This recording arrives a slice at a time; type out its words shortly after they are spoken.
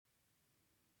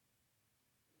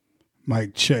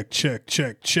Mic check, check,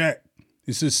 check, check.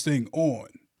 Is this thing on?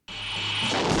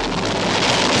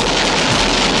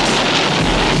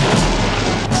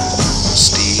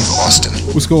 Steve Austin.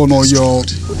 What's going on, y'all?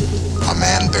 A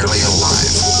man barely alive.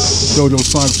 Dojo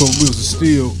Sonics on Wheels of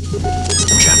Steel.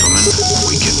 Gentlemen,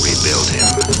 we can rebuild him.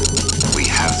 We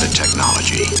have the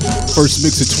technology. First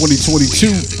mix of 2022.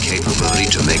 We have the capability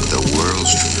to make the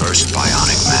world's first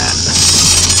bionic man.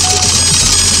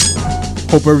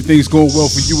 Hope everything's going well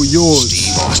for you and yours.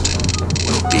 Steve Austin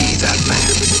will be that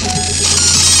man.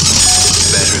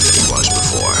 Better than he was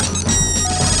before.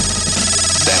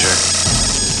 Better,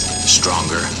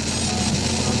 stronger,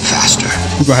 faster.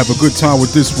 We're gonna have a good time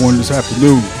with this one this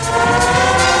afternoon.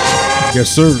 Yes,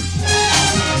 sir.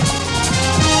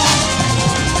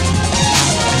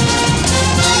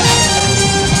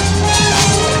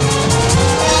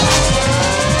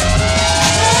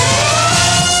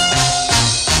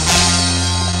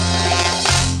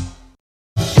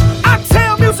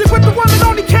 With the one and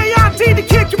only K.I.D. the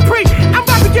Kid Capri. I'm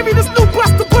about to give you this new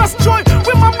Buster Bust joint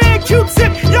with my man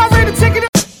Q-Tip. Y'all ready to take it?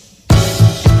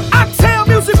 I tell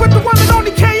music with the one and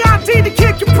only K.I.D. the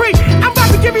Kid Capri. I'm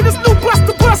about to give you this new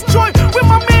Buster Bust joint with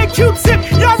my man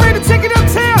Q-Tip. Y'all ready to take it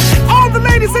uptown? All the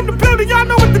ladies in the building, y'all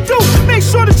know what to do. Make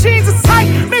sure the jeans is tight.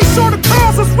 Make sure the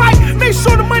curls is right. Make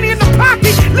sure the money in the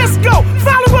pocket. Let's go.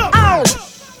 Follow up.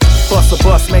 Bust a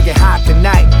bus, make it hot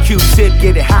tonight. Q-Tip,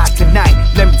 get it hot tonight.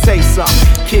 Let me tell you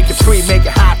something. Kid Capri, make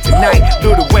it hot tonight.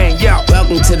 Lil Wayne, yo.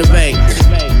 Welcome to the bank,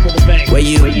 where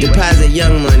you deposit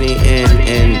young money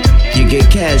and you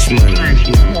get cash money.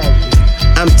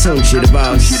 I'm Tunchi, the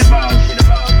boss,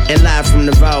 and live from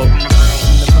the vault,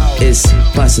 it's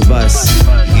Bust a Bus.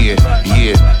 Yeah,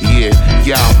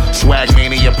 yo. Swag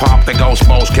mania, pop the ghost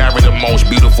most. Carry the most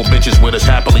beautiful bitches with us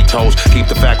happily toast. Keep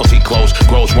the faculty close,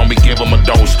 gross when we give them a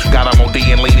dose. Got them OD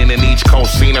and leaning in each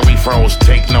coast, scenery froze.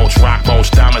 Take notes, rock boats,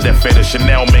 diamonds that fit us.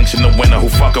 Chanel minks in the winter, who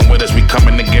fucking with us? We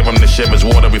coming to give them the shivers.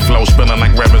 Watery flow, spilling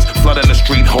like rivers. Flooding the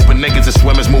street, hoping niggas is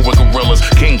swimmers, moving gorillas.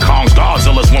 King Kongs,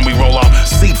 Godzillas when we roll up.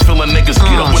 Seat filling niggas,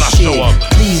 get up when I show up.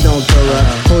 Please don't throw up,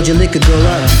 hold your liquor, go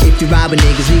up. If you robbing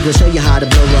niggas, we gon' show you how to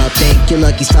blow up. Thank your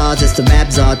lucky stars, it's the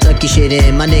rap czar. Tuck your shit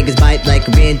in, my niggas bite like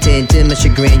a Ren 10. To my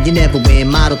chagrin, you never win.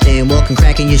 Model thin, walking,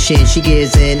 cracking your shin. She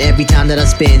gives in every time that I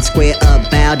spin. Square up,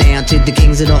 bow down to the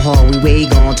kings of the hall. We way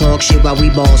gon' talk shit while we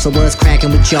ball. So what's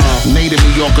cracking with y'all? Native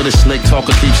New Yorker, the slick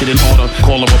talker, keeps it in order.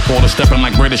 Call a reporter, stepping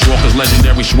like British Walkers.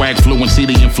 Legendary swag, fluency,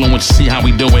 the influence. See how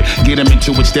we do it. Get him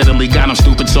into it steadily. Got him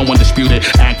stupid, so undisputed.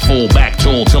 Act full, back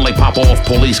tool till they pop off.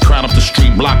 Police crowd up the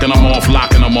street, blocking them off,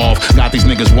 locking them off. Got these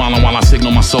niggas wildin' while I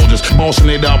signal my soldiers. Bossing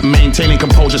it up, maintaining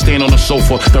composure, stand on the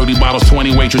sofa. 30 bottles,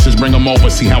 20 waitresses, bring them over.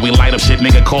 See how we light up shit,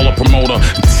 nigga, call a promoter.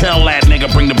 Tell that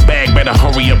nigga, bring the bag, better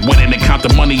hurry up with it and count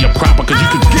the money up proper, cause you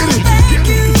can get it.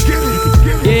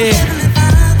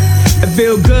 Yeah, it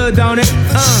feel good, don't it?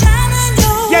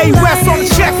 Yeah, West on the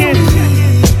check-in.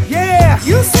 Yeah.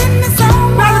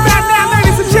 Right about now,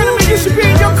 ladies and gentlemen, you should be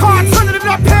in your car turning it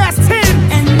up past 10.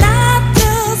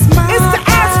 It's the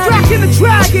Abstract and the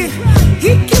Dragon.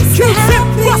 Q-Tip,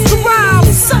 Busta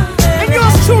Rhymes, and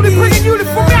yours truly bringing you the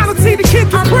formality to Kid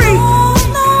Capri.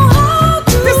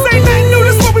 This ain't nothing new,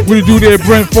 this what we do. What you do there,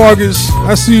 Brent Fargus?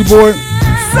 I see you, boy.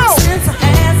 So,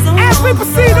 as we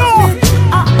proceed on,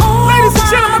 ladies and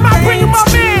gentlemen, I'm bringing my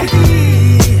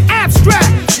man, Abstract.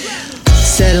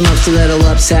 Settle up, stiletto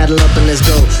up, saddle up and let's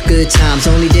go. Good times,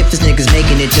 only difference niggas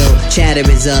making it dope. Chatter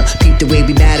is up, peep the way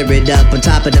we batter it up. On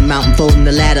top of the mountain, folding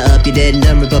the ladder up. You're dead and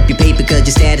done, rip up your paper cause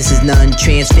your status is none.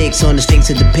 Transfix on the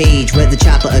strings of the page, whether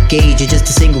chopper or gauge. You're just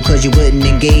a single cause you wouldn't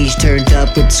engage. Turned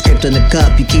up with the script on the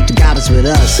cup, you keep the goblins with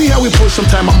us. See how we push,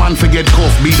 sometime a man forget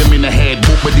cough. Beat him in the head,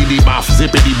 boop-a-dee-dee-boff,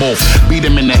 zippity-boof. Beat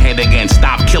him in the head again,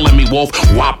 stop killing me, wolf.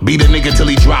 Wop, beat a nigga till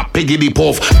he drop,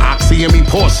 piggity-poof. Oxy and me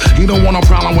puss, he don't want no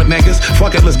problem with niggas.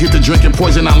 Fuck it, let's get to drinking,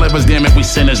 poison our livers. Damn it, we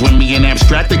sinners. When me and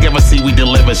Abstract together, see we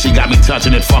deliver. She got me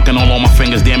touching it, fucking all on my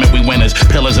fingers. Damn it, we winners.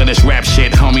 Pillars of this rap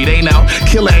shit, homie, they know.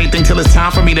 Kill everything till it's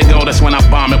time for me to go. That's when I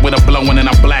bomb it with a blow and then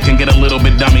I black and get a little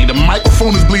bit dummy. The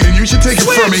microphone is bleeding, you should take it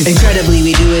from me. Incredibly,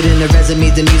 we do it in the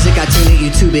resumes, the music. I tune it,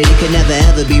 YouTube it. It can never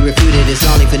ever be refuted. It's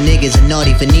only for niggas and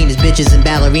naughty for Ninas, bitches and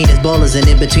ballerinas, ballers and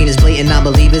in-betweeners, blatant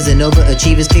non-believers and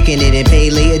overachievers, kicking it in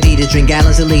Pele Adidas, drink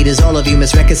gallons of liters. All of you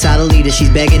must reconcile the leaders. She's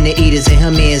begging to eat us and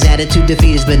her man's attitude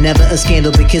defeat us, but never a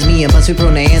scandal because me and Bus we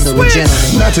prone to handle with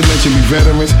gentlemen. Not to mention we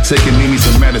veterans, taking need me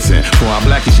some medicine. For our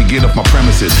blackies, you get off my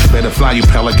premises. Better fly you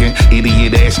pelican,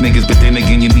 idiot ass niggas, but then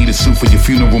again you need a suit for your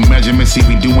funeral measurements. See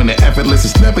we doing the effortless,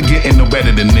 it's never getting no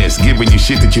better than this. Giving you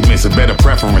shit that you miss, a better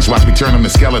preference. Watch me turn them to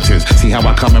skeletons. See how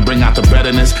I come and bring out the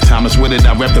betterness. Thomas with it,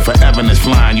 I rep the foreverness.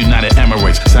 Flying United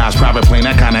Emirates, size private plane,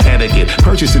 that kind of etiquette.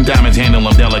 Purchase Switches and diamonds handle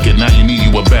them delicate. Now you need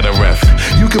you a better ref.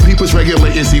 You can peep us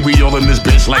regulate and see we all in this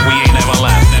bitch like we ain't never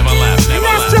left, never left, never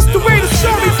left. That's just the way the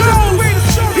story goes.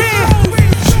 Yeah.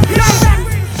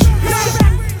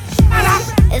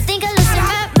 I think I lost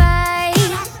my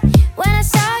mind when I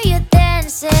saw you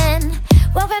dancing.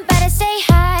 Walking by to say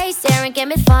hi, staring at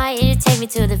me fine. You take me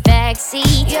to the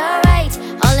backseat. You're right,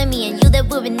 only me and you that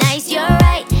would be nice. You're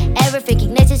right, everything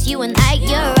connects you and I.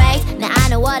 You're right, now I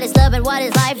know what is love and what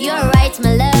is life. You're right,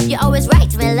 my love, you're always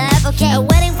right, my love. Okay, I'm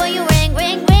waiting for you, ring,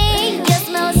 ring, ring. You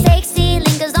smell sexy,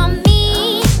 lingers on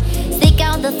me. Stick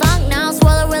out the thong now,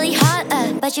 swallow really hot,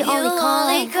 but you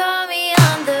only call me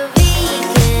on the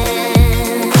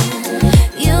weekend.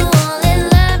 You only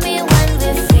love me when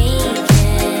we're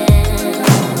freaking.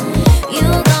 You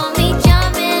got me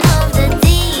jumping off the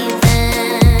deep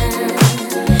end.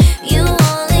 You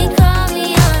only call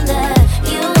me on the.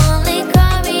 You only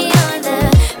call me on the.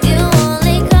 You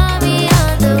only call me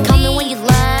on the. Coming when you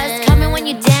lust, coming when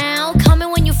you down, coming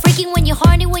when you freaking, when you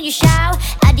horny, when you shout.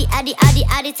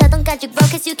 Adi, tell don't got you broke,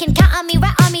 'cause you can count on me,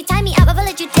 right on me, tie me up, I will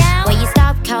let you down. When you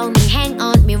stop, call me, hang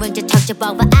on me, ring to talk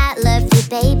about, but I love you,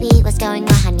 baby. What's going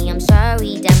on, honey? I'm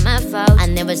sorry, that's my fault. I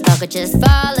never stalk or just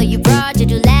follow you, brought you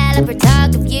to let up or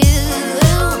talk of you.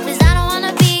 Cause I don't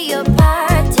wanna be your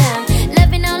part-time,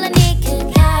 loving all I need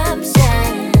could come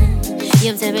soon.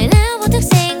 You tell me now what to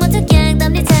sing, what to gang,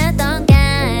 damn the ten don't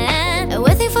gang.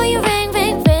 Waiting for you, ring,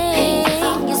 ring,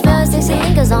 ring. You spell sexy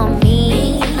fingers on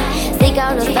me. Stick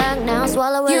out the thug now,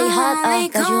 swallow really hot,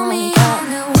 cause you only talk.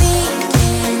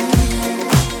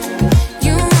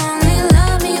 You only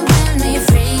love me when we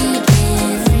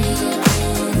freaking.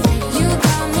 You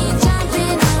got me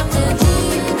jumping off the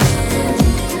deep end.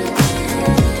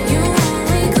 You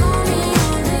only call me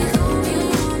on the.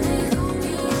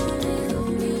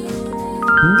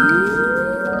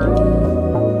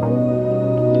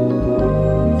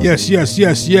 Yes, yes,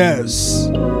 yes, yes.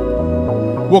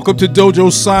 Welcome to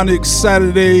Dojo Sonic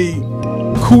Saturday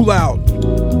Cool Out.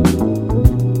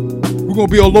 We're gonna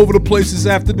be all over the place this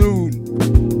afternoon.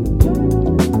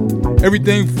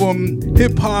 Everything from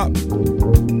hip hop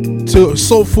to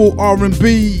soulful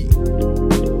R&B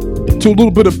to a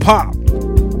little bit of pop.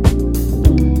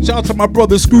 Shout out to my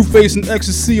brother Screwface and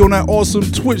Ecstasy on that awesome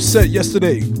Twitch set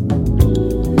yesterday.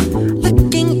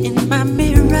 Looking in my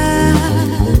mirror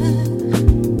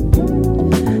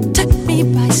took me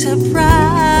by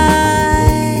surprise.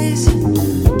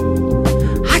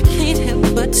 I can't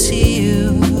help but see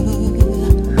you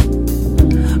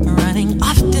running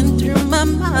often through my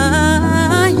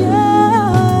mind,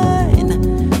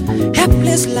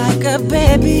 helpless like a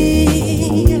baby,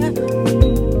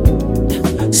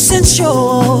 since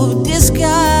your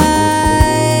disguise.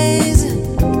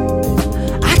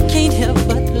 I can't help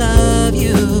but love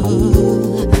you.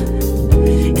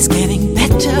 It's getting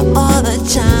better all the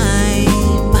time.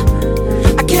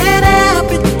 I can't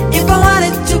help it. If I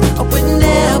wanted to, I wouldn't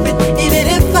help it. Even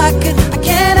if I could, I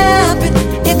can't help it.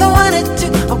 If I wanted to,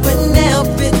 I wouldn't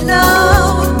help it. No,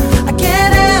 I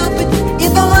can't help it.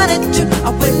 If I wanted to, I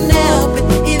wouldn't help it.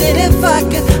 Even if I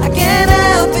could, I can't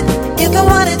help it. If I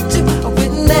wanted to, I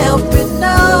wouldn't help it.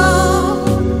 No.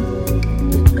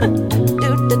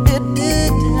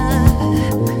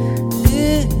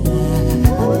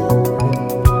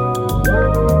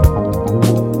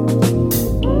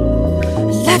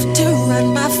 Left to run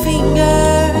my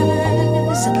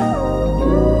fingers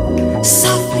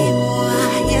softly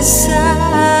by your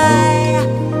side.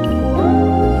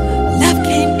 Love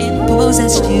came and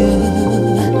possessed you,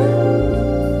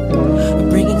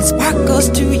 bringing sparkles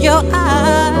to your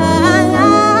eyes,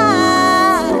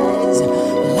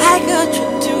 like a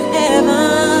trip to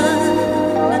heaven.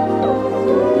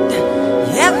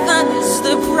 Heaven is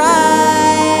the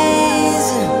prize,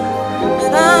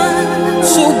 and I'm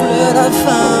so glad I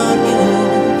found you.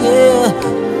 Yeah,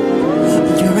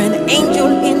 you're an angel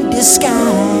in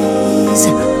disguise.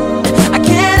 I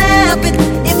can't help it.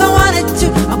 If I wanted to,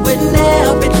 I wouldn't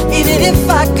help it. Even if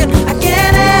I could, I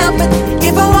can't help it.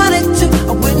 If I wanted to, I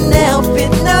wouldn't help it.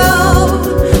 No,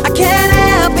 I can't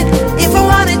help it. If I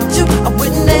wanted to, I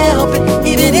wouldn't help it.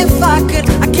 Even if I could,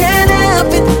 I can't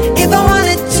help it. If I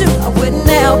wanted to, I wouldn't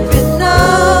help it. No.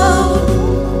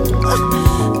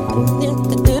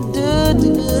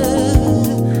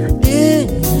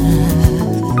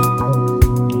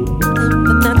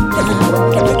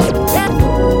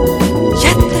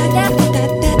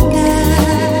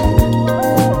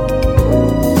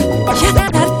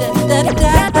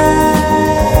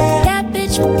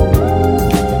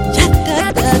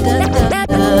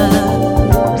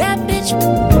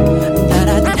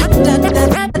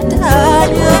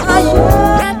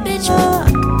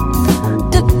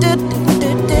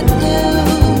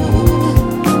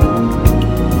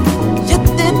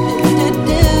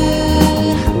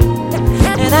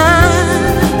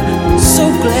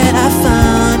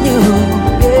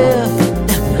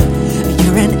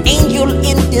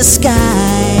 the sky.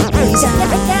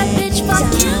 That bitch fuck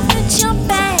you with your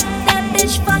back. That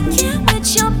bitch fuck you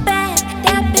with your back.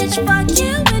 That bitch fuck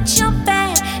you with your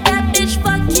back. That bitch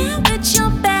fuck you with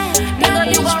your back. That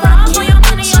bitch fuck you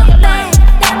with your back.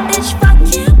 That bitch fuck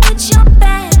you with your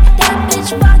back. That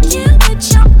bitch fuck you with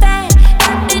your back.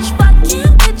 That bitch fuck you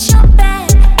with your back.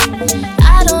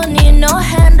 I don't need no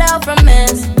handout from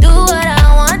mess. Do what I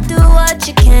want, do what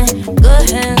you can. Good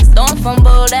hands, don't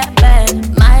fumble that bag.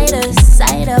 Midas,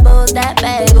 citables that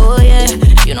bag. Oh yeah,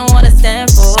 you know what I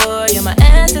stand for. You're my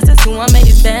ancestors who I made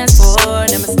these bands for.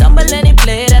 Never stumble any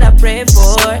play that I pray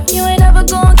for. You ain't never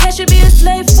gonna catch you, be a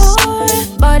slave for.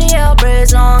 Body out,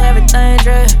 braids long, everything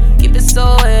drip. Keep it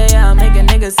so yeah, make a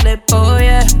nigga slip, oh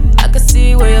yeah. I can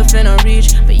see where you're finna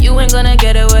reach, but you ain't gonna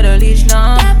get it with a leash,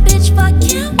 no. That bitch fuck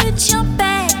you with your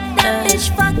back. That bitch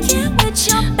fuck you with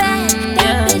your back.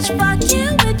 That bitch fuck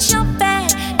you with your back.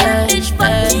 That bitch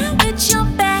fuck you with your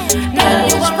back. That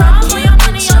bitch fuck you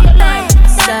with your back.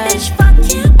 That bitch fuck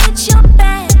you with your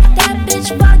back. That bitch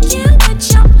fuck you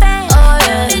with your back.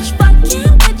 That bitch fuck you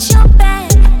with your back.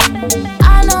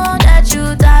 I know that you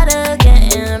tired of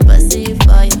getting pussy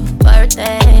for your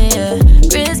birthday, yeah.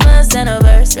 Christmas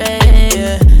anniversary,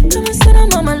 yeah. Come and sit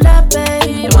on my lap,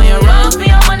 babe. When you run for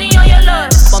your money on your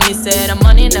love, but me say the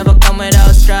money never come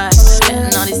without strife.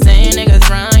 And all these same niggas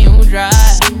run you dry.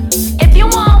 If you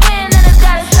want win, then it's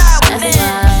gotta start with it.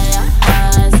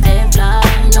 I stay fly,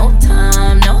 no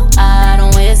time, no, I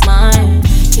don't waste mine.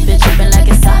 Keep it drippin' like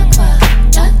it's aqua,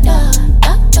 da da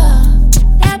da da.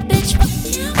 That bitch fuck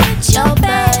you with your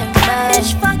back. That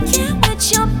bitch fuck you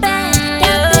with your back.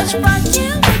 That bitch fuck you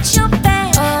with your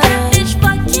back. That bitch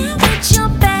fuck you with your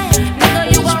back. Nigga,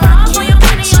 you are wrong for your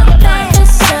money on your back.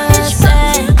 Bitch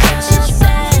fuck you with your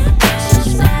back.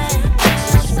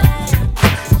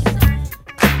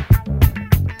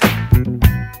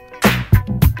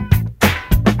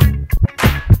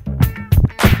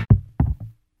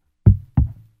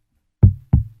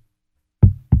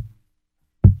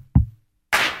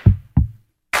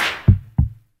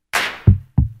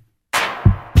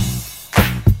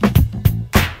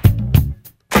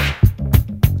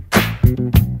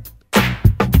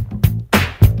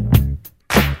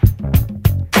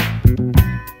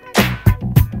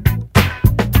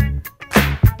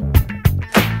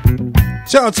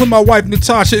 Shout out to my wife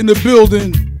Natasha in the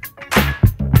building.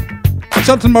 Shout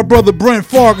out to my brother Brent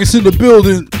Fargus in the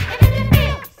building.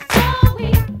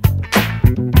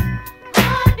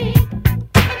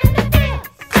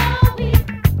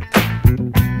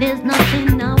 There's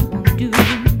nothing I won't do.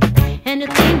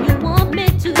 Anything you want me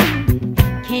to.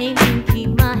 Can't keep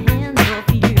my hands off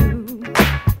you.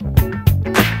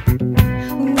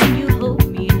 When you hold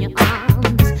me in your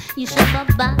arms, you shove up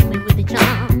by me with the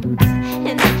charms.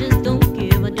 And I just don't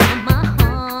give a damn, my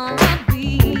heart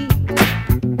beats.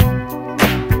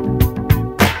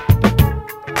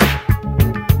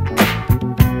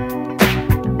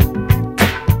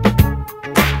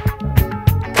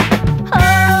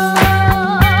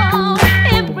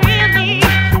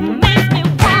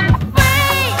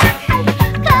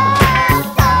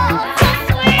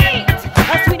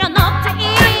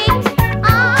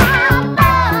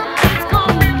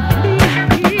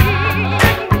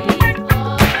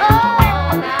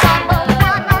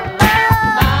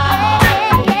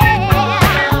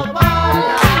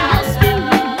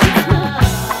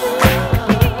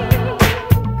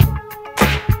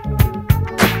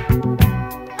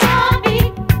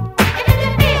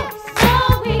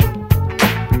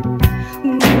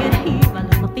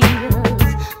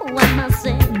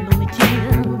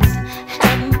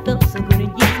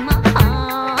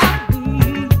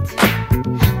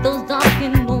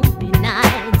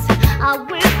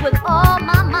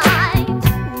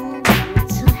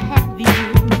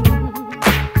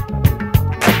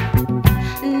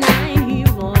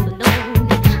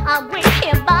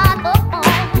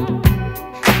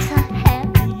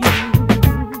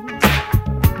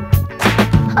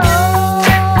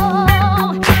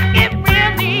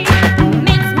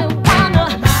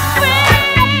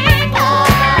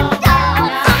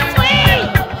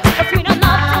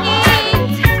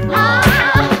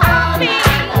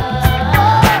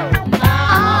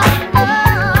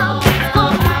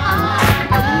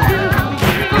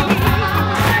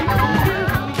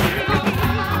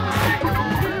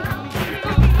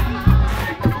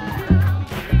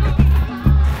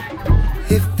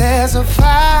 There's a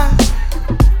fire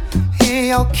in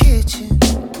your kitchen,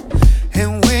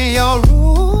 and when your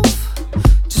roof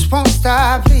just won't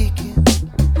stop leaking,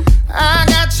 I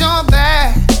got your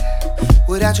back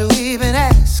without you even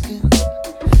asking.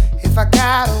 If I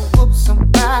gotta whoop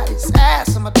somebody's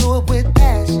ass, I'ma do it with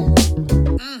passion.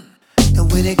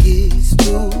 And when it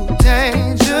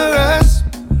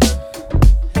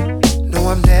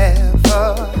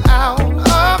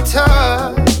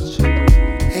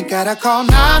gotta call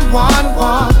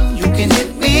 911. You can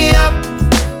hit me up,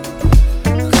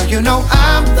 'cause you know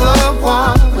I'm the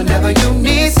one. Whenever you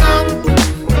need something,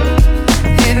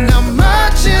 in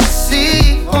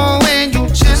emergency, or when you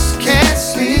just can't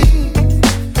sleep,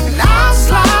 and I'll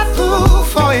slide through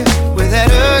for you with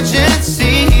that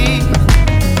urgency.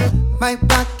 Might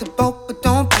rock the boat, but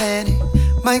don't panic.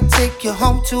 Might take you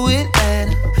home to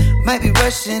Atlanta. Might be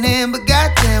rushing in, but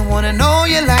goddamn, wanna know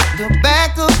you like the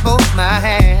back of both my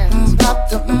hands. Pop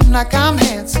the like I'm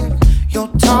handsome.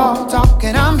 You're tall, dark,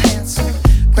 and I'm handsome.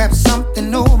 Grab something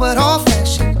new but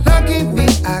old-fashioned. Lucky me,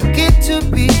 I get to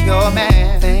be your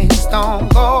man. Things don't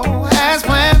go as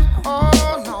planned. Oh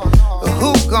no, no. But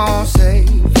who gon'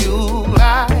 save you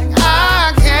like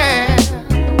I can?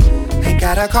 Ain't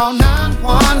gotta call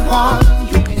 911.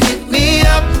 You can hit me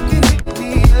up.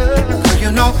 Cause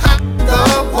you know I'm the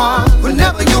one.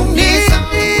 Whenever you need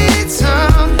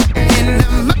some in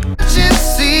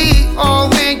emergency, or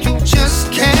when you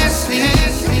just can't sleep,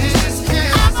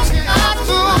 I'll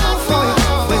do for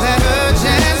you with that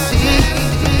urgency.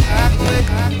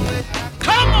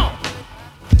 Come on!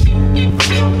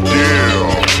 Yeah,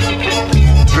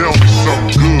 tell me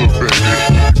something good, baby,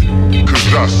 'cause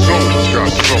our souls got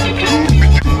something good for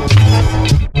you.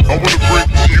 I wanna bring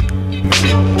to you,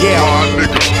 my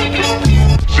nigga,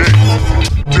 Jay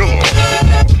Dilla,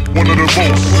 one of the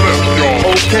most slept,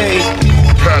 y'all. Okay.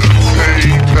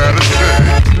 Pat-a-tay.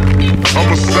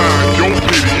 I'ma sign your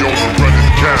video on the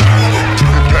running guy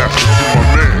and pass it to my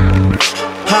man.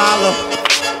 Holla,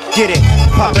 get it,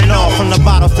 popping off from the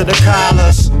bottles to the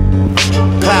collars.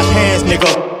 Clap hands,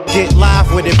 nigga. Get live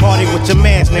with it, party with your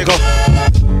mans, nigga.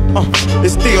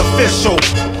 It's the official.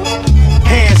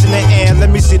 Hands in the air, let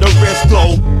me see the wrist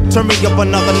glow. Turn me up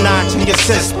another notch in your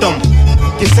system.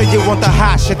 You say you want the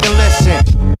hot shit, then listen.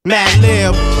 Mad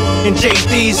Lib and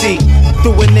Jay-Z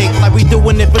doing it like we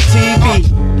doing it for TV.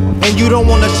 And you don't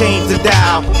wanna change the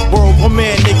dial. World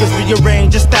premiere niggas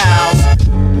rearrange your styles.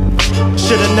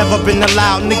 Should've never been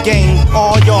allowed in the game.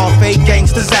 All y'all fake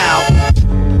gangsters out.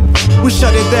 We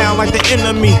shut it down like the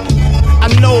enemy. I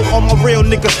know all my real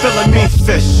niggas feeling me.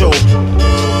 Official.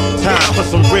 Time for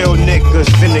some real niggas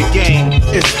in the game.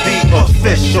 It's the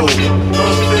official.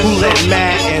 Who let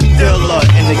Matt and Dilla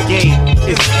in the game?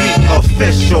 It's the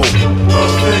official.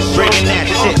 Bringing that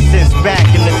shit since back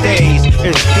in the days.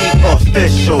 It's the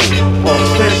official.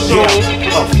 Official.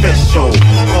 Official.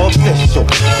 Official.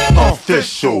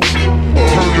 Official.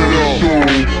 Turn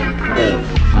it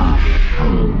up.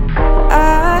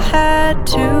 I had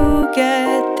to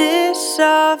get this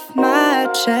off my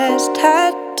chest.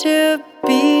 Had to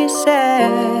be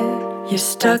said. You're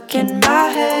stuck in my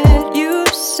head. You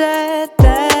said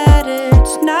that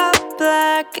it's not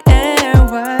black and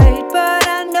white, but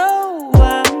I know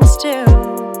I'm still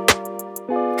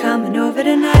coming over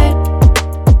tonight.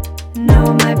 No,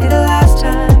 it might be the last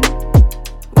time.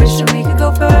 Wish that we could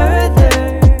go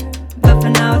further, but for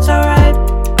now it's alright.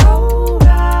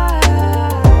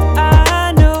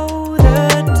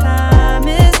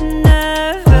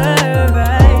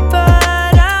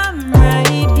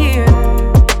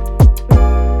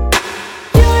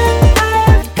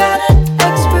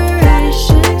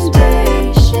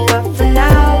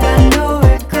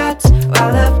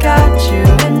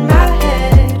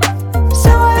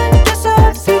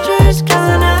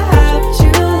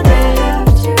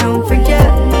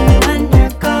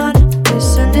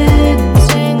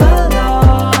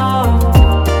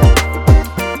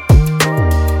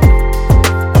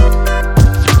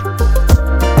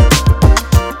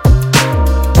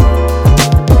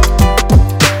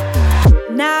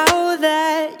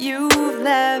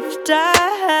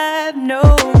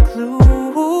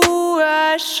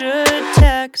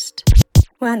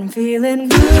 When I'm feeling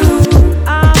blue,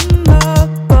 I'm up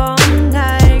all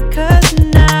night, 'cause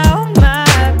now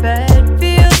my bed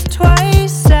feels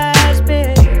twice as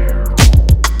big.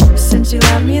 Since you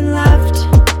left me and left,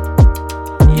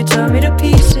 you tore me to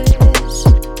pieces.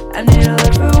 I need to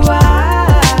look for a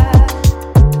while,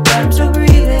 but I'm still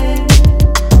breathing.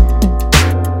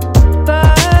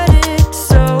 But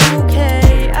it's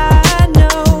okay, I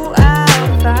know I'll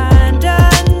find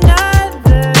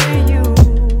another you.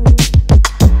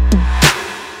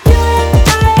 You and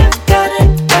I have got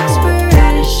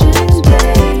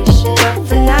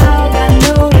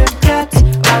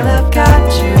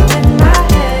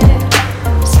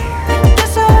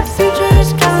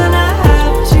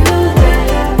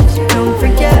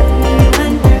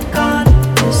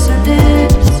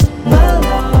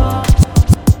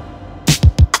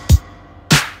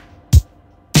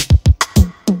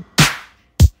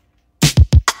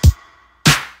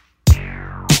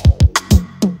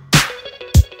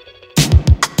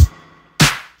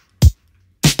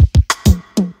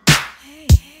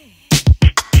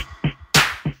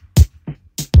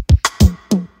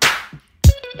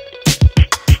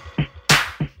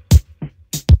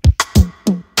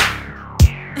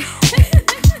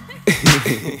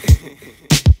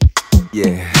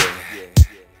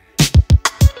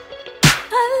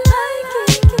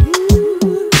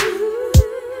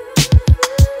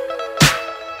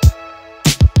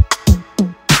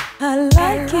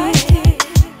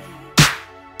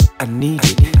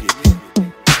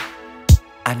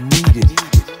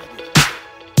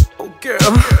girl.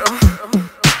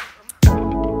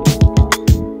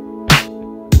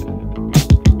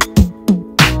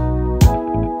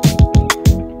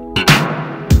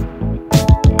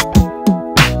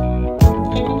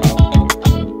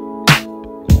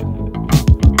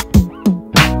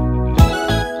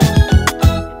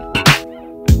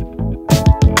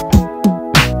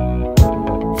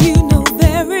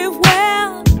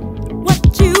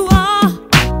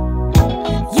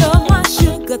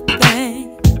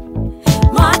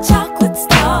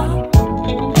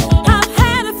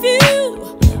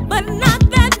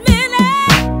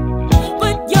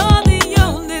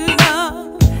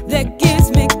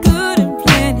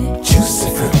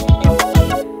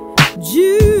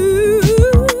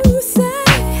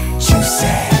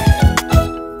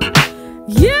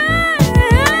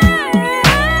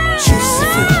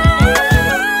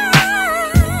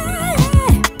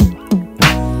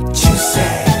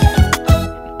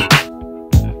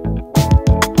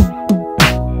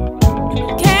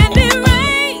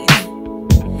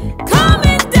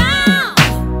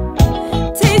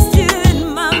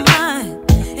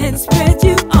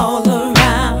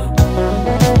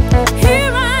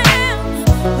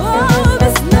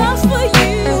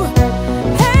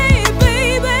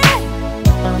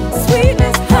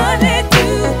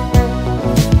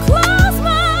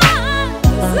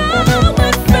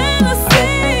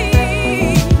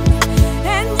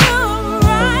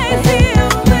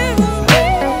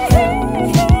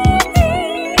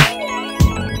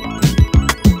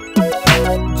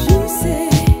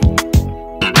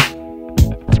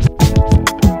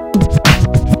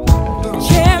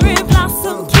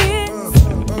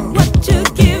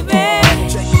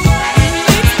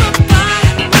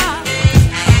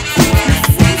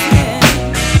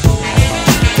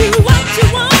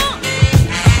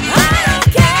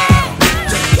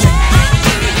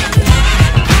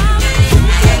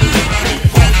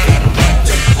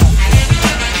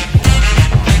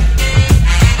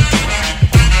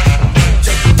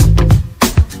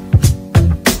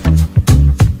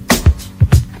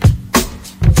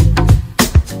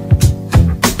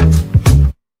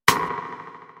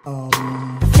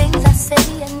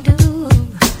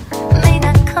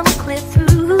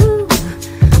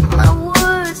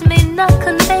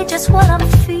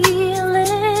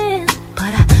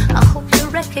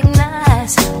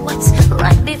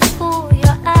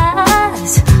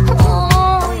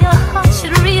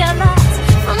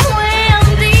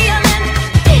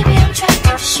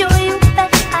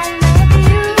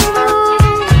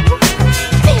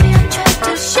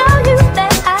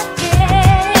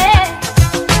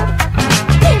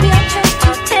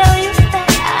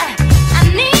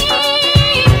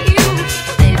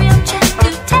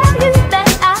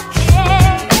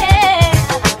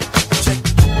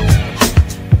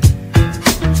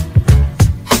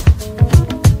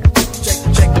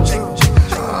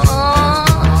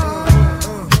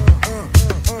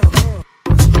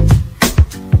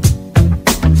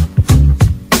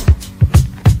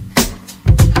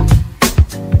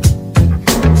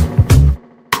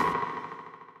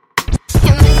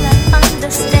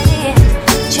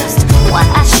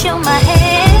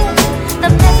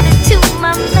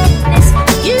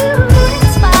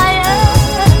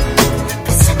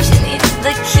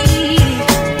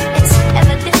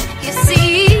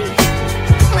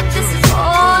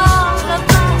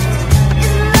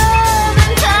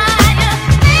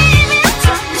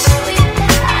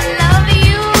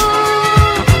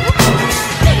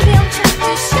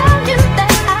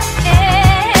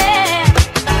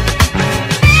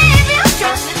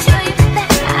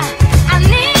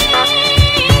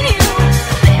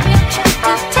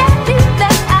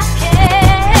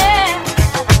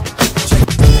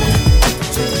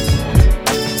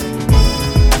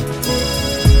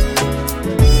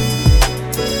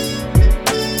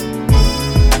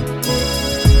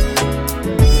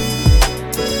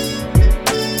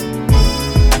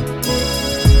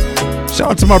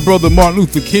 Shout out to my brother Martin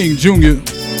Luther King Jr.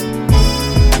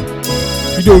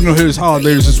 You don't know his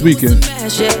holidays this weekend.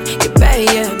 Get bad,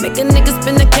 yeah. Make a nigga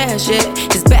spend the cash, yeah.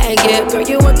 It's bad, yeah. Girl,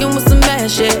 you working with some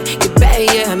ass, yeah. Get bad,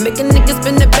 yeah. Make a nigga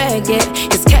spend the bag, yeah.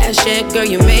 It's cash, yeah. Girl,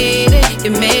 you made it,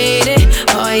 you made it.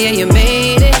 Oh yeah, you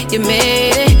made it, you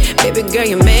made it. Baby girl,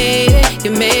 you made it,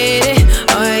 you made it.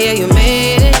 Oh yeah, you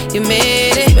made it, you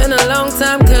made it. It's been a long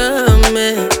time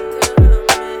coming.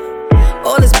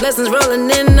 All these blessings rolling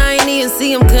in, I ain't even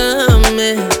see them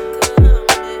coming.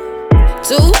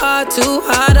 Too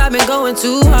hard, I've been going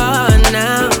too hard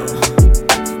now.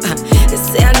 They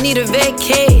say I need a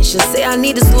vacation, say I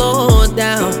need to slow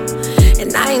down.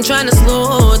 And I ain't trying to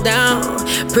slow down.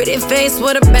 Pretty face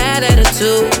with a bad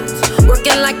attitude.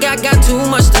 Working like I got too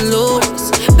much to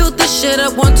lose. Built this shit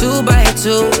up on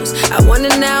 2x2s. I wonder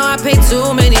now I pay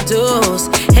too many dues.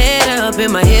 Head up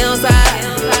in my heels high.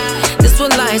 This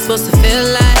what life's supposed to feel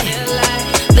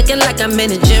like. Looking like I'm in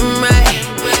the gym, right?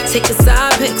 Taking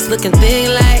side pics, looking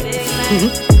thin like.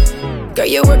 Girl,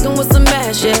 you're working with some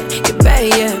ass, yeah. You're bad,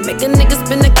 yeah. Make a nigga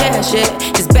spend the cash, yeah.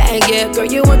 It's bad, yeah. Girl,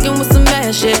 you're working with some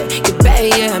ass, yeah. You're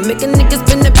bad, yeah. Make a nigga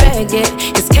spend the bag, yeah.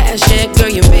 It's cash, yeah. Girl,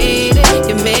 you made it,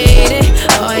 you made it.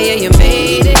 Oh yeah, you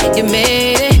made it, you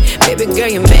made it. Baby girl,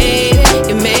 you made it,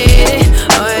 you made it.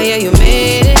 Oh yeah, you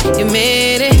made it, you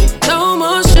made it. No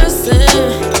more stressing.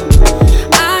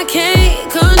 I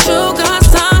can't control, cause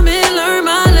time and learn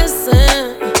my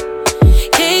lesson.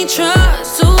 Can't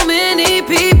trust too many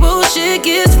people, shit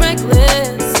gets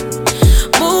reckless.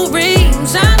 Mood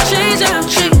rings, I've changed.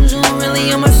 Who's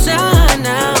really on my side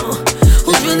now?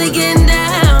 Who's really getting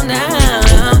down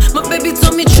now? My baby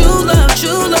told me true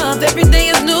love, every day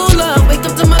is new love. Wake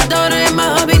up to my daughter and my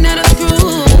hubby, now that's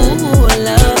true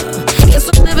love. Guess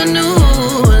I never knew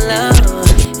love.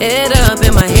 Head up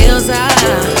in my heels high.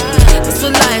 That's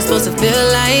what life's supposed to feel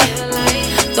like.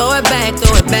 Throw it back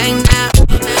now.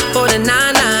 For the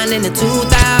 99 and the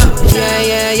 2000.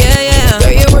 Yeah.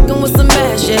 Girl, you're working with some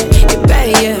ass, yeah. You're bad,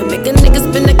 yeah. Make a nigga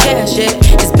spend the cash, yeah.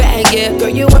 It's bad, yeah. Girl,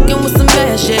 you're working with some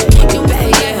ass, yeah. You're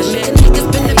bad, yeah. Make a nigga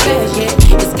spend the cash, yeah.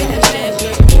 It's cash,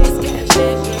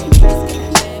 yeah.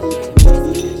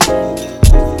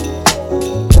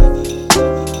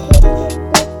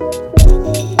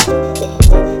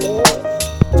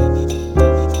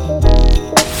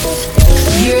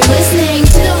 You're listening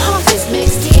to the hottest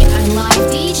mixtape and live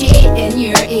DJ in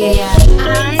your area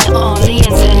and on the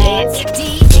internet.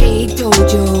 DJ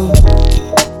Dojo.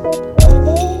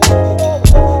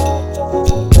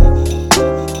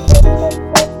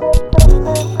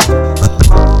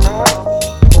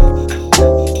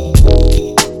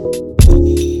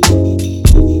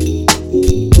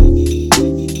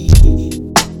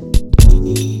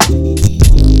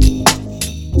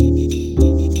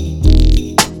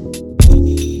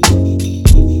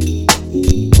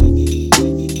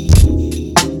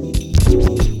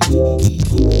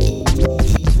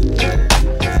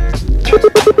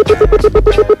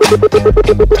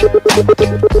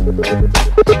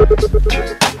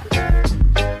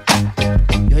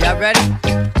 Yo, y'all ready?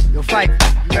 Yo, fight.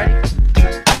 You ready?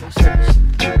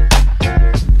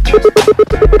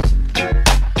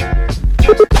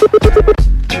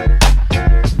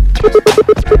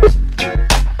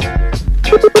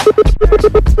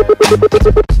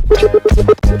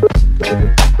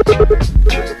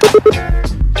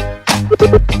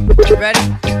 You ready?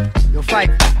 Yo, fight.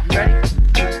 You ready?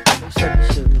 Let's set this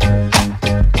shit real quick.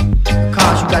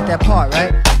 Cause you got that part,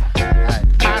 right?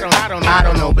 I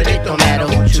don't know, but it don't matter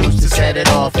who choose to set it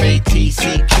off.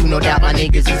 ATCQ, no doubt my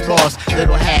niggas is boss.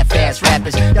 Little half-ass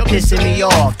rappers, y'all pissing me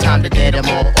off. Time to dead them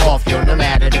all off, yo, no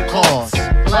matter the cause.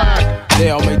 Black. They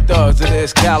all make thugs of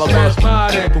this caliber.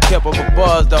 Who kept up a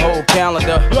buzz the whole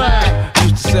calendar. Black.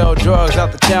 Used to sell drugs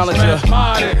out the Challenger.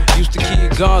 Used to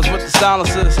keep guns with the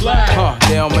silencers.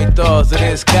 They all make thugs of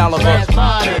this caliber.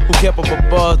 Who kept up a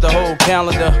buzz the whole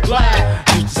calendar.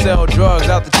 Used to sell drugs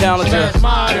out the Challenger.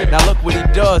 Now look what he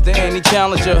does to any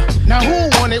challenger. Now who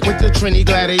won it with the Trini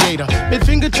Gladiator? Mid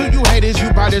finger to you haters,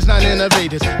 you biters not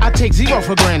innovators. I take zero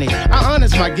for granted, I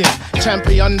honors my gift.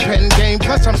 Champion pen game,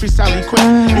 plus I'm freestyle equipped.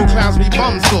 You clowns be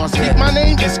bum sauce, speak my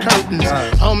name is curtains.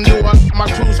 New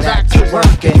my crew's back to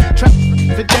working. Trap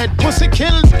for dead pussy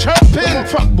kill chirping.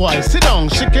 Fuck boy, sit down,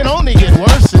 shit can only get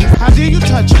worse. How do you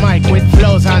touch mic with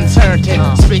flows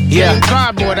uncertain? Spit game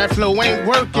cardboard, that flow ain't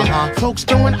working. Folks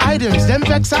throwing items, them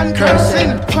vex I'm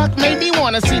cursing. Fuck made me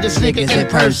wanna see this nigga in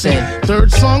person.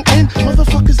 Third song in,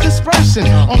 motherfuckers dispersing.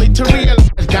 Only to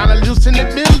realize, gotta loosen the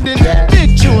building.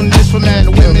 Big tune, this for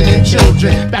men, women, and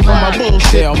children. Back on my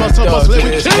bullshit, muscle live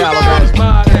with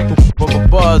children.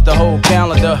 Buzz the whole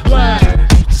calendar.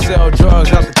 Sell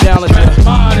drugs out the Challenger.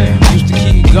 Used to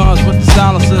keep guns with the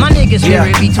silencers. My niggas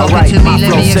spirit be talking to me,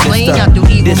 let me explain. Not through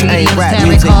evil mediums,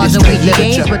 tarot cards and wiki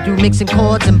games, but through mixing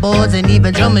chords and boards and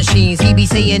even drum machines. He be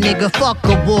saying nigga fuck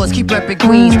awards, keep reppin'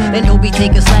 Queens, and don't be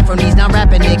taking slack from these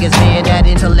non-rapping niggas, man. That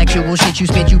intellectual shit you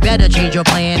spit, you better change your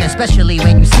plan, especially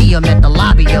when you see them at the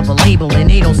lobby of a label and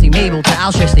they don't seem able to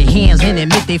outstretch their hands and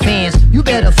admit they fans. You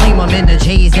better flame them in the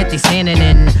J's that they standing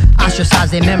in, ostracize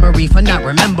their memory for not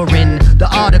remembering the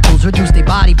articles, reduce their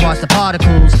body parts to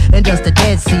particles, and dust the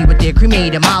Dead Sea with their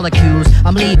cremated molecules. cues.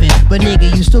 I'm leaving, but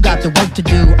nigga, you still got the work to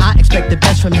do. I expect the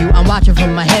best from you. I'm watching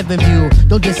from my heaven view.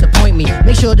 Don't disappoint me.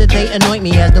 Make sure that they anoint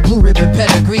me as the blue ribbon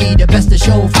pedigree. The best to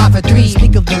show 5 for 3.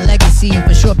 Speak of the legacy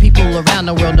for sure people around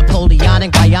the world.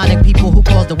 Napoleonic, bionic people who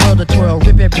cause the world to twirl.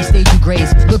 Rip every stage you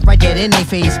grace. Look right dead in their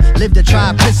face. Live the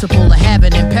tribe principle of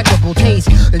having impeccable taste.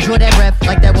 Enjoy that rep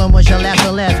like that one was your last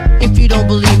or left. If you don't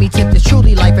believe me, tip this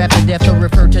truly life after death. So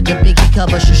refer to the Biggie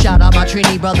cover. Should shout out my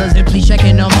Trini brothers and please check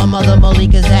in on my mother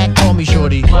Malika Zach. Call me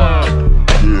shorty.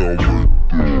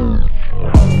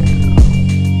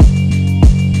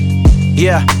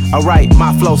 Yeah, alright,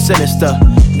 my flow sinister.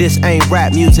 This ain't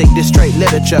rap music, this straight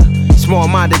literature.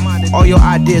 Small-minded, all your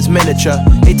ideas miniature.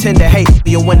 They tend to hate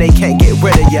you when they can't get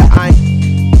rid of you.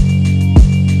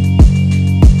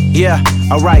 Yeah,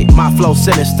 alright, my flow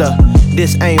sinister.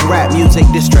 This ain't rap music,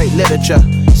 this straight literature.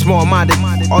 Small-minded,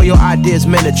 all your ideas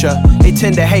miniature. They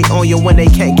tend to hate on you when they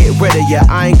can't get rid of you.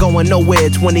 I ain't going nowhere,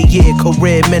 20-year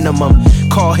career minimum.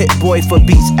 Call Hit Boy for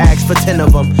beats, ask for 10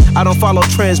 of them. I don't follow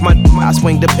trends, I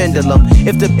swing the pendulum.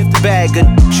 If the bag good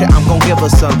shit, I'm gon' give her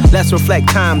some. Let's reflect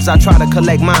times, I try to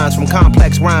collect minds from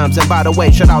complex rhymes. And by the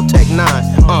way, shout out Tech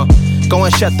 9. Go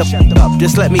and shut the up,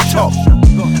 just let me talk.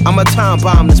 I'm a time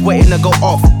bomb that's waiting to go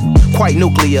off. Quite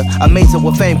nuclear, amazing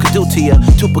what fame could do to you.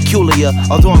 Too peculiar,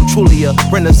 although I'm truly a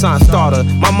Renaissance starter.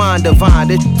 My mind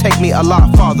divine, it take me a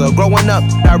lot farther. Growing up,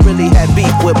 I really had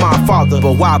beef with my father.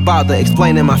 But why bother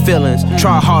explaining my feelings?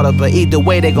 Try harder, but either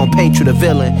way they gon' paint you the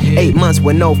villain. 8 months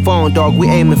with no phone, dog, we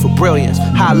aiming for brilliance.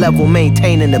 High level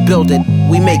maintaining the building,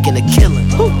 we making a killing.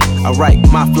 Alright,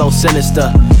 my flow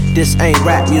sinister. This ain't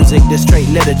rap music, this straight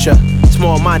literature.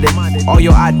 Small-minded, all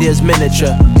your ideas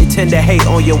miniature. They tend to hate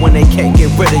on you when they can't get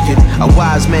rid of you. A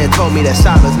wise man told me that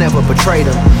silence never betrayed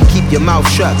him. Keep your mouth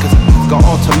shut, cause got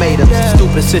ultimatums.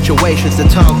 Stupid situations, the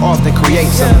tongue often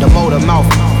creates them. The motor mouth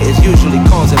is usually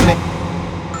causing me.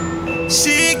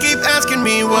 She keep asking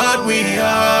me what we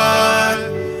are,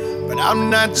 but I'm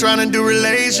not trying to do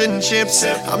relationships.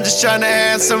 I'm just trying to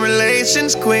have some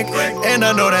relations quick. And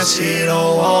I know that she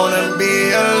don't wanna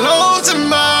be alone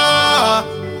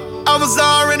tomorrow. I was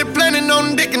already planning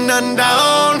on dicking nothing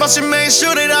down, but she made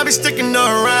sure that I be sticking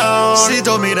around. She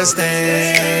told me to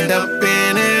stand up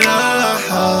in it.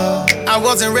 I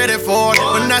wasn't ready for it,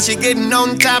 but now she getting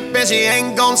on top and she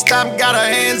ain't gon' stop. Got her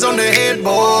hands on the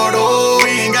headboard. Oh, we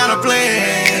ain't got a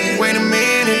plan. Wait a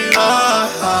minute.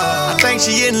 I think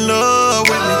she in love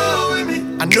with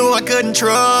me. I knew I couldn't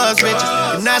trust bitches,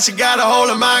 but now she got a hold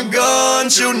of my gun,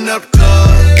 shooting up the club.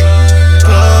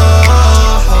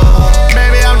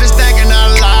 Maybe I'm just thinking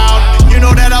out loud. You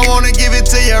know that I wanna give it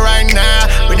to you right now,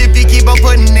 but if you keep on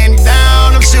putting it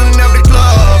down, I'm shooting up the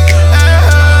club.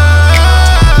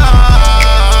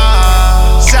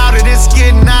 Shout it, it's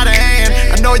getting out of hand.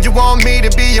 I know you want me to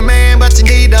be your man, but you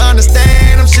need to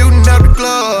understand I'm shooting up the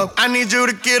club. I need you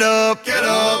to get up,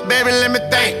 baby, let me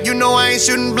think. You know I ain't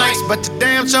shooting blanks, but you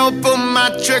damn sure pull my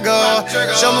trigger.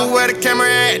 Show me where the camera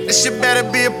at, this shit better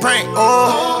be a prank.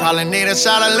 Oh, probably need a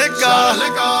shot of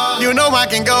liquor. You know I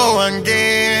can go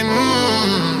again.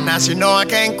 Now she know I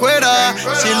can't quit her.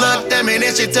 She looked at me,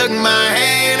 then she took my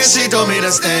hand and she told me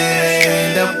to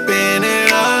stand up in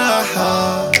it.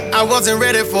 I wasn't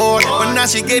ready for it, but now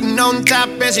she getting on top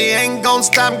and she ain't gon'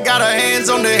 stop. Got her hands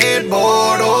on the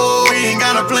headboard. Oh, we ain't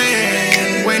got a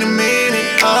plan. Wait a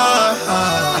minute.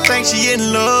 I think she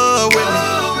in love with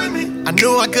me. I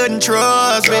knew I couldn't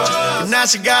trust bitches, and now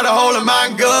she got a hold of my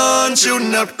gun,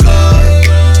 shooting up the club.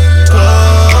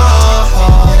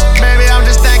 Maybe I'm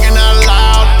just thinking out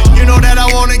loud. You know that I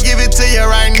wanna give it to you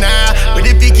right now, but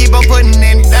if you keep on putting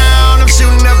it down, I'm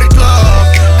shooting up the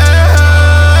club.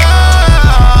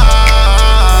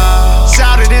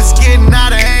 Shout it, it's getting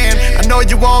out of hand. I know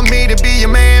you want me to be your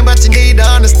man, but you need to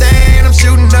understand I'm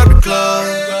shooting up the club.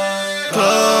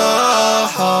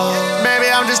 Maybe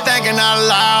I'm just thinking out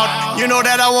loud. You know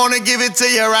that I wanna give it to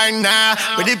you right now,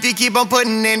 but if you keep on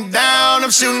putting it down, I'm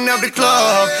shooting up the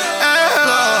club.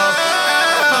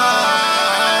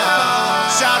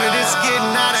 Shout it, it's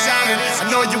getting out of hand. I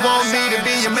know you want me to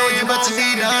be your man, but you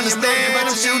need to understand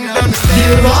I'm shooting up the club.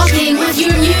 You're rocking with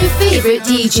your new favorite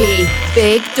DJ,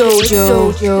 Big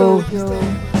Dojo.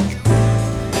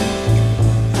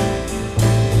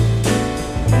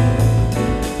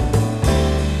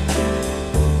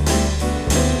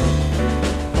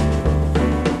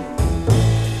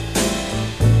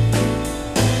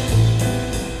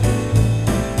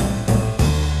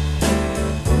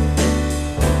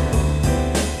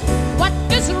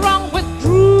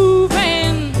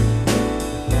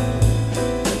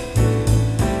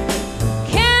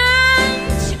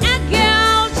 Can't a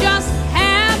girl just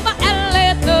have a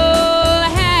little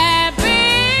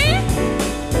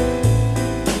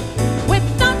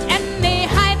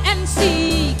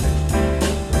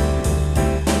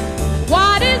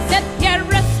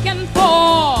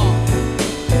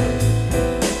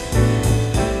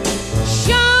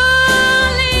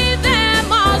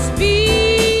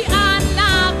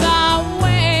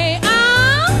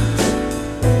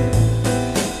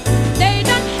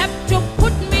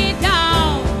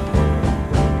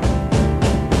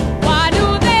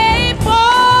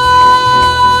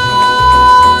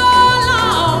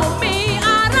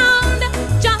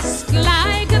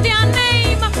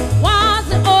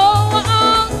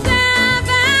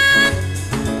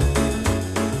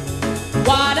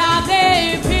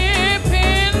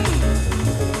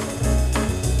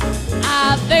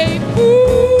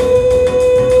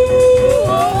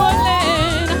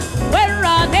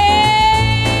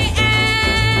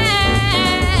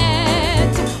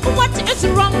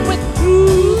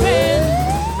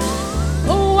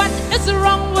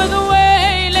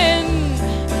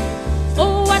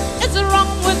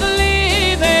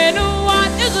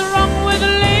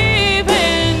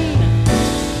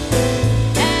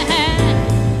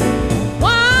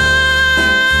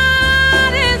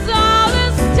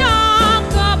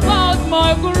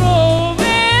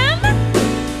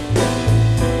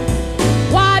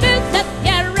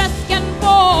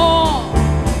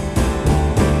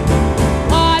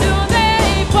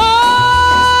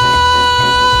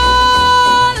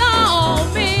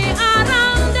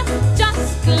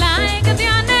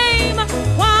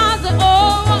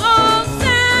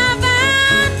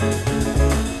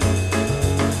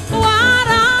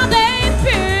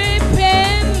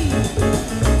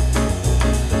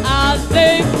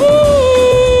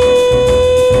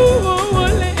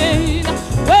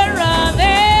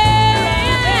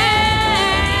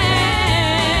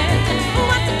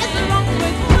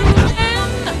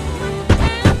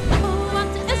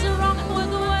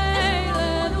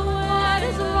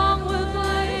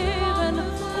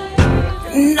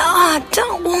I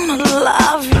don't wanna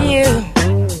love you,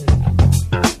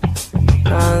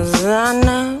 'cause I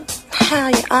know how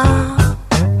you are.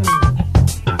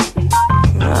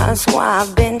 That's why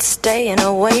I've been staying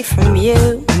away from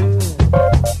you.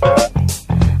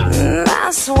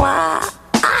 That's why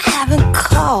I haven't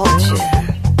called you,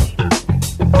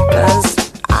 'cause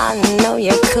I know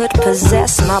you could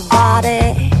possess my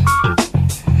body.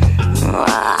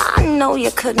 I know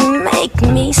you could make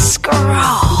me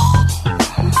scroll.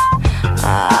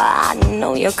 I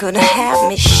know you could have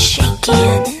me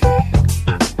shaking.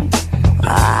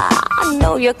 I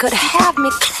know you could have me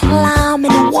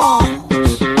climbing walls.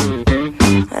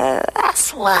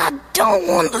 That's why I don't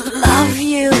want to love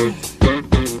you.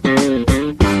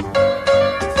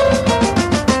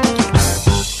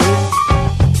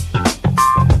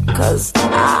 'Cause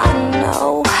I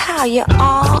know how you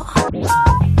are.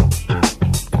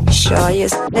 Sure, you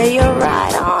say you're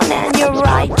right on and you're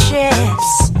righteous,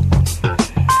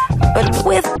 but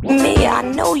with me I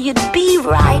know you'd be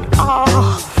right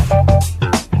off.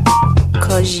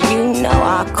 'Cause you know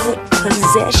I could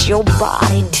possess your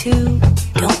body too,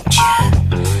 don't you?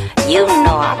 You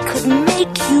know I could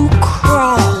make you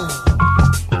crawl.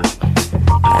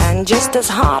 And just as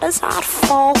hard as I'd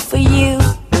fall for you,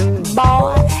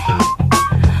 boy,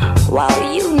 well,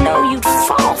 you know you'd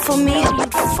fall for me,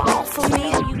 you'd fall for me,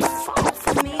 you'd fall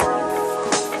for me.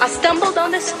 I stumbled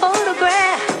on this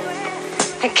photograph.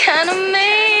 It kinda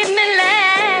made me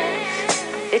laugh.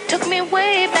 It took me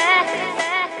way back.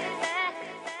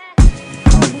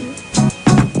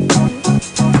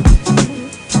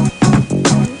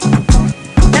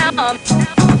 Now I'm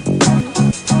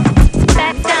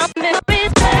back down memory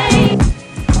lane.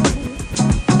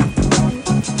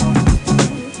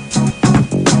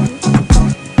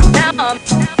 Now I'm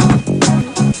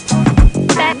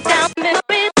back down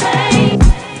memory lane.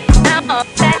 Now I'm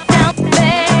back down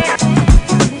there.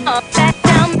 I'm back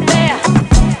down there.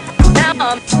 Now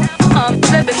I'm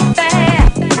living there.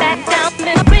 Back down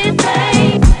memory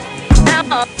lane. Now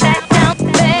I'm back down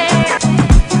there.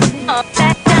 I'm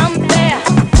back down there.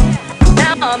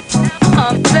 Now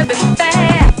I'm living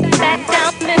there. Back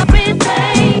down memory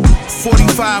lane.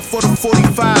 45 for the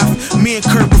 45. Me and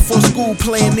Kurt before school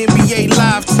playing NBA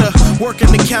Live to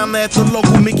working the counter at the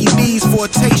local Mickey D's for a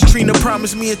taste. Trina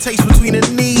promised me a taste between the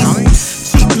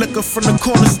knees. Cheap liquor from the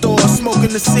corner store,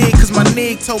 smoking the cig 'cause my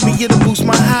nig told me it'll boost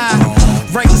my high.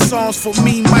 Writing songs for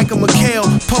me, Micah McHale.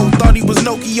 Poe thought he was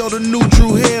Nokio, the new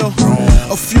Drew Hill.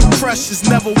 A few crushes,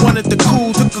 never wanted the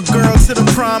cool. Took a girl to the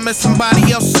prom at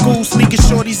somebody else's school. Sneaking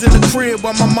shorties in the crib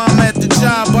while my mama at the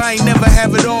job. I ain't never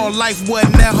have it all, life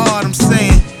wasn't that hard, I'm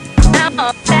saying. Now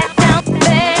I'm back down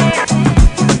there.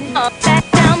 I'm back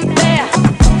down there.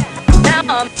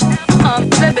 Now I'm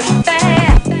living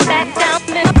there. Back down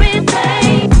memory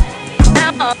lane.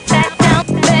 Now I'm back down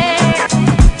there.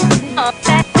 I'm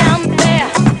back down there.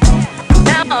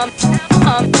 Now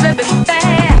I'm living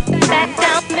there. Back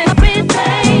down memory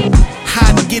lane.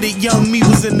 How to get it, young me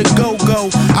was in the go-go.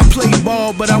 I played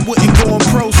ball, but I wouldn't go on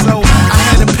pro, so I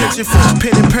had a picture for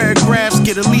pen and paragraphs.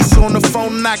 Get Elisa on the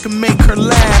phone and I can make her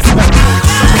laugh. Summer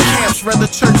camps, rather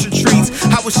church retreats.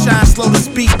 I was shy and slow to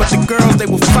speak, but the girls, they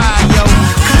were fire, yo.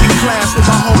 Cooking class with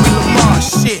my homie Lamar,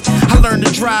 shit. I learned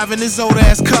to drive in his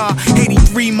old-ass car.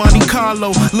 83 Monte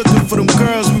Carlo, looking for them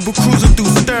girls. We were cruising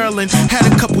through Sterling, had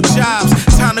a couple jobs.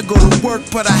 Time to go to work,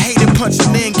 but I hated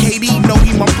punching in. KD know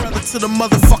he my brother to the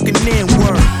motherfucking end.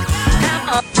 Word.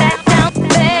 Now I'm back down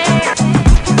there.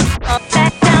 I'm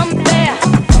back down there.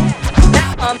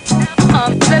 Now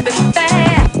I'm living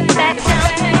there. Back down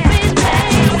memory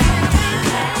lane.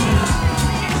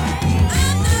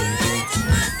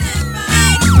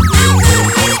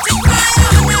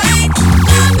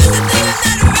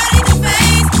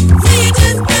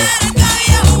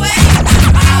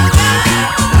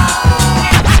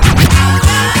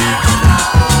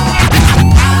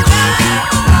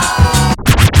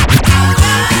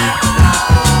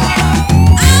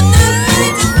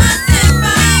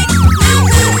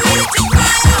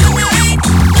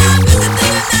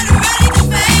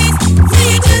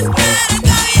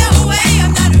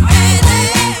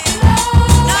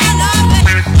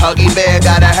 Huggy Bear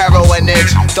got a heroin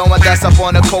itch. Throwing dust up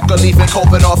on a coca leaf and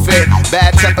coping off it.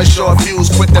 Bad temper, short fuse,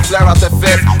 quick to flare out the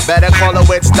fifth. Better call a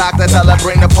witch doctor, tell her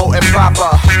bring the potent proper.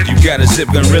 You got a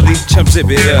zip gun, really? Chump zip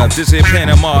it up. This is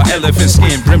Panama, elephant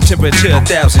skin, brim temperature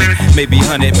 1,000. Maybe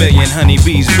 100 million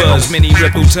honeybees buzz. Mini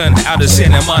Rippleton out of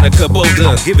Santa Monica,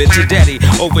 Boulder. Give it to daddy,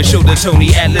 over shoulder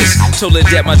Tony Atlas. Told her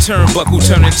that my turnbuckle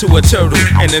turned into a turtle.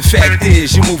 And the fact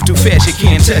is, you move too fast, you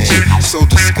can't touch it. So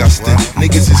disgusting.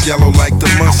 Niggas is yellow like the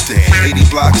money. busted. 80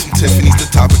 blocks from Tiffany's the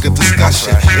topic of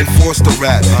discussion. Enforce the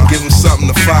rap, give them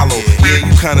something to follow. Yeah,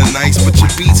 you kinda nice, but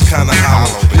your beats kinda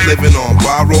hollow. We living on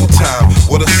borrowed time,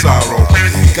 what a sorrow.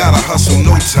 Gotta hustle,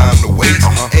 no time to wait.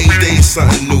 Every day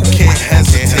something new, can't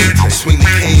hesitate. Swing the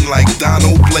cane like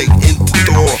Donald Blake in the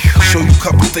door. Show you a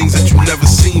couple things that you never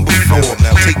seen before.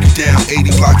 Now take you down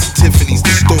 80 blocks of Tiffany's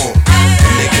the store.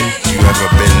 Nigga, you ever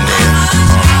been there?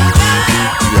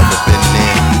 You ever been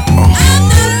there?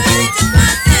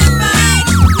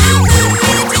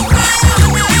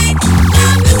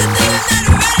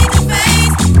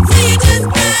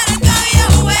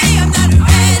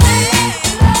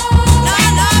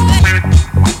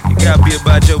 Gotta be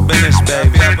about your business,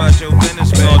 baby. About your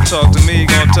business, baby. You gon' talk to me, you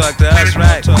gon' talk to us,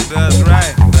 right? Talk to us,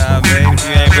 right? Nah, man, if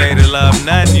you ain't ready to love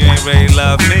nothing, you ain't ready to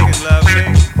love me.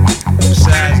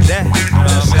 Besides that, you know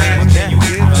what I'm saying? What can you give?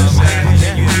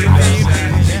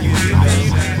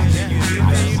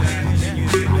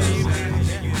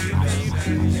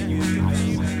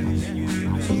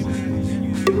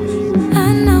 I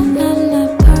know I'm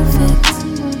not perfect,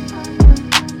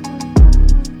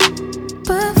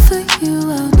 but for you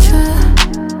I'll try.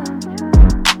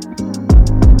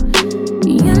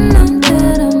 You know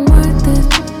that I'm worth it.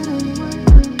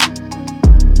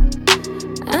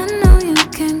 I know you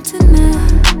can't deny.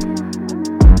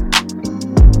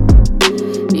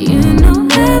 You know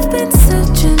I've been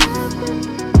searching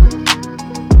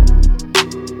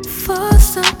for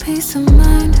some peace of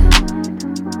mind.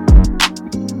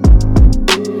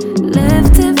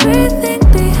 Left everything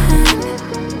behind,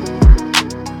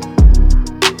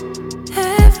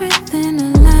 everything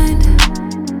aligned.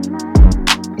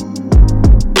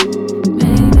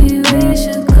 Maybe we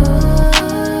should go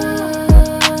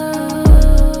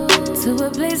to a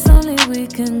place only we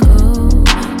can go.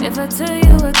 If I tell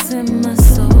you what's in my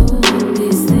soul,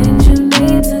 these things you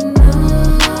need to know.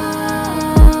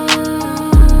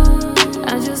 I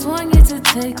just want you to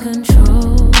take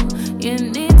control. You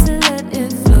need to let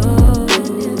it flow.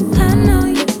 I know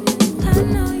you, I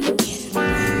know you.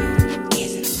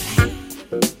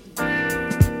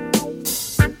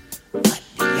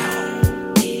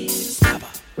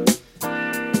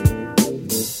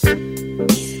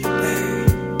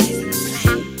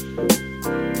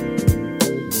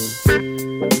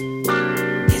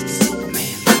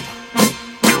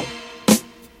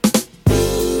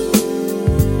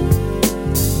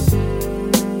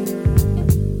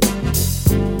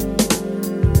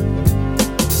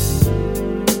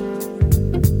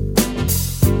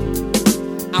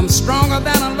 I'm stronger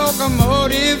than a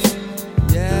locomotive.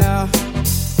 Yeah,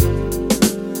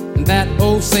 that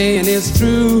old saying is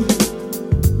true.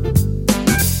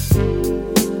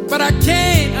 But I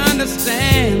can't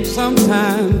understand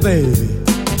sometimes, baby,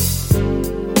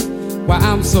 why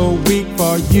I'm so weak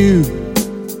for you.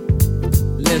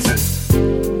 Listen,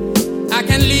 I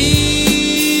can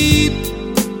leap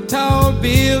tall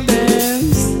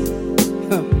buildings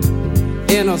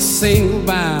in a single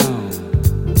bound.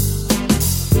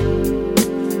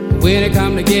 When it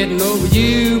come to getting over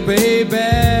you, baby,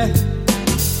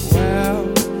 well,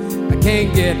 I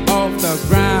can't get off the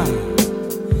ground.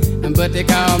 But they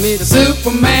call me the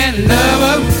Superman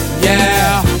lover,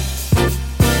 yeah.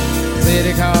 Say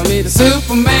they call me the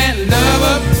Superman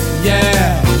lover,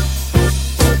 yeah.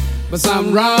 But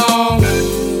something wrong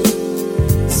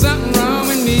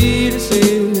with me this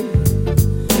evening.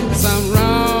 Something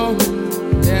wrong,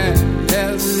 yeah,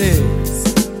 yes it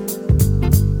is.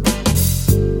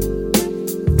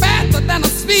 Faster than a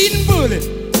speeding bullet,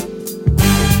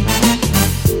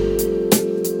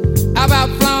 I've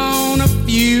outflown a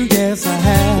few, yes I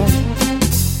have.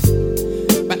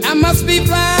 But I must be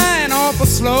flying awful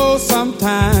slow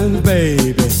sometimes,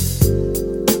 baby.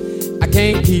 I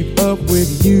can't keep up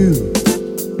with you.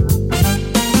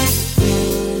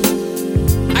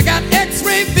 I got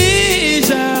X-ray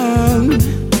vision,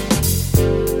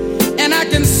 and I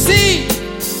can see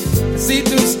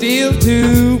through steel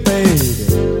too, baby.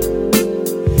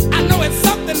 I know it's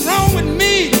something wrong with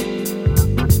me,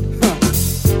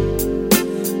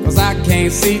 'cause I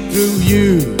can't see through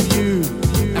you.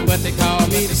 And what they call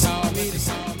me,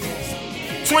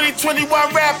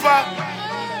 2021 rapper.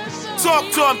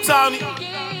 Talk to him, Tony.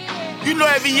 You know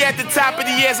every year at the top of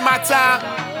the year is my time.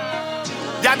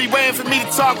 Y'all be waiting for me to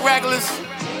talk regulars,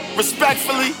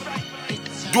 respectfully.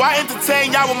 Do I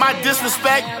entertain y'all with my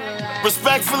disrespect?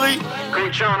 Respectfully.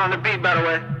 Cool Sean on the beat, by the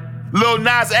way. Lil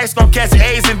Nas X gon' catch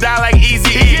A's and die like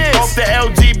Easy E. Hope the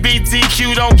LGBTQ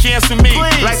Q don't cancel me.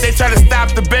 Please. Like they try to stop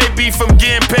the baby from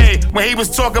getting paid. When he was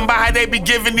talking about how they be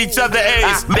giving each other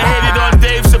A's. They hated on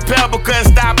Dave Chappelle but couldn't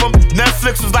stop him.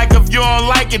 Netflix was like, if you don't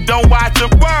like it, don't watch him.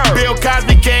 Bill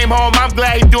Cosby came home, I'm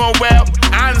glad he doing well.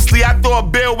 Honestly, I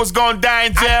thought Bill was gonna die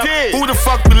in jail. Who the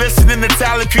fuck be listening to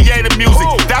Tyler creative music?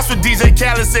 That's what DJ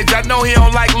Khaled said. I know he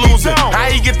don't like losing. How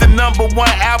he get the #1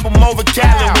 album over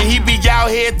Khaled when he be out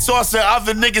here tossing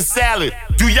other niggas salad?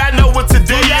 Do y'all know what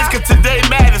today is? Cause today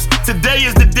matters. Today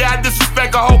is the day I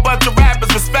disrespect a whole bunch of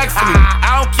rappers respectfully.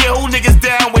 I don't care who niggas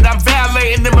down with. I'm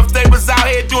violating them if they was out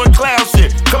here doing clown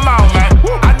shit. Come on, man.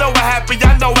 I know what happened.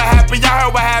 Y'all know what happened. Y'all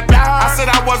heard what happened. I said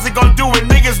I wasn't gonna do it.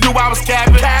 Niggas knew I was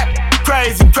capping.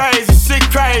 Crazy, crazy, shit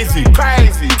crazy.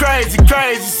 Crazy, crazy,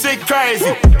 crazy, shit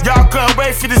crazy. Y'all couldn't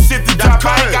wait for this shit to drop.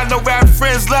 I ain't got no rap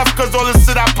friends left cause all this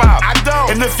shit I pop. I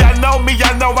don't. And if y'all know me,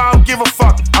 y'all know I don't give a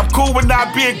fuck. I'm cool with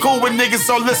not being cool with niggas,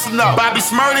 so listen up. Bobby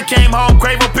Smurda came home,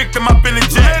 Quavo picked him up in the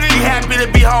jet. He happy to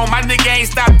be home, my nigga ain't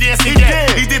stopped dancing yet.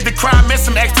 He did the crime, missed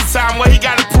some extra time, what he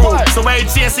gotta prove. So every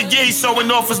chance he get, he's showing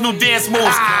off his new dance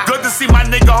moves. Good to see my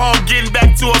nigga home getting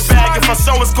back to a bag. If I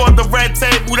show it's called the red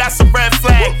table, that's a red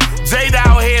flag. Jada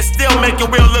out here still making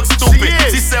Will look stupid.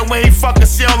 She said when he fuckin',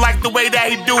 she don't like the way that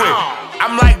he do it.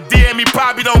 I'm like, damn, he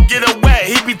probably don't get it wet.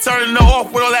 He be turning her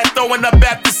off with all that throwing up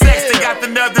after sex. They got the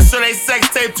nerve to show they sex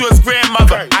tape to his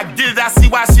grandmother. I did it, I see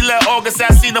why she let August,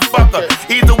 I seen the fucker.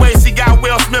 Either way, she got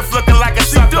Will Smith looking like a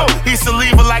sucker. He should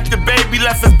leave her like the baby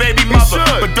left his baby mother.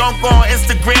 But don't go on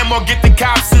Instagram or get the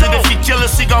cops in it. If he kill her,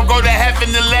 she gon' go to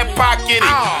heaven and let Pac get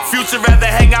it. Future rather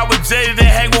hang out with Jada than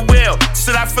hang with Will.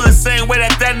 Should I feel the same way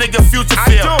that nigga Future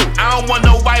feel? I don't want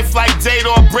no wife like Jada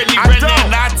or Britney Renner.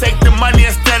 And I take the money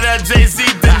instead of Jay-Z.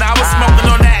 Then I was smoking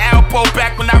on that Alpo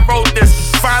back when I wrote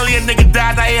this. Finally a nigga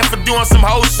died out here for doing some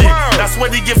hoe shit. That's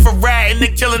what he get for ratting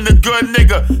and killing the good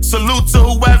nigga. Salute to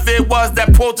whoever it was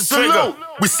that pulled the trigger.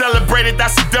 We celebrated,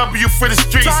 that's a W for the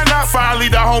streets. Finally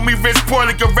the homie Rich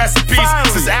Porlick, rest in peace.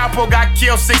 Since Alpo got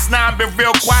killed, 6ix9ine been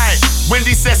real quiet.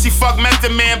 Wendy said she fucked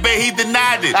Method Man, but he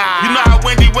denied it. You know how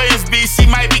Wendy Williams be, she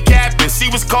might be capping. She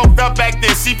was coked up back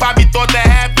then, she probably thought that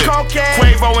happened.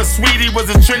 Quavo and Sweetie was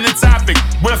a trending topic.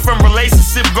 Went from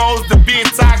relationship goals to being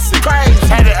toxic.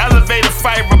 Had an elevator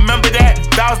fight, remember that?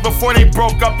 That was before they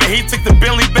broke up and he took the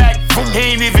Bentley back.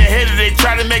 He ain't even hit it, they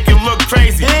tried to make it look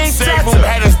crazy. Save room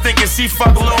had us thinking she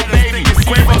fucked Lil Baby.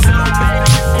 Quavo's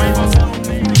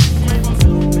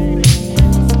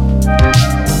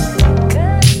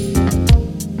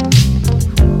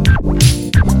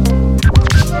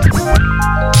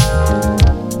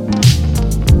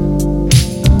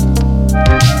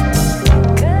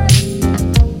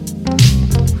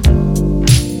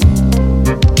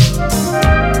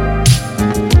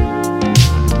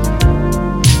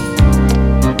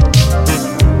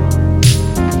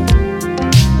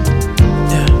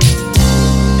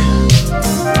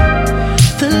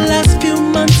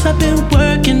I've been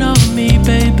working on me,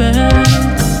 baby.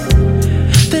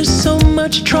 There's so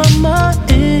much trauma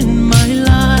in my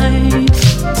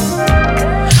life.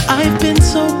 I've been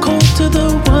so cold to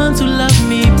the ones who love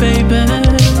me, baby.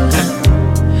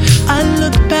 I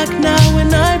look back now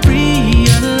and I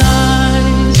realize.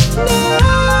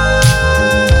 Now,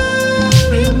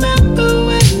 remember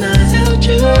when I held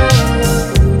you?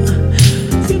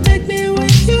 You begged me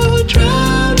with your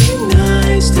drowning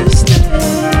eyes to stay.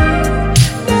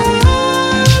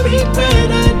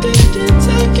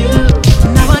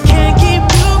 Now I can't keep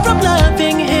you from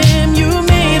loving him. You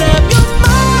made up your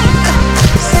mind.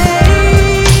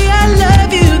 Say I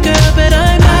love you, girl, but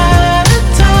I'm out of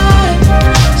time.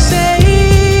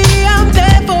 Say I'm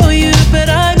there for you, but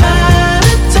I'm out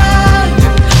of time.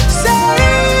 Say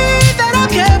that I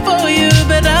care for you,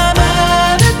 but I'm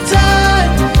out of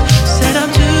time. Said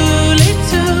I'm too late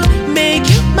to make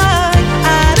you mine.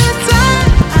 Out of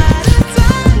time, out of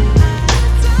time.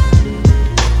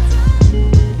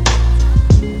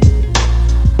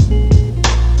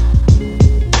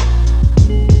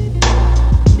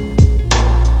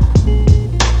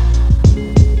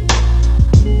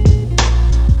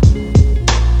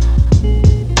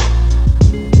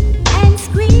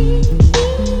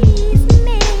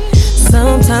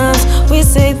 Sometimes we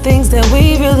say things that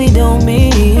we really don't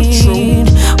mean.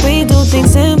 We do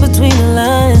things in between the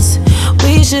lines.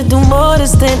 We should do more to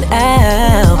stand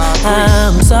out.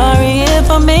 I'm sorry if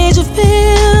I made you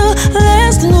feel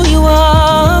less than who you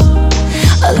are.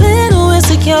 A little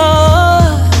insecure.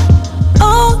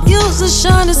 Oh, you's a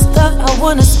shining star. I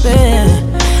wanna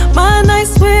spend my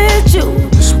nights with you,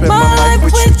 my life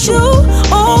with you.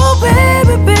 Oh,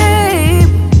 baby, babe,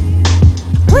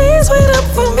 please wait up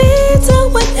for me till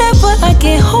whenever I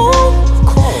get home.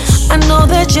 I know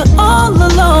that you're all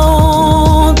alone.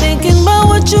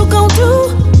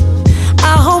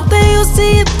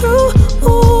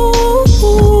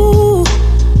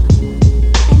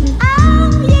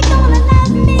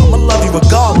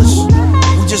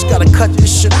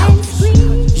 shit out.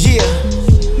 Yeah.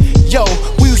 Yo,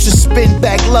 we used to spin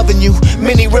back loving you,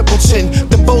 Minnie Rippleton.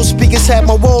 The Bose speakers had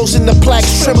my walls and the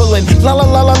plaques trembling. La la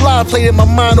la la la, played in my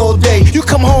mind all day. You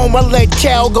come home, I let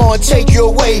Cal go and take you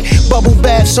away. Bubble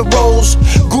baths and rolls,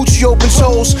 Gucci open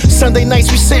toes. Sunday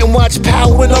nights we sit and watch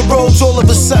Power in our robes. All of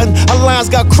a sudden, our lines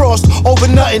got crossed over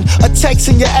nothing. A text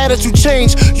and your attitude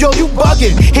changed. Yo, you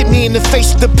bugging. Hit me in the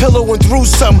face with the pillow and threw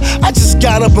some. I just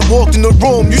got up and walked in the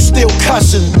room, you still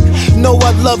cussing. Know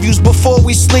I love yous before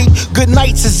we sleep. Good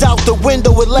nights is out the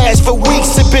window, it lasts for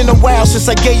weeks. It's been a while since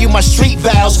I gave you my street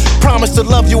vows. Promise to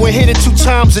love you and hit it 2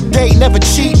 times a day, never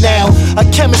cheat now. Our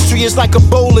chemistry is like a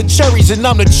bowl of cherries, and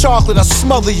I'm the chocolate, I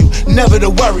smother you, never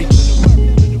to worry.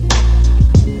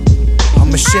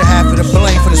 I'ma share half of the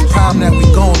blame for this problem that we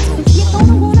going through.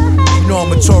 You know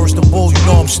I'm a Taurus, the bull, you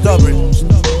know I'm stubborn.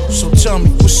 So tell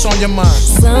me, what's on your mind?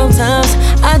 Sometimes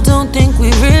I don't think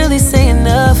we really say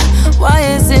enough. Why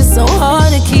is it so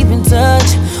hard to keep in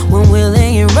touch when we're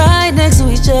laying right next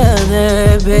to each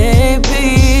other,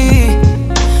 baby?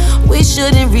 We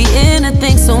shouldn't read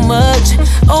anything so much.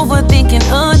 Overthinking,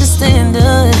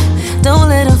 understanding. Don't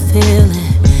let her feel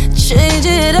it. Change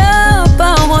it up,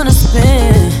 I wanna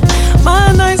spend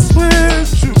my nights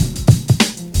with you.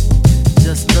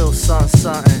 Just a little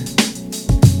something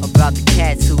about the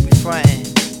cats who be frontin'.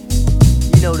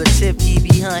 You know the tip he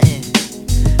be hunting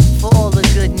for all the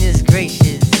goodness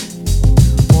gracious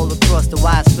all across the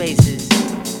wide spaces.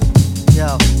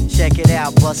 Yo, check it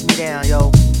out, bust me down,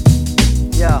 yo.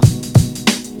 Yo.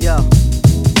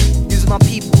 Use my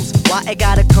peoples. Why it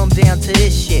gotta come down to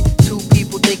this shit? 2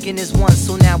 people thinking it's one,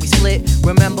 so now we split.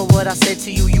 Remember what I said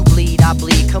to you, you bleed, I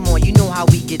bleed. Come on, you know how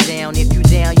we get down. If you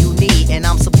down, you need, and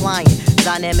I'm supplying.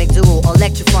 Dynamic duo,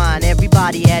 electrifying.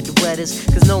 Everybody had to wet us,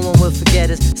 cause no one will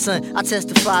forget us. Son, I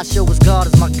testify, show us God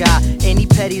is my guy. Any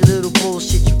petty little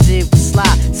bullshit you did was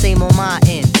slide. Same on my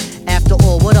end. After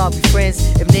all, what are we friends?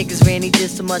 If niggas ran each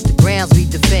just so much, the grounds we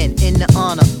defend. In the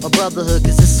honor of brotherhood,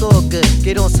 cause it's all good.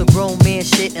 Get on some grown man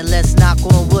shit and let's knock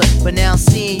on wood. But now I'm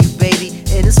seeing you, baby,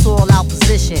 and it's all out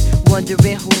position.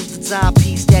 Wondering who's the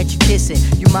timepiece that you kissing.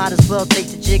 You might as well take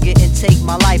the jigger and take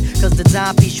my life, cause the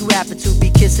timepiece you happen to be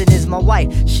kissing is my wife.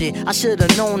 Shit, I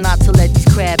should've known not to let these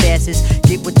crab asses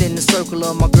get within the circle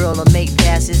of my girl and make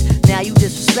passes. Now you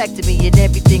disrespecting me and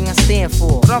everything I stand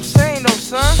for. But I'm saying though,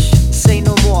 son, say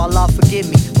no more, Allah forgive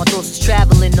me. My thoughts is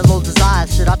traveling, the low desire.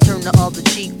 Should I turn the other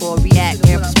cheek or react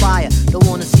and perspire? Don't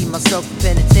wanna see myself in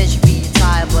penitentiary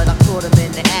attire, but I caught him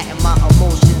in the act and my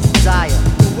emotions desire.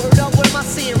 Word up, what am I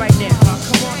seeing right now?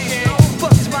 Come on, kid.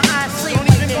 Fuck is my eyes seeing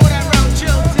right now?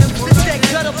 This that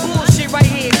gutter bullshit right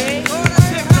here, man.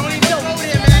 You know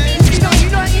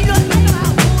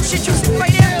how bullshit you see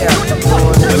right there?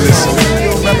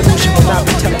 Revolution will not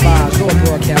be televised or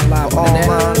broadcast live on the net.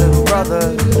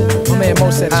 My man Mo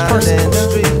said it's personal.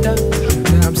 You know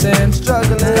what I'm saying? Got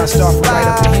to start from right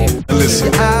up in here. Listen.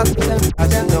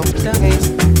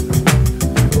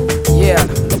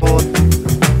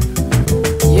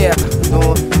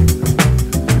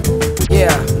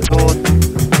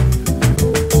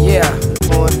 Yeah.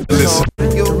 Listen.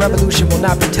 The revolution will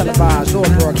not be televised or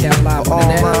broadcast live on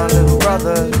the net.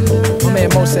 My man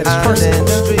Mo said it's personal.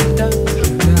 You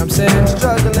know what I'm saying?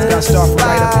 Got to start from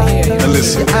right up in here.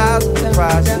 Listen.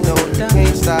 You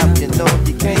can't stop, you know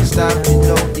you can't stop, you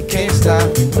know you can't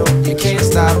stop, you know you can't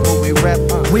stop when we rap.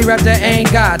 We rap the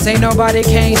ain't gods, ain't nobody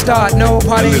can't start no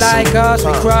party like us.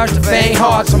 We crush the faint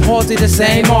hearts from halls to the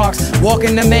same marks.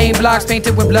 Walking the main blocks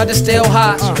painted with blood is still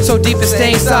hot. So deep it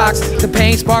stains socks. The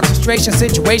pain sparks frustration.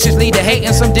 Situations lead to hate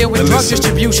and some deal with drug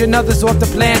distribution. Others off the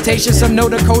plantation. Some know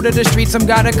the code of the street. Some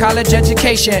got a college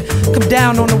education. Come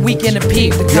down on the weekend and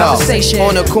peep the conversation. Yo,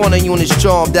 on the corner units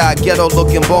charmed out, ghetto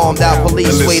looking bombed out.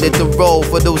 Police waited the road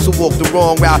for those who walk the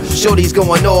wrong route. Shorty's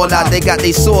going all out. They got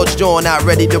their swords drawn out,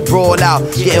 ready to brawl out.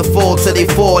 Getting full till they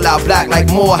fall out, black like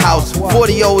Morehouse.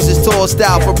 40-O's is tossed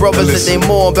out for brothers that they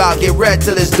mourn about. Get red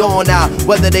till it's dawn out,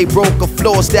 whether they broke or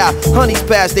flossed out. Honeys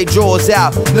pass they drawers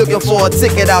out, looking for a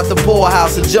ticket out the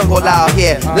poorhouse. A jungle out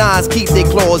here, lions keep their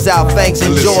claws out, fangs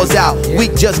and jaws out. We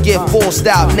just get forced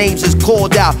out, names is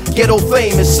called out. Ghetto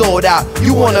fame is sold out.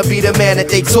 You wanna be the man that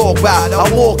they talk about.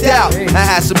 I walked out, I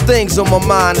had some things on my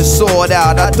mind to sort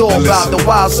out. I thought about the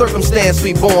wild circumstance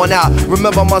we born out. I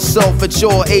remember myself at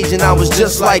your age and I was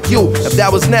just like you. If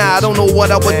that was now, I don't know what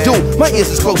I would do. My ears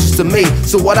is closest to me,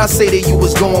 so what I say to you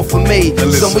is going for me.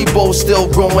 So we both still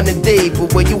growing today,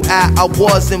 but where you at, I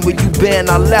was, and where you been,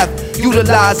 I left.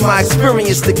 Utilize my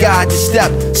experience to guide your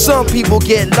step. Some people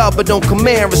get love but don't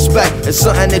command respect. It's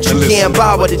something that you can't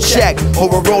buy with a check or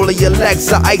a roll of your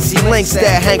legs, or icy links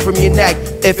that hang from your neck.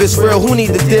 If it's real, who need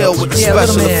to deal with the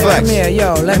special effects? Come here,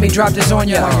 yo, let me drop this on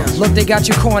ya. Look, they got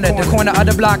you cornered. The corner of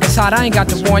the block is hot. I ain't got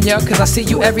to warn ya, cause I see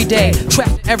you every day,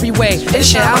 trapped every way. It's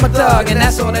shit, I'm a thug, and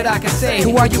that's all that I can say.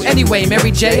 Who are you anyway, Mary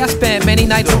J? I spent many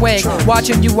nights awake,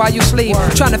 watching you while you sleep,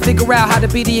 trying to figure out how to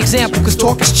be the example, cause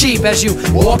talk is cheap. As you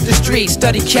walk the street,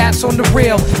 study cats on the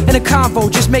real. In a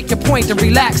convo, just make your point and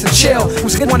relax and chill.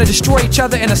 Who's gonna wanna destroy each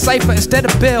other in a cipher instead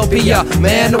of Bill? Be a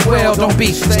man of will, don't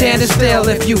be standing still.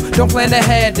 If you don't plan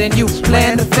ahead, then you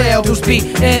plan to fail. Dudes be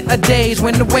in a daze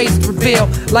when the ways reveal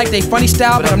like they funny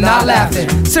style, but I'm not laughing.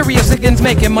 Serious niggas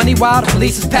making money while the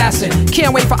police is passing.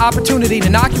 Can't wait for opportunity to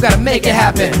knock, you gotta make it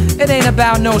happen. It ain't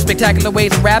about no spectacular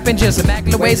ways of rapping, just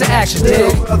immaculate ways of action.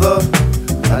 Little brother,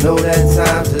 I know that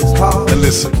times is hard. And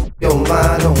listen. Your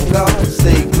mind on God,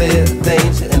 stay clear of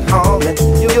danger and harm, and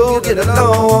you'll get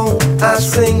along. I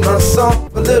sing my song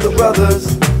for little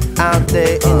brothers out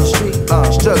there in the street,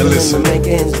 struggling to make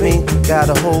ends meet.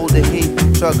 Gotta hold the heat,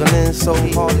 struggling so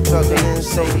hard, struggling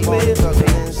so hard,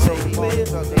 struggling so hard,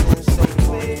 struggling so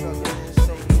hard.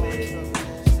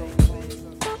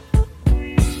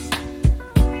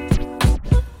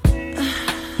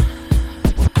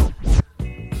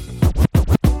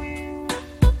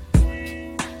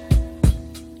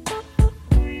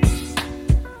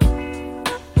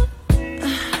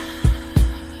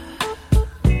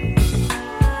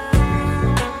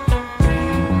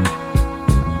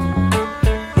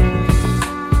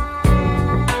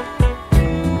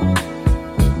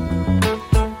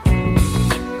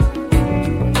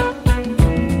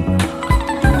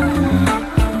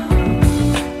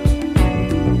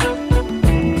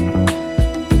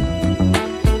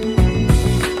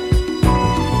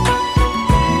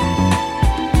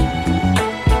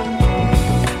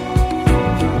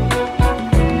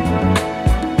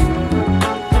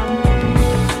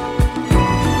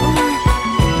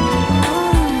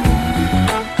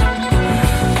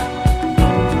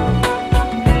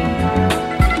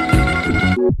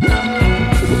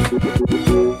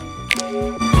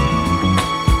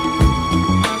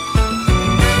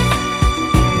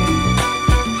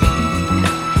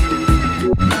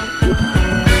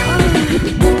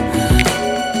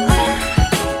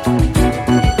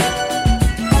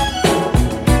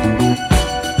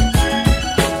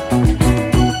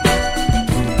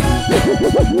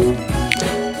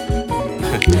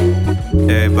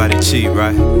 Everybody cheat,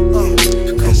 right?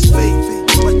 That's baby,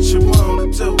 what you wanna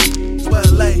do?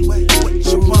 Well, hey, what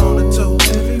you wanna do?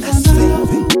 That's baby,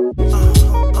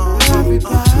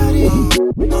 everybody.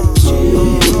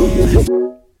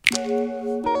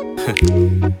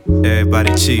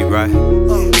 Everybody cheat, right?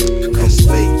 That's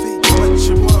baby, what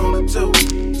you wanna do?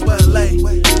 Well, hey,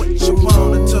 what you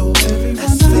wanna do?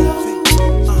 That's baby,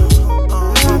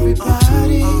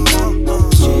 everybody.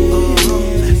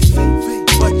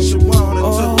 What you wanna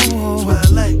do?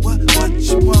 Twilight, what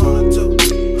you wanna do?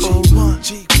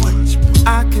 G1,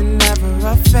 I can never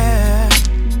affair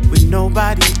with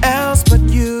nobody else but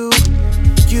you.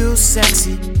 You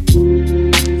sexy,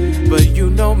 but you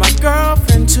know my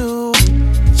girlfriend too.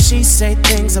 She say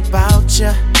things about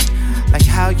you, like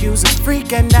how you's a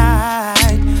freak at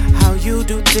night, how you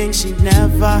do things she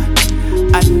never.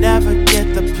 I never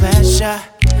get the pleasure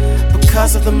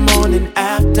because of the morning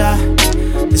after.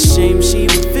 The shame she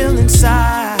would feel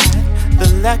inside, the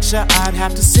lecture I'd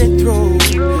have to sit through,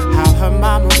 how her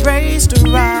mama raised her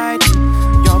right.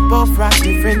 Y'all both rock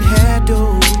different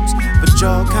hairdos, but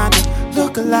y'all kinda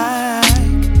look alike.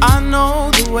 I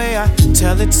know the way I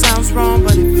tell it sounds wrong,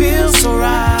 but it feels so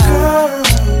right.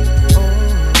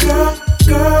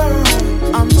 Girl,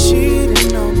 I'm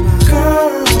cheating on my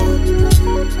girl.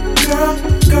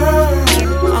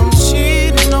 I'm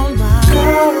cheating on my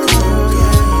girl.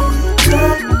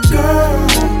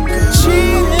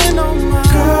 Cheating on my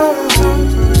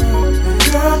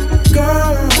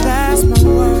girl. That's my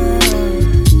word.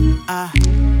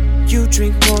 You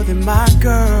drink more than my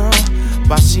girl,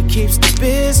 while she keeps the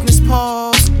business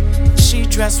paused. She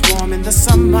dress warm in the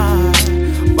summer,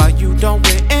 while you don't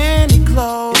wear any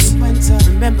clothes.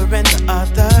 Remembering the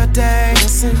other day,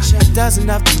 a dozen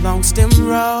of the long stem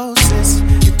roses.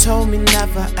 You told me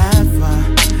never ever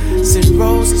send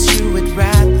roses, you would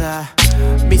rather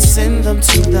me send them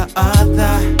to the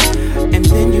other. And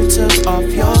then you took off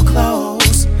your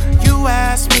clothes. You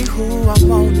asked me who I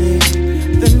wanted.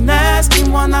 The next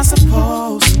one, I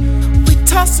suppose. We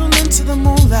tussle into the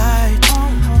moonlight,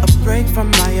 a break from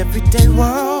my everyday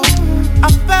world. I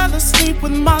fell asleep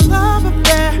with my love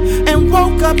affair and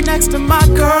woke up next to my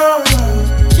girl.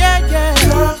 Yeah, yeah,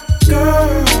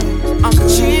 girl. I'm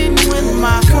cheating with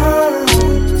my girl.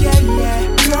 Yeah, yeah,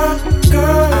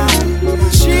 girl.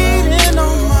 I'm cheating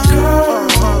on my girl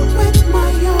with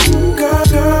my young girl.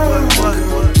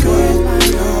 With my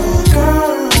young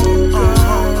girl.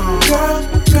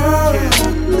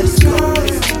 Let's go.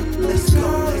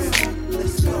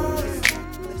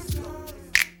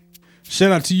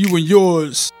 Shout out to you and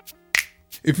yours.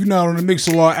 If you're not on the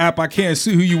Mixlr app, I can't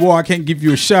see who you are. I can't give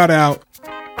you a shout out.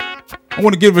 I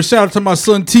want to give a shout out to my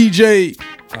son TJ,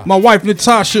 my wife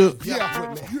Natasha.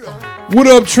 What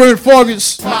up, Trent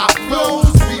Fargus? My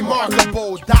flow's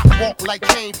remarkable. Doc walk like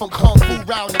Kane from Kung Fu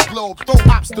round the globe. Throw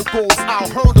obstacles, I'll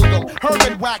hurdle them.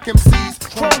 Herman whack MCs,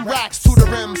 chrome racks to the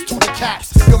rims, to the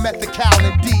caps. You'll met the cow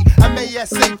and D. I'm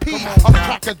ASAP. I'm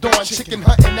crack of dawn, chicken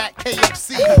hunting at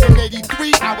KFC. In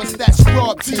 83, I was that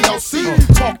scrub TLC.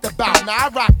 Talked about, now I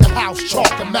rock the house, chalk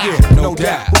them out. Yeah, no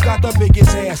doubt. Who got the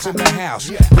biggest ass in the house?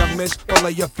 Young Miss,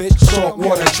 fillet your fish,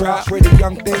 saltwater trout. Pretty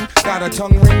young thing, got a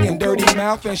tongue ring and dirty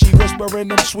mouth, and she whispering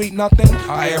them sweet nothing.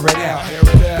 I air it out.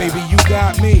 Baby, you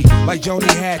got me like Joni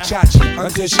had Chachi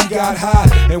until she got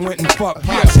hot and went and fucked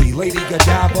Potsy. Lady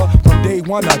Godiva, from day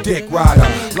one a dick rider.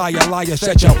 Liar, liar,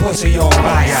 set your pussy on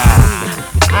fire.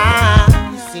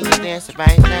 I see you dancing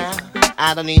right now.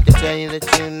 I don't need to tell you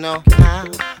that you know how,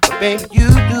 but baby you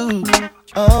do.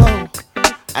 Oh,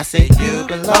 I say you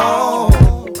belong.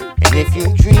 And if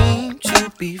you dream to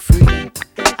be free,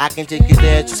 I can take you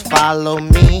there. Just follow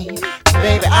me,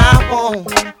 baby.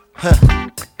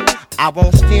 I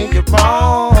won't steer you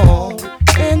wrong.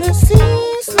 And it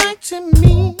seems like to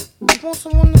me, you want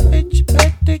someone to fit your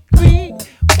pedigree,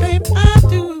 baby. I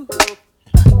do.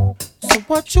 So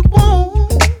what you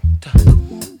want?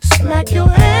 Smack your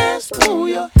ass, pull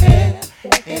your hair,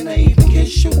 and I even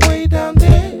kiss you way down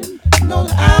there. Know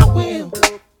that I will.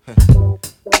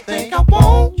 Think I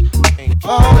won't.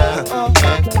 Oh,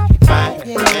 right,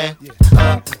 yeah,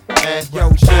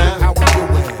 yo, shit, how we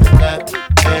doing?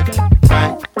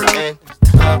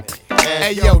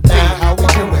 Hey, yo, D, how we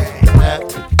doing?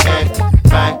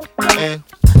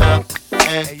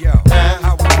 Hey, yo,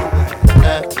 how we doing?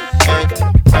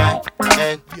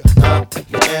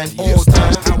 All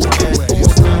time, how we doing?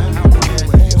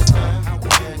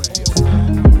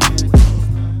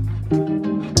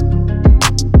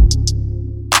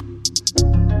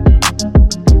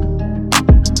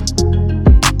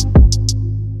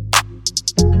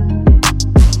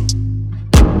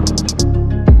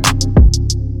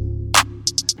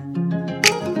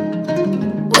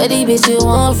 What these bitches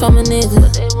want from a nigga?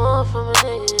 What they want from a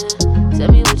nigga? Tell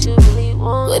me what you really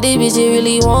want. What these bitches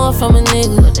really want from a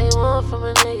nigga? What they want from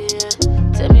a nigga?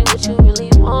 Tell me what you really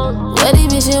want. What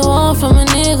these bitches want from a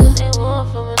nigga? What they want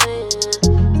from a nigga?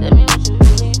 Tell me what you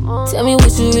really want. Tell me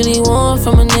what you really want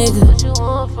from a nigga. What you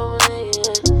want from a nigga?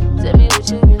 Tell me what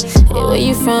you really want. Hey, where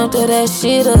you from? Throw that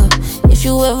shit up. If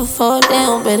you ever fall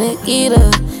down, better get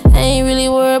up. I ain't really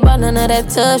worried about none of that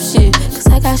tough shit. Cause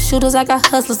I got shooters, I got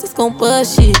hustlers that's gon'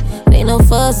 bust shit. Ain't no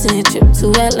fussing, trip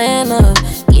to Atlanta.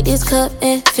 Get this cup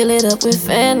and fill it up with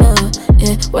Fanta.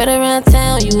 Yeah, word around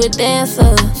town, you a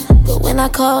dancer. But when I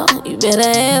call, you better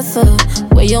answer.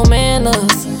 Where your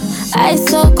manners? Ice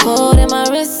so cold and my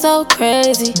wrist so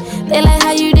crazy. They like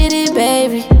how you did it,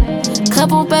 baby.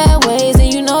 Couple bad ways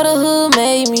and you know the hood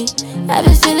made me. I've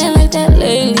been feeling like that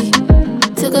lately.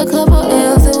 Took a couple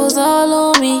L's, it was all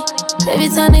on me. Every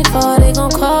time they fall, they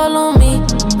gon' call on me.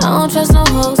 I don't trust no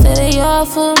hoes, say they all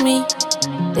for me.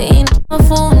 They ain't nothing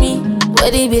for me.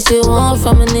 What these bitches want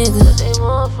from a nigga? What they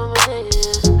want from a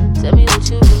nigga? Tell me what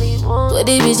you really want. What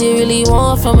these bitches really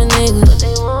want from a nigga? What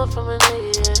they want from a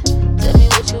nigga? Tell me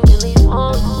what you really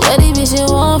want. What these bitches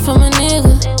want from a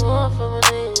nigga? What they want from a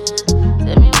nigga?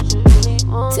 Tell me what you really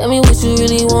want. Tell me what you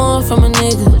really want from a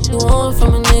nigga. What you want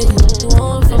from a nigga? What you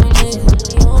want from a nigga?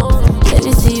 Let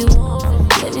me see you.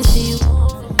 Let me see you.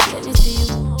 Let me see you.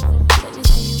 Let me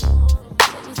see you.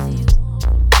 Let me see you.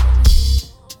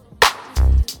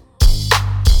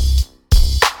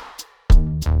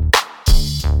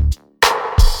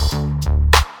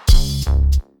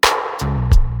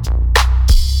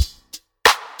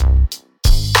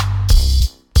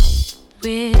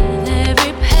 With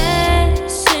every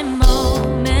passing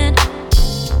moment,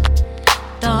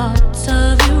 thoughts of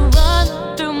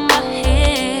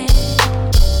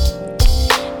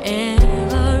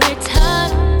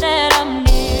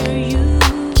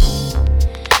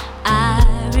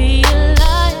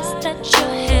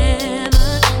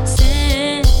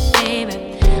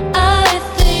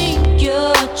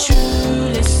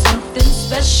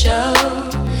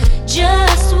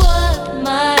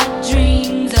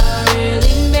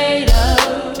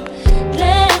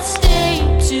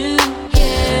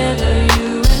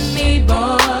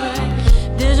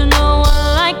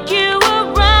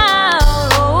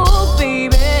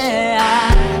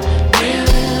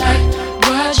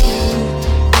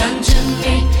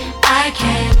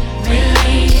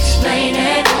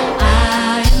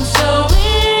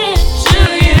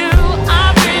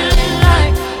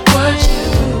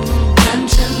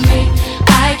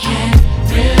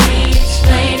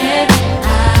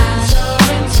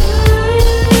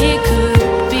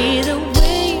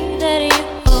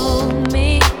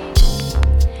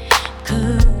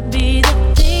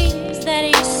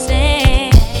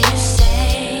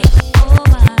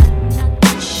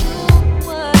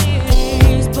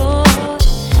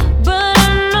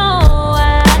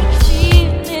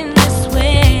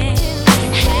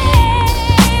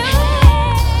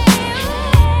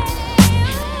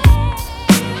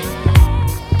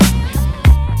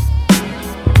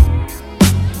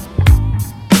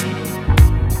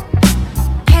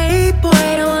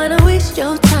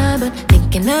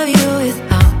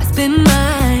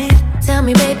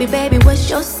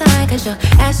 'cause you're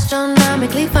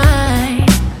astronomically fine.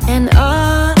 And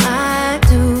all I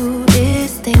do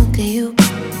is think of you.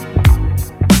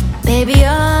 Baby,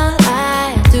 all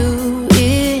I do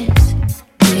is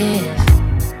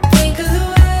think of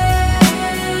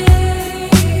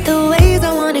the ways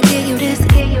I wanna get you this,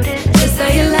 just how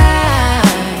you lie.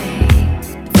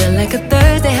 Feel like a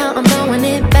Thursday, how I'm throwing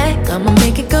it back. I'ma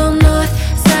make it go north,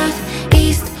 south,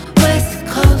 east, west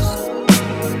coast.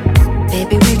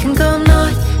 Baby, we can go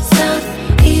north, south,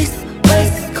 east,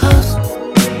 west coast.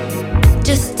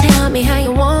 Just tell me how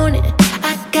you want it.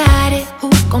 I got it. Who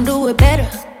gon' do it better?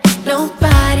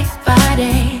 Nobody,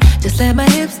 Friday. Just let my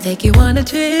hips take you on a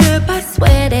trip. I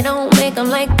swear they don't make them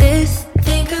like this.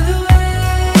 Think of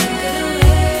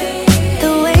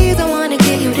the ways I wanna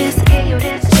get you this,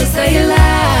 just so you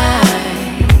lie.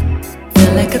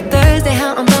 Feel like a Thursday,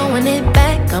 how I'm throwing it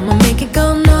back. I'ma make it go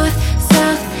north,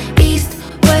 south, east,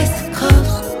 west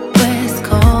coast, west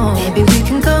coast. Maybe we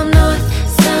can go north,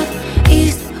 south,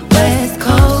 east, west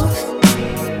coast.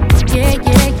 Yeah,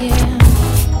 yeah, yeah.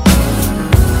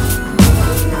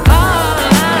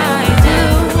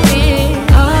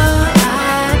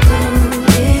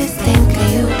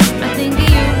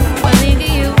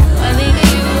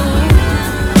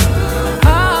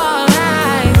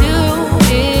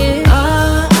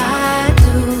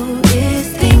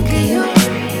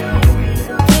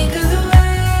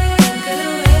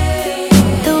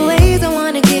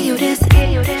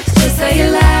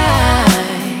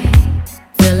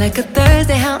 Like a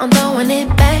Thursday, how I'm throwing it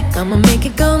back. I'ma make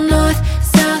it go north,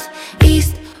 south,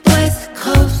 east, west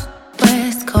coast,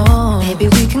 west coast. Maybe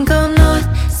we can go north,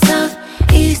 south,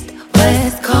 east,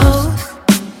 west coast,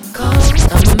 coast.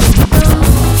 I'ma make it go.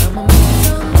 I'ma make it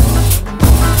go.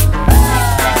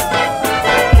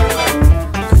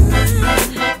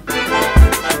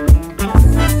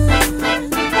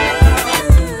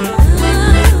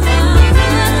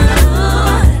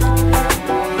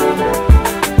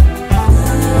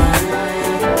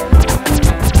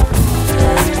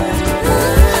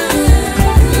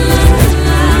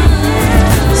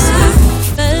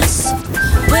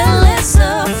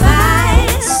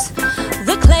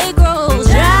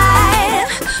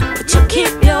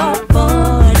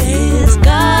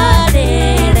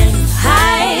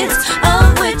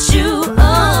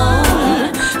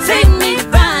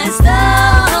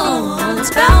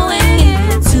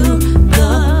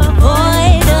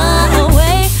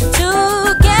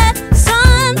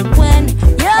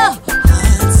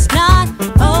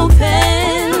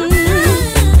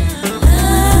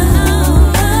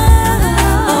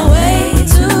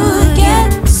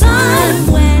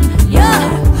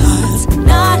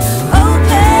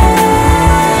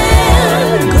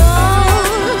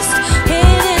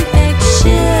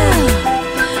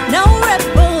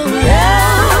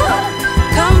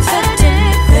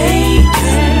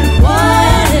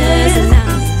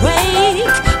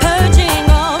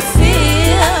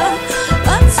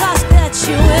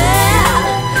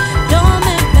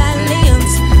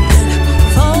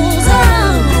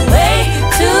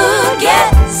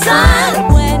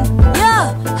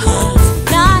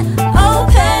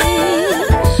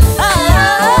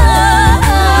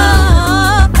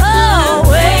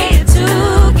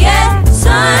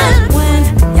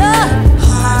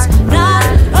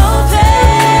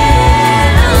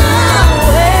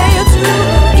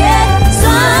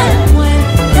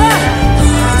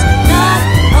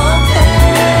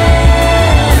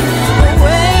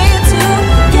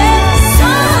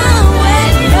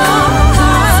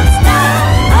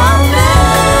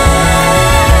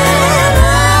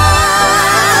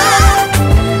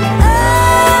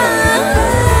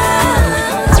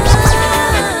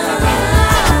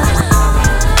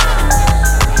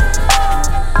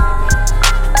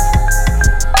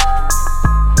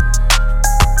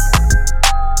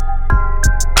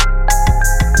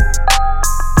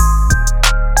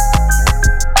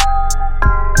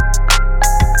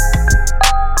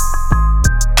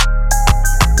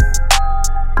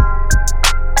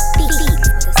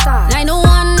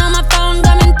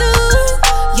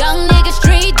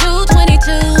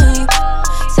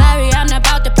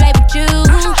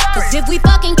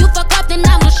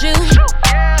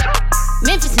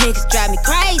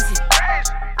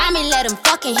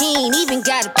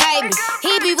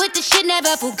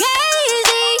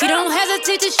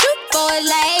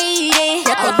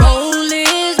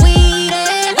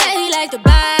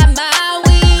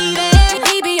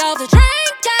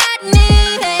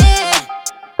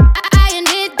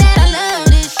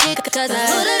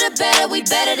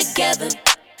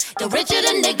 The richer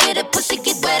the nigga, the pussy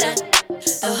get wetter.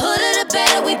 The hooder the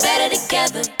better, we better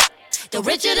together. The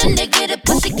richer the nigga, the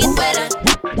pussy get wetter.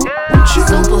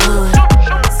 Super hood,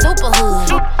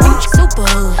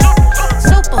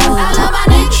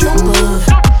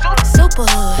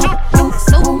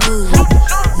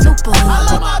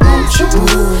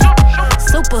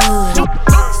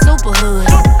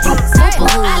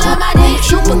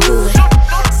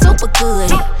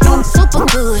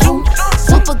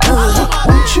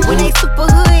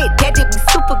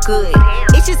 good.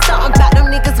 It's just something about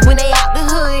them niggas when they out the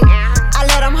hood. I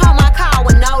let them hold my car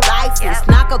with no license.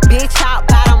 Knock a bitch out,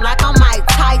 bout him like I'm Mike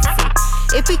Tyson.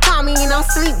 If he call me and I'm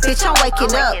sleep, bitch, I'm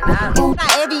waking up.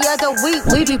 Not every other week,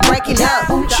 we be breaking up.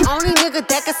 The only nigga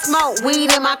that can smoke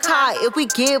weed in my car. If we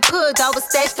get put over,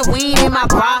 stash the weed in my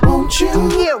bra.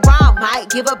 Hit Rob,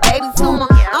 might give a baby tumor.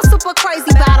 I'm super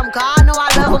crazy about him, God know I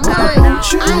love him good.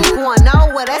 I ain't going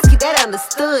nowhere, let's get that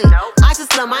understood. I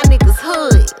just love my niggas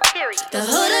hood. The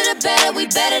hooder the better, we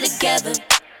better together.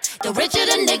 The richer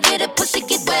the nigga, the pussy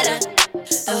get wetter.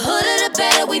 The hooder the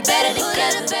better, we better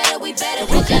together. We better,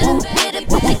 the richer the better, the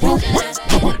pussy get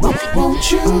wetter.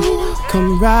 Won't you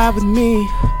come ride with me,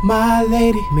 my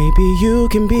lady? Maybe you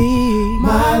can be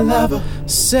my lover.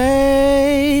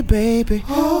 Say, baby,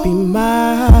 be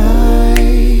my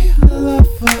lover.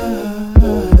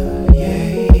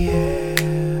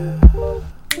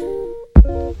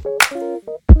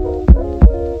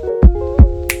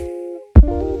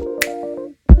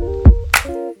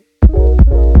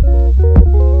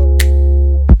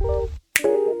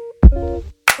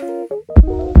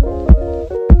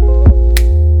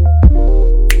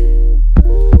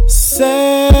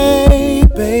 Say,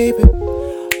 baby,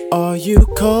 are you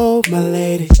cold, my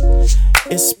lady?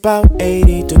 It's about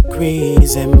 80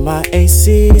 degrees and my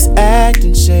AC's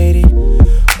acting shady.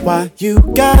 Why you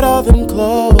got all them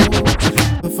clothes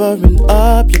covering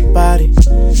up your body?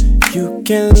 You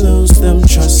can lose them,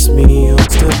 trust me, you'll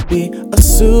still be a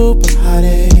super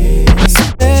hottie.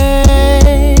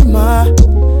 Say, ma,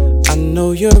 I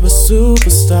know you're a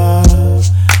superstar,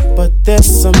 but there's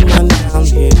someone down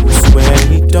here who swear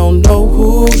he don't know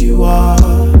who you are.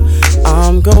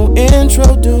 I'm gon'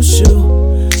 introduce you.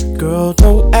 Girl,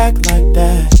 don't act like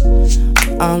that.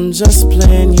 I'm just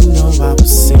playing, you know I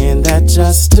was saying that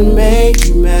just to make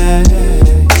you mad.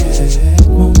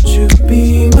 Won't you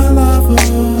be my lover?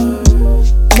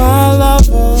 My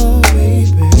lover,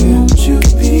 baby. Won't you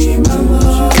be my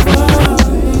lover?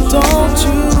 Don't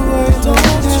you worry,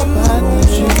 don't you bother.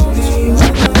 Won't you be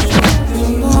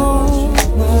my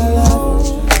lover?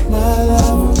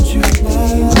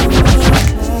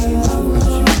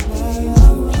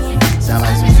 Sound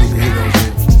like some superhero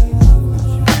shit.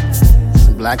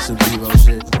 Some black superhero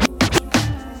shit.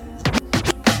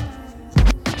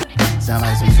 Sound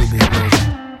like some superhero shit.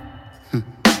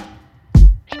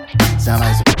 Sound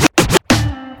like some.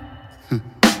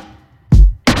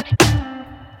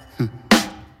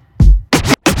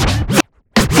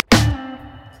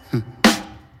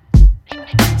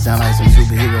 Sound like some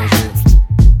superhero shit.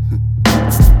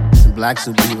 Some black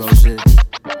superhero shit.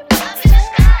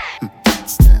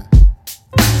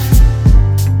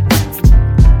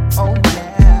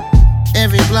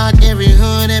 Every block, every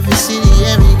hood, every city,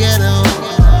 every ghetto.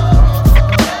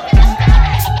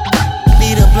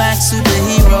 Be the black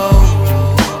superhero.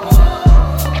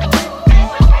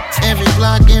 Every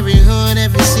block, every hood,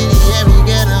 every city, every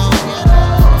ghetto.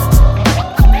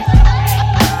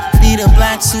 Be the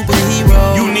black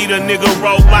superhero. You need a nigga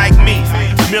roll like me.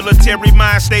 Military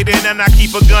mind stated, and I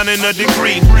keep a gun and a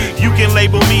degree. You can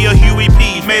label me a Huey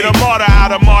P. Made a martyr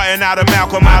out of Martin, out of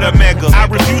Malcolm, out of Mega. I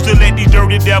refuse to let these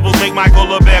dirty devils make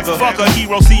Michael a beggar. Fuck a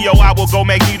hero CEO, I will go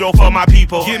Magneto for my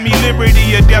people. Give me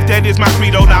liberty or death, that is my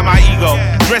credo, not my ego.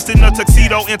 Dressed in a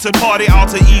tuxedo, into party,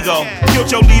 alter ego.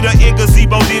 Killed your leader in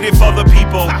gazebo, did it for the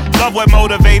people. Love what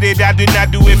motivated, I did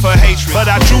not do it for hatred. But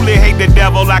I truly hate the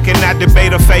devil, I cannot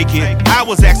debate or fake it. I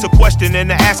was asked a question and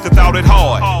the asker thought it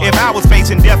hard. If I was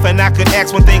facing death and I could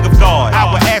ask one thing of God,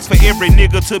 I would ask for every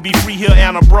nigga to be free here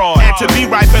and abroad, and to be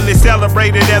rightfully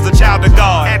celebrated as a child of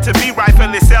God, and to be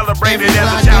rightfully celebrated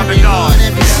as a child of God.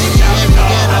 Every city, every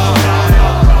ghetto.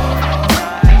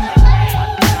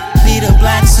 Be the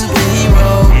black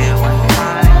superhero.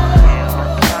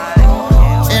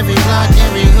 Every block,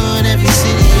 every hood, every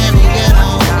city, every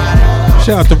ghetto.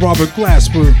 Shout out to Robert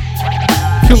Glasper,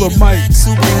 Killer Mike,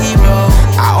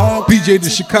 BJ the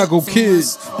Chicago Kid.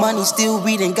 Money still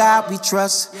reading God we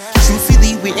trust.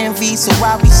 Truthfully we envy, so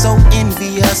why we so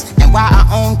envious? And why our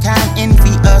own kind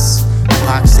envy us?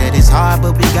 Pac said it's hard,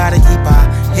 but we gotta keep our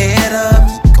head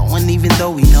up. Keep going even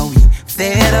though we know we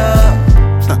fed up.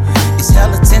 It's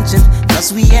hella tension,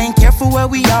 cause we ain't careful where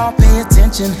we all pay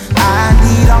attention. I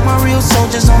need all my real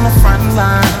soldiers on the front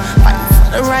line, fighting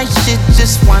for the right shit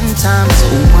just one time. So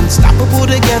unstoppable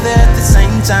together at the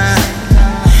same time,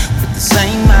 with the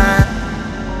same mind.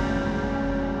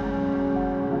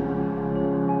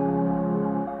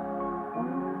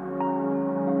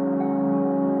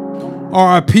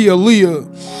 R.I.P. Aaliyah.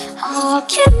 How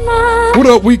can I What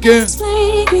up, Weekend?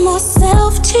 explain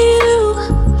myself to you?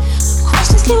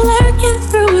 Questions keep lurking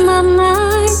through my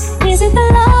mind. Is it the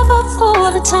love of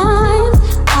all the time?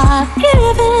 I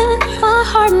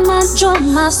destroy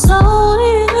my soul to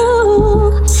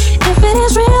you. If it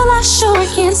is real, I sure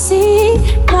can see.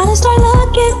 Gotta start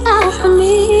looking out for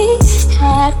me.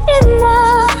 Had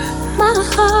enough, my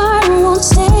heart won't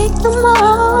take no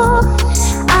more.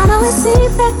 I know it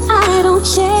seems that I don't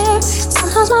care.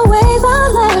 Sometimes my ways are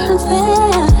less than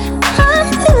fair. I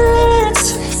feel it's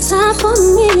time for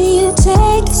me to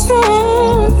take a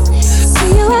stand.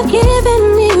 You have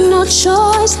given me no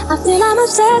choice. I feel I'm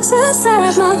upset to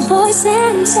exercise my voice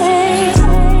and say,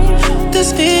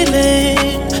 this feeling,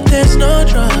 there's no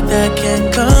drug that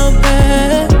can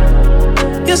compare.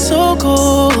 You're so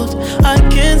cold, I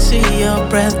can see your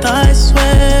breath, I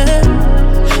swear.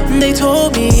 They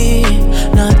told me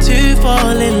not to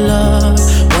fall in love,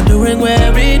 wondering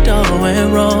where it all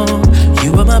went wrong.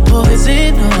 You were my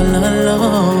poison all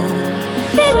along.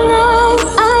 Midnight,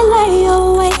 I lay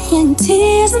awake in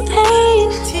tears and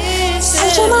pain,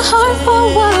 searching my heart for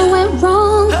what went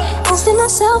wrong, asking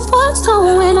myself what's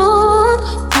going on.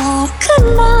 Why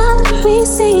could not we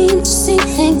seem to see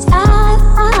things eye to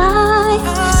eye?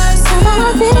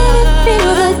 Somehow I didn't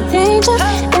feel the danger,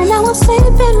 and now I'm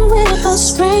sleeping with a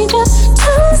stranger.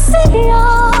 To see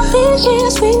all these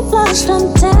years we flushed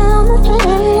them down the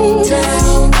drain. Instead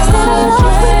of love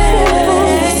with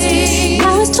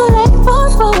now it's too late for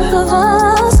both of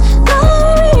us. No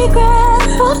regret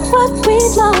for what we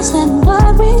lost and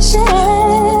what we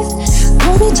shared.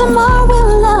 Maybe tomorrow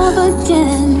we'll love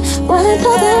again, but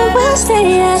until then we'll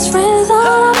stay as friends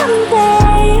on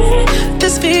Monday.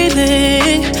 This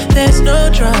feeling, there's no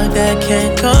drug that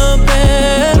can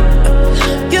compare.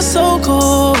 You're so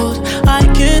cold, I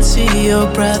can see your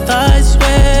breath, I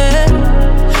swear.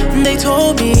 They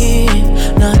told me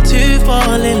not to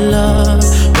fall in love,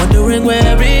 wondering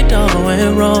where it all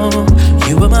went wrong.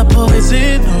 You were my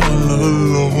poison all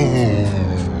along.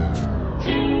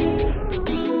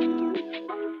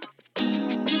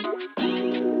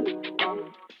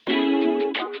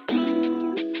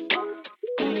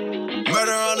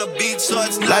 Murder on the beat, so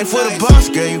it's life with a boss,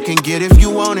 girl, you can get if you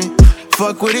want it.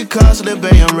 Fuck with it, cause Lil' Bae,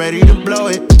 I'm ready to blow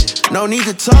it. No need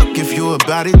to talk, if you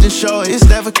about it, then show it. It's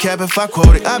never cap if I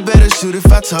quote it, I better shoot if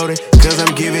I told it. Cause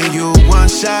I'm giving you one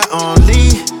shot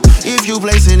only. If you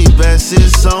place any bets,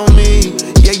 it's on me.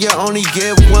 Yeah, you only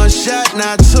get one shot,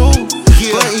 not two.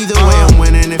 Yeah. But either way, I'm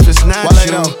winning if it's not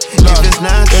you. If it's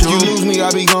not if true. You lose me,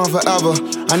 I'll be gone forever.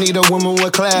 I need a woman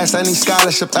with class, I need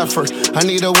scholarship effort. I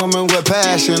need a woman with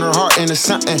passion, her heart into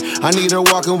something. I need her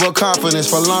walking with confidence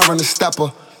for Lauren the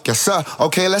stepper. Yes, sir.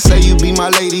 Okay, let's say you be my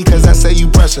lady, cause I say you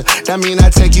pressure. That mean I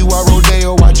take you out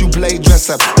rodeo, watch you play dress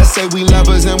up. Let's say we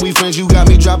lovers and we friends, you got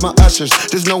me dropping ushers.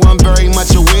 Just know I'm very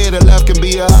much aware that love can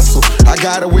be a hustle. I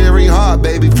got a weary heart,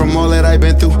 baby, from all that I've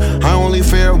been through. I only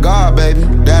fear of God, baby,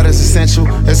 that is essential.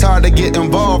 It's hard to get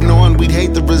involved knowing we'd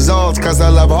hate the results, cause I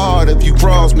love hard. If you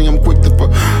cross me, I'm quick to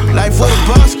life for the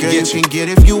boss, girl, you can get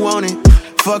if you want it.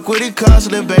 Fuck with it, cause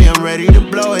Lil' Bae, I'm ready to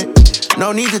blow it.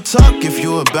 No need to talk, if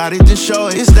you about it, then show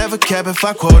it. It's never cap if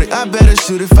I quote it, I better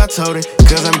shoot if I told it.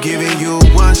 Cause I'm giving you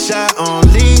one shot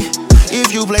only.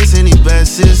 If you place any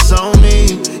bets, it's on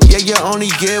me. Yeah, you only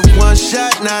get one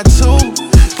shot, not two.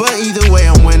 But either way,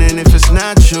 I'm winning if it's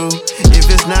not true. If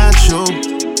it's not true,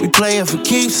 we playing for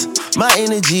keeps. My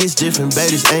energy is different,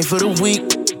 baby, this ain't for the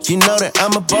weak. You know that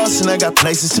I'm a boss and I got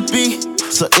places to be.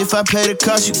 So if I pay the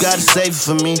cost, you gotta save it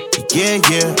for me. Yeah,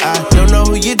 yeah, I don't know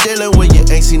who you're dealing with. You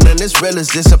ain't seen nothing as real as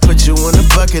this. I put you on the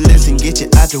bucket list and get you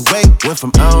out the way. Went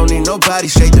from I don't need nobody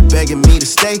straight to begging me to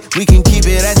stay. We can keep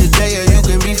it at the day or you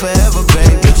can be forever,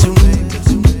 babe. If you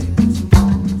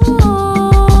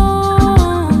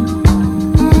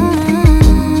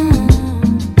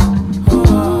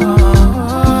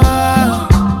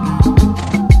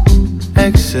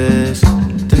exes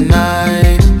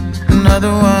tonight,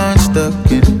 another one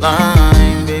stuck in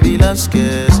line. Baby, love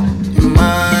scares your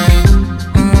mind.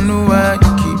 I wonder why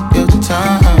you keep your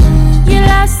time. You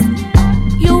lost,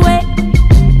 you wait,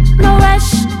 no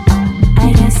rush,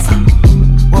 I guess.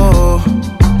 Whoa,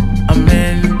 I'm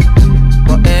in,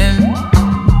 we're in,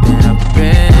 then I've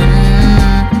been.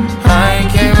 I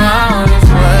came out this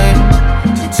way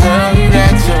to tell you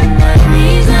that you're my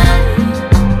reason.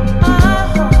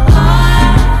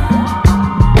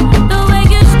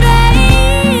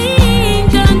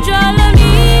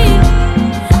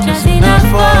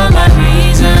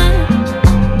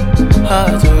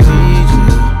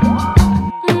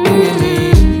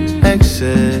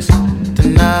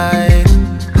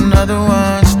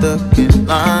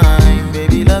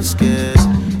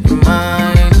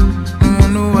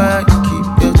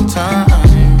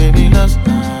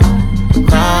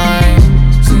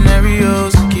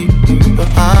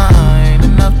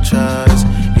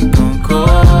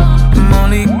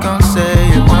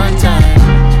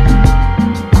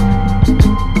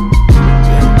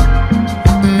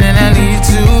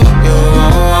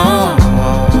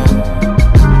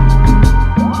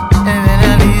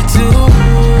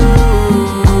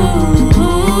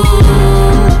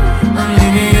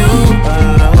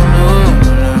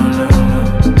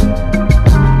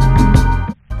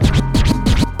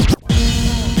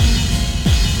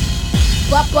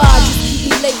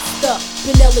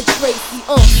 Benella Tracy,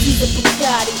 Caesar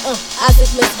Bugatti, Isaac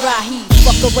Mizrahi.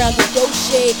 Fuck around the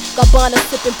Dolce, Gabbana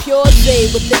sipping Pure Zay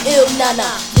with the ill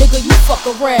nana. Nigga, you fuck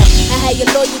around. I had your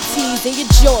loyalties and your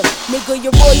joint. Nigga,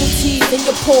 your royalties and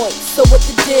your points. So what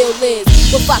the deal is?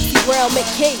 With Foxy Brown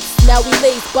McCase, now we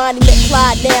lace Bonnie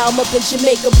McClyde. Now I'm up in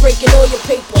Jamaica breaking all your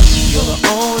paper. You're the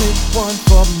only one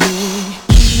for me.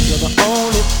 You're the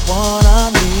only one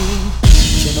I need.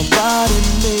 Can nobody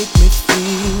make me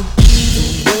feel the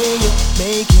way you're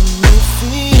making me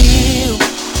feel?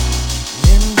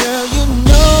 And girl, you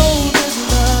know this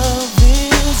love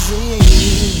is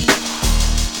real.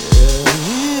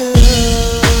 Yeah.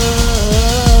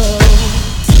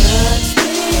 Touch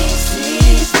me,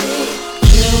 squeeze me,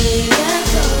 feel me and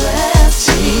caress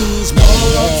me. Tease me,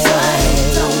 hold tight,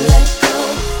 don't let go.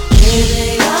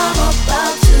 Baby, I'm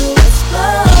about to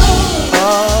explode.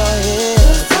 Oh yeah.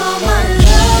 'Cause all my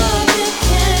love you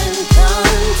can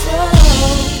control.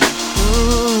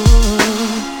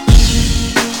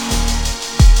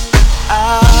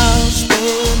 I'll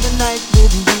spend the night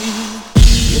with you.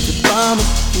 If you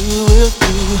promise you will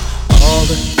do all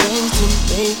the things to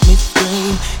make me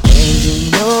scream, and you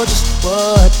know just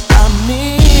what I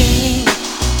mean.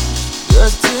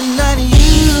 'Cause tonight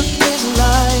you taste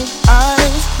like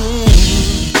ice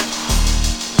cream.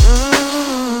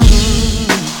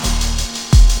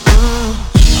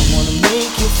 I wanna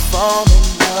make you fall in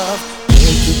love,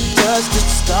 make you touch the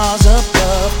stars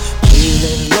above. Play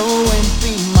that low and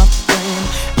be my friend.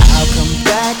 I'll come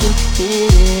back and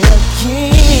hit it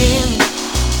again,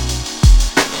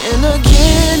 and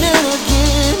again and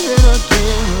again and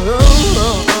again. Oh,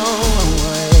 oh, oh,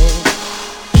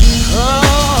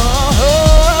 oh, oh.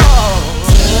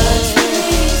 Touch me,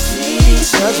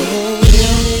 squeeze Touch me, me.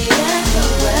 feel me and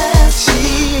caress me.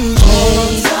 Tease Hold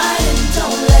me. tight and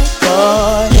don't let go.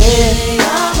 Oh, yeah. Baby,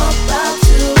 I'm about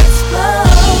to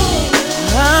explode.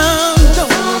 I'm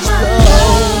gonna All my explode.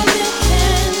 love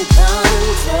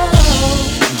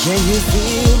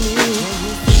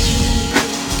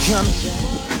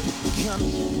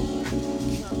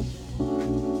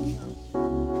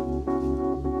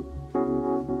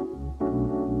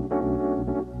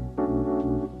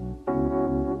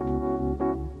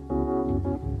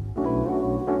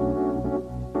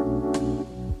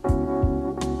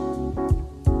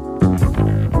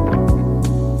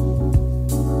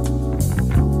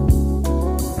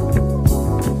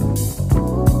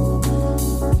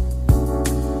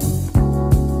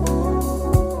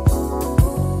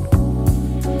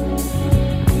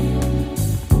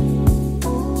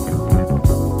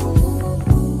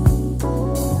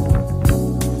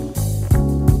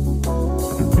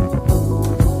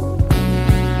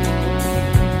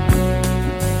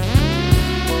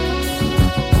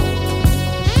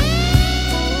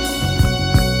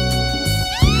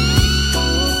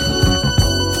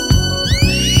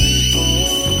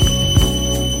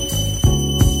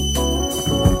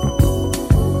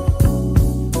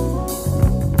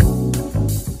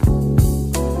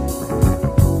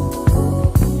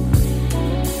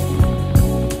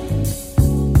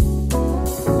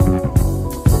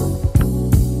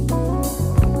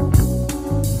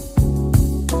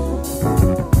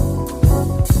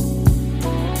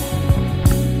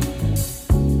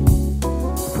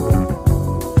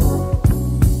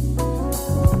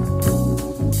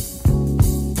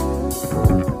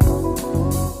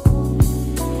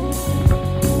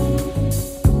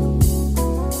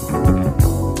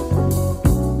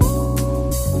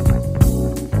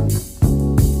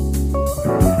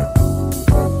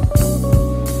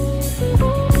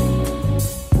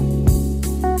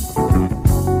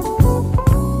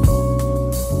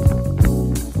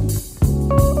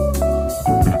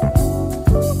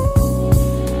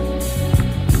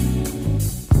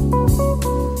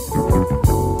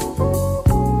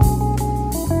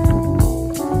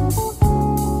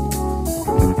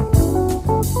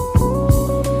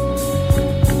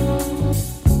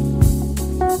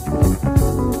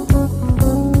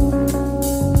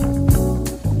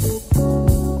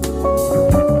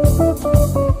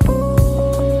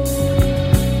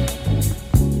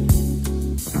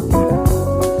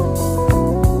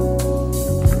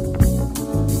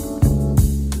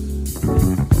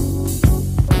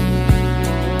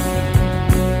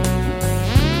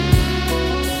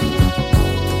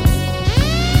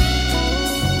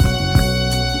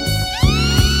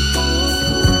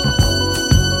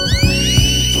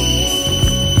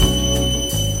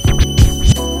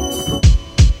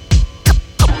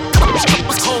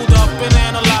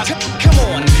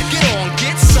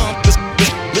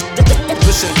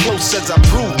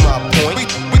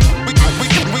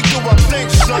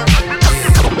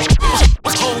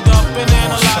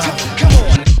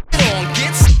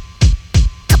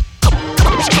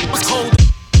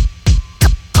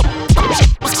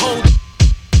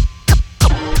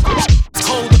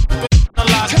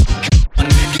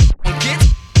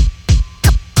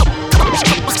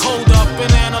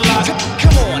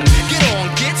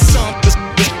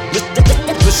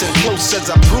as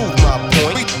I prove my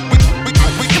point.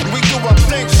 We do our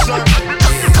thing, son.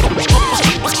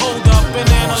 Hold up and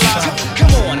analyze.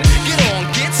 Come on,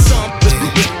 get some.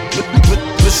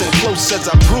 Listen close as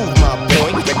I prove my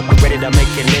point. Ready to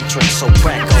make an entrance, so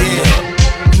back on up.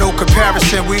 No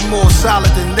comparison, we more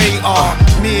solid than they are.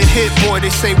 Me and Hit Boy, they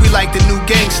say we like the new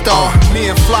Gangstar. Me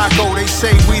and Flacco, they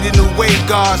say we the new wave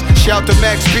guards. Shout to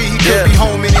Max B, he could be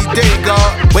home any day,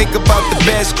 God. Wake up out the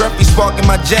bed, scruffy sparking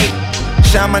my J.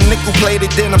 Shine my nickel plated,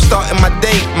 then I'm starting my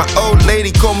day. My old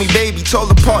lady called me baby,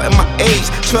 told apart in my age.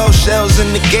 12 shells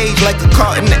in the gauge, like a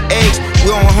carton of eggs.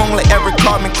 We on home like Eric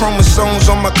Cartman, chromosomes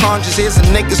on my conscience. Here's some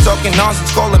niggas talking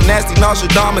nonsense, call them nasty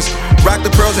Nostradamus. Rock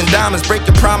the pearls and diamonds, break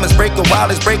your promise, break a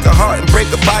wallets, break a heart and break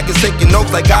a pocket. Take your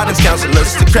notes like guidance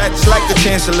counselors. The practice like the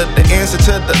chancellor, the answer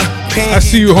to the pain. I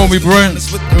see you, homie Brent.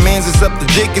 With the mans is up,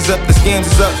 the jig is up, the scams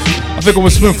is up. I think I'm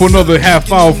gonna spend for another half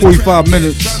hour, 45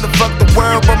 minutes. Fuck the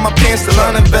world, but my pants still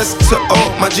uninvested to all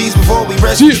my G's before we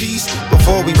rest in peace.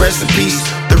 Before we rest in peace.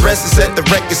 The rest is set, the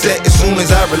record set as soon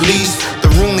as I release. The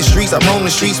room the streets, I roam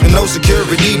the streets with no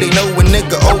security. They know a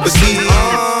nigga overseas.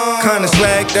 Kinda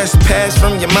swag that's passed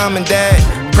from your mom and dad.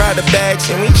 Prada bags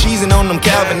and we cheesing on them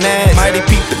Calvin ads. Mighty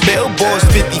peep the billboards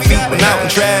 50 feet when out in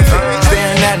traffic.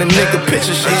 Staring at a nigga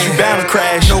picture shit, you bound to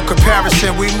crash. No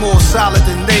comparison, we more solid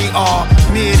than they are.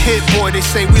 Me and Hit Boy, they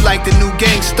say we like the new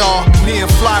Gangstar. Me and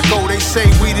Flacco, they say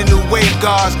we the new wave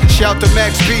guards. Shout to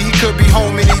Max B, he could be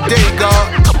home any day, God.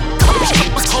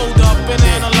 Hold up and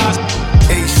analyze.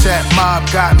 ASAP Mob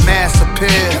got mass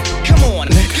appeal. Come on,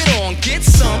 get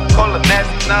some. Call it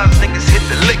nasty nines, niggas hit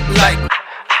the lick like.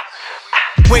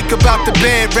 Wake up out the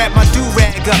bed, wrap my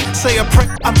do-rag up. Say a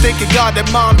prayer, I'm thanking God that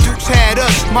Mom Dukes had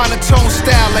us. Monotone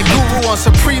style like Guru on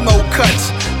Supremo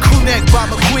cuts. Crew-neck by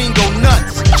McQueen go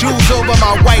nuts. Jewels over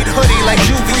my white hoodie like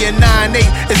Juvie and 9-8.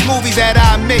 It's movies that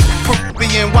I make,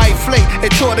 Peruvian white flake.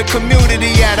 It taught the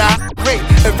community at a rate.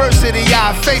 Adversity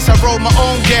I face, I roll my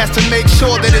own gas to make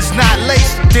sure that it's not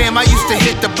laced. Damn, I used to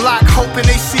hit the block hoping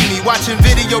they see me. Watching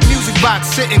video music box,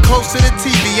 sitting close to the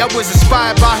TV. I was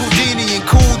inspired by Houdini and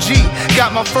Cool G.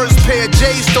 Got my first pair of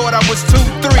J's, thought I was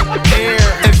 2-3. Air.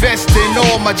 Invest in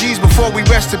all my G's before we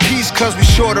rest in peace, cause we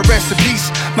sure to rest in peace.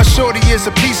 My shorty is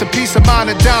a piece of mine,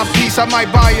 a dime piece. I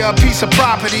might buy you a piece of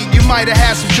property. You might have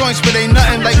had some joints, but ain't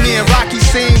nothing like me and Rocky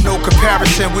seen. No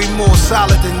comparison, we more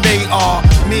solid than they are.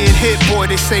 Me and Hit Boy,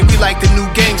 they say we like the new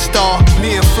Gangstar.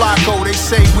 Me and Flacco, they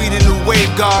say we the new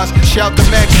wave guards. Shout to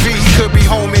Max V, he could be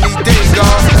home any day,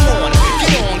 God. Come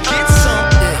on, get some.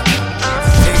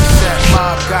 ASAP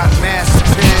Mob got mass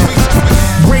appeal.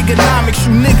 Reaganomics,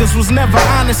 you niggas was never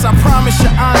honest, I promise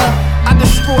your honor. I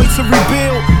destroy to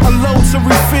rebuild, unload to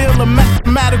refill, a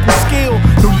mathematical skill.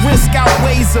 The risk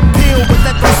outweighs appeal, but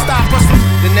that don't stop us from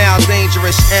the now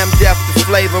dangerous, M-Def the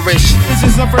flavorish.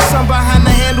 visions of her son behind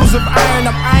the handles of iron.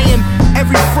 I'm eyeing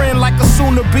every friend like a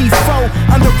soon-to-be foe.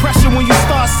 Under pressure when you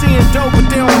start seeing dope, but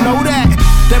they don't know that.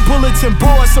 That bulletin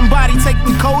board, somebody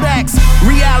taking Kodaks.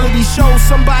 Reality shows,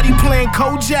 somebody playing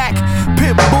Kojak.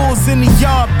 Pit bulls in the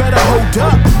yard, better hold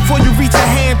up before you reach a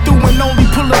hand through and only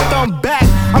pull a thumb back.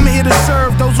 I'm here to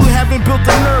serve those who haven't built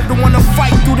the nerve to wanna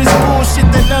fight through this bullshit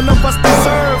that none of us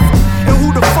deserve. And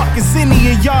who the fuck is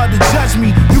any of y'all to judge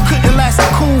me? You couldn't last a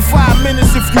cool 5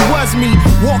 minutes if you was me.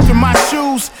 Walked in my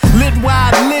shoes, lived where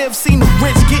I live, seen the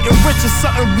rich getting richer.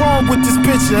 Something wrong with this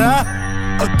picture, huh?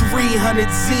 A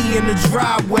 300Z in the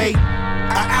driveway,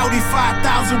 a Audi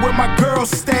 5000 where my girl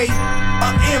stay, a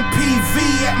MPV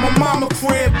at my mama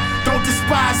crib. Don't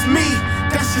despise me,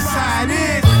 that's just how it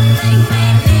is.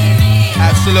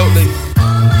 Absolutely.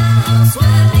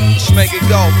 Just make it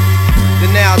go. The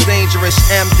now dangerous,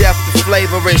 M-Def the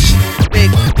flavorish.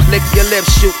 Big, lick your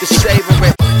lips, you can savor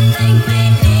it.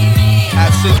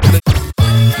 Absolutely.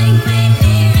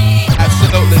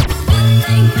 Absolutely.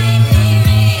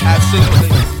 Absolutely.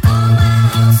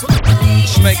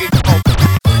 Just make it go.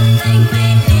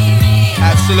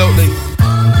 Absolutely.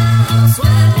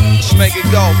 Just make it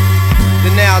go. The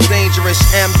now dangerous,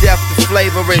 M-Def the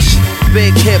flavorish.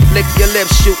 Big hip, lick your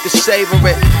lips, you can savor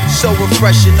it. So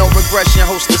refreshing, no regression,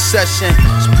 host a session.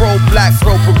 It's pro-black,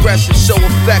 pro-progressive, so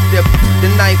effective. The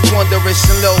ninth wondrous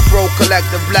and little bro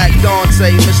collective. Black Dante,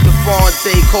 Mr.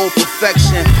 Fonte, cold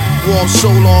perfection. Warm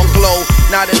soul on glow,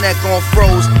 not a neck on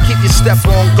froze. Keep your step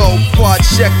on go, quad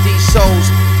check these hoes.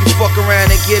 You fuck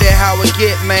around and get it how it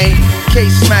get, man.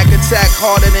 K-smack attack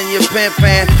harder than your pimp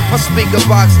man. My speaker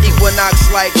box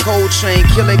Equinox like Coltrane.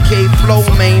 Killer K flow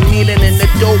main, needing in the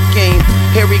dope game.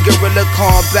 Hairy gorilla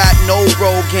combat, no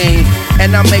road game.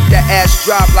 And I make that ass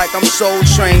drop like I'm Soul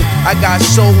Train. I got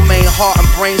soul main, heart and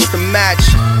brains to match.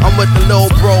 I'm with the little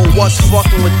bro, what's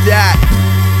fucking with that?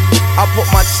 I put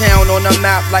my town on the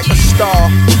map like a star.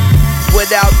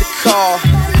 Without the car,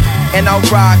 and I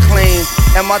ride clean,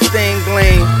 and my thing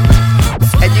gleam.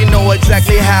 And you know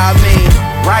exactly how I mean.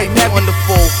 Right,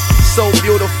 wonderful, so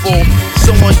beautiful,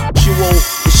 so unusual,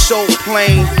 it's so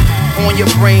plain. On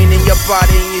your brain and your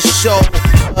body and your soul,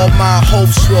 all my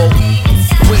hopes will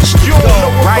reach the You don't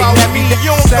goal. know about me,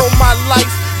 you don't know my life.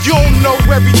 You don't know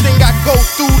everything I go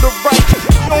through to right.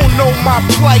 You don't know my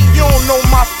plight, you don't know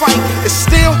my fight. It's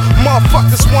still,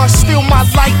 motherfuckers want steal my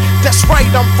light. That's right,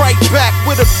 I'm right back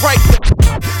with a bright.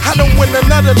 I done win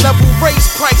another level, raise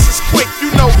prices quick. You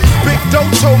know, Big Doe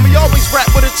told me always rap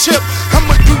with a chip.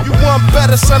 I'ma do you one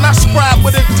better, son. I scribe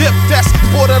with a dip that's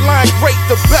borderline great,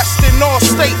 the best in all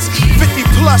states. 50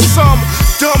 plus some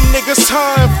dumb niggas,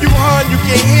 huh? If you hun, you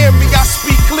can hear me. I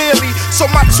speak clearly, so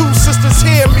my two sisters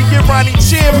hear me. And Ronnie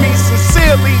cheer me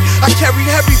sincerely. I carry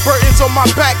heavy burdens on my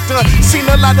back, done seen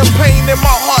a lot of pain in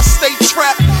my heart, stay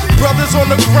trapped. Brothers on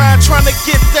the grind trying to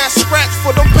get that scratch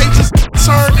for them pages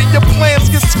turned and your plans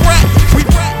get scrapped. We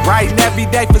writing every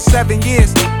day for 7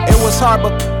 years. It was hard,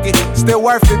 but it still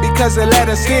worth it because it led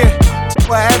us here.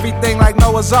 For everything like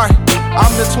Noah's Ark.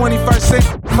 I'm the 21st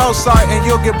century Mozart, and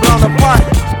you'll get blown apart.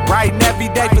 Writing every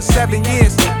day for 7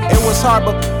 years. It was hard,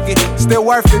 but it still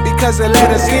worth it because it led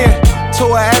us here. To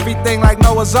everything like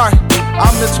Noah's Ark.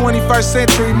 I'm the 21st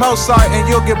century Mozart, and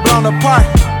you'll get blown apart.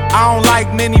 I don't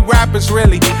like many rappers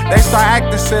really. They start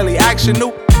acting silly. Action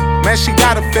new. Man, she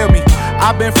gotta feel me.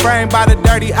 I've been framed by the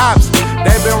dirty ops.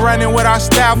 They've been running with our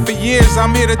style for years.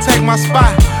 I'm here to take my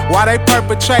spot while they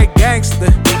perpetrate gangster.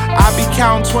 I be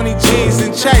counting 20 G's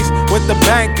and chase with the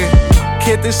banking.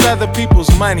 Kid, this other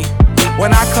people's money.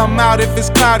 When I come out, if it's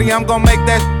cloudy, I'm gon' make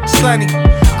that sunny.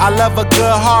 I love a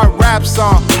good hard rap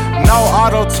song. No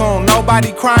auto-tune,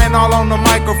 nobody crying all on the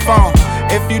microphone.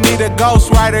 If you need a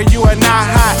ghostwriter, you are not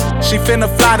hot. She finna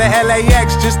fly to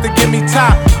LAX just to give me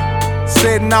top.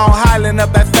 Sitting on Highland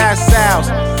up at Fast Sal's.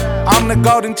 I'm the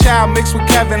golden child mixed with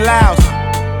Kevin Louse.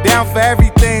 Down for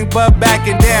everything but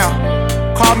backing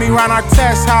down. Call me Ron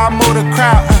Artest, how I move the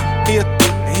crowd.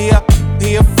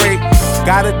 He a freak.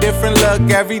 Got a different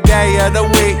look every day of the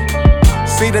week.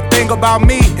 See, the thing about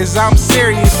me is I'm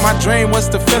serious. My dream was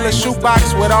to fill a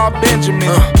shoebox with all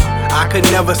Benjamins. I could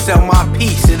never sell my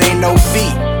piece, it ain't no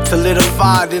beat.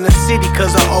 Solidified in the city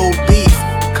cause of old beef.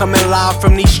 Coming live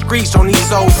from these streets on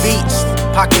these old beats.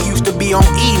 Pocket used to be on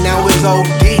E, now it's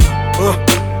OD.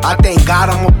 I thank God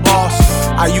I'm a boss.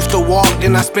 I used to walk,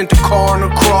 then I spent the car on the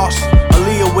cross.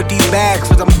 Aaliyah with these bags,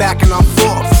 cause I'm back and I'm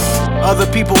forth. Other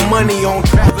people money on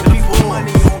track, other people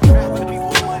money on track.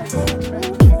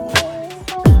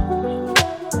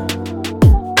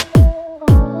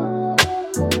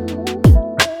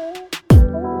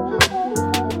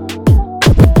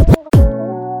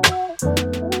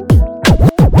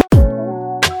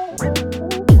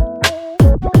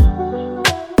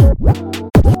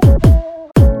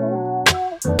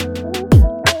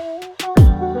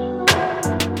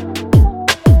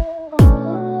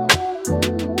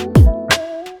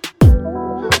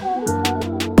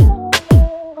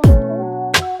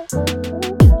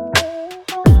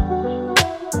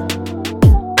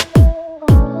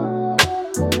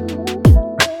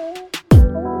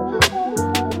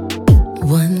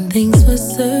 Things for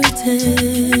certain.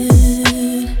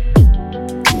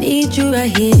 Need you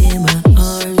right here in my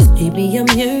arms, baby, I'm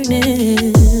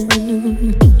yearning.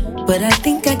 But I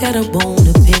think I got a bone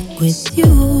to pick with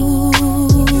you.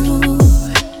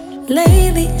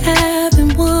 Lately I've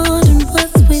been wondering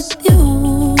what's with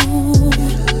you.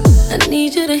 I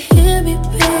need you to hear me,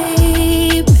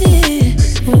 baby.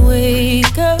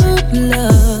 Wake up,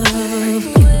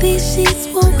 love. These sheets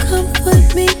won't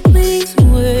comfort me, please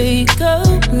wake up.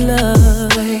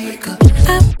 Love.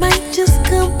 I might just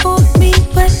come for me,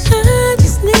 but I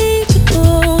just need you to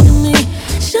hold me.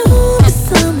 Show me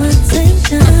some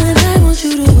attention. I want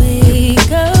you to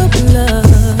wake up,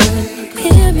 love.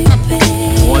 Hear me,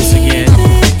 baby. Once again,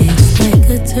 it's like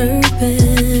a turban.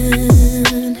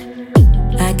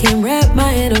 I can wrap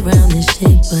my head around this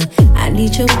shit, but I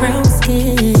need your brown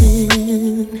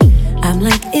skin. I'm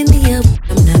like India,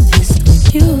 I'm not pissed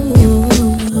with you.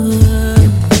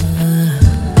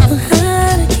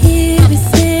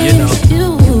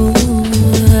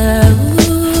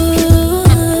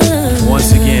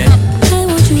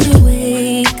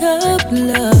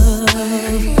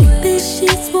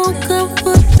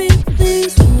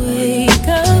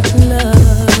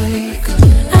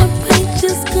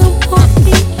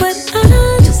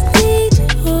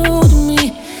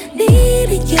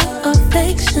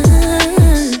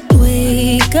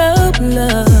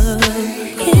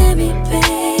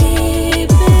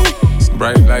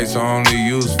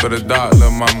 For the dark,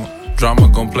 little mama. Drama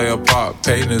gon' play a part,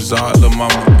 pain is art, lil'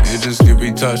 mama. It just get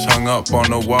retouched, hung up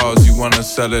on the walls. You wanna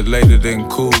sell it later, then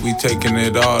cool, we taking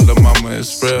it all, lil' mama,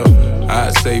 it's real.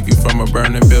 I'd save you from a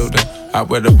burning building. I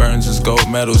wear the burns as gold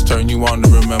medals, turn you on to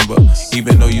remember.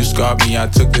 Even though you scarred me, I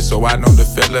took it, so I know the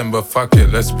feeling. But fuck it,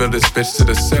 let's build this bitch to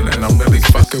the ceiling. I'm really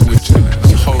fucking with you.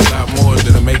 It's a whole lot more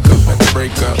than a makeup and a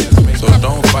breakup. So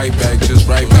don't fight back, just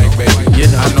right back, baby. You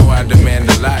know. I know I demand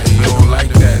a lot, you don't like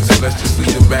that. So let's just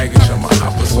leave the baggage on my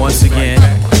hopper. So once again,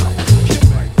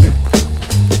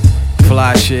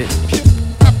 fly shit.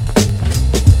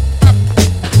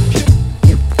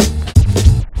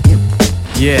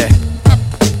 Yeah.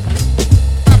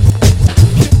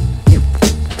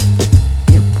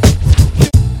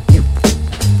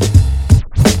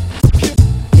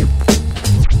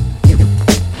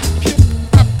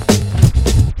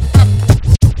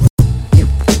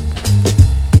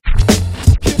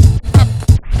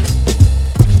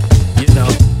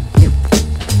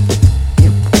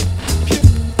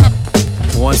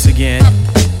 Once again,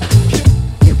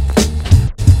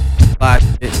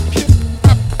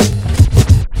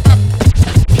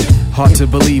 hard to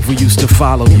believe we used to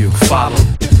follow you.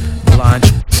 Blind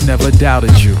tricks never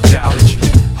doubted you.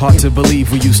 Hard to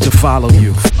believe we used to follow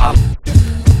you.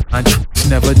 Blind tricks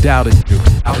never doubted you.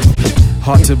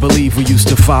 Hard to believe we used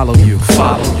to follow you.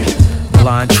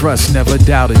 Blind trust never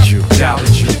doubted you.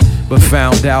 But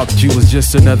found out that you was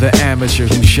just another amateur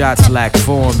whose shots lacked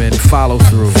form and follow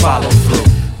through.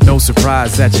 No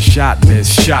surprise that your shot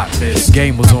missed.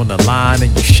 Game was on the line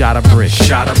and you shot a brick.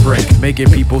 Making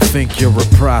people think you're a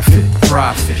prophet.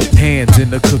 Hands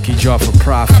in the cookie jar for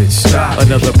profits.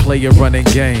 Another player running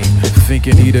game,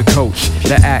 thinking he the coach.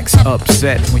 The act's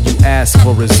upset when you ask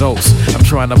for results. I'm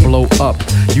trying to blow up,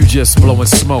 you just blowing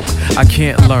smoke. I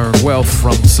can't learn wealth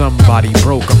from somebody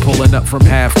broke. I'm pulling up from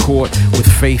half court with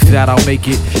faith that I'll make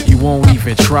it. You won't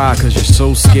even try cause you're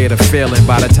so scared of failing.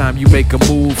 By the time you make a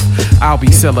move, I'll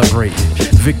be celebrating.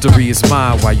 Victory is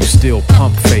mine while you still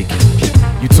pump faking.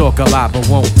 You talk a lot but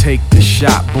won't take the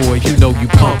shot, boy. You know you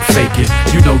pump faking.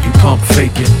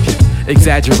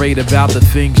 Exaggerate about the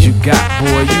things you got,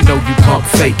 boy. You know you pump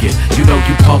faking.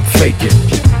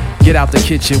 Get out the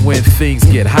kitchen when things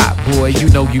get hot, boy. You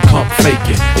know you pump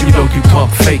faking.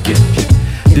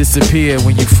 Disappear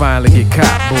when you finally get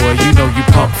caught, boy. You know you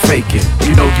pump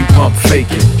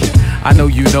faking. I know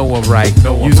you know I'm right.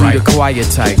 Usually the quiet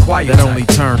type that only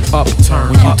turn up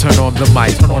when you turn on the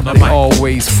mic. They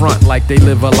always front like they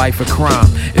live a life of crime.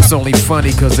 It's only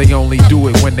funny cause they only do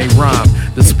it when they rhyme.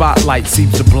 The spotlight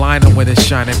seems to blind them when it's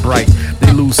shining bright.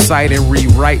 They lose sight and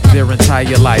rewrite their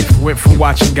entire life. Went from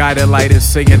watching Guided Light and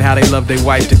singing how they love their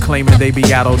wife to claiming they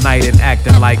be out all night and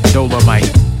acting like Dolomite.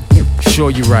 Sure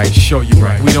you right.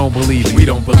 We don't believe you.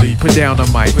 Put down the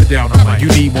mic. You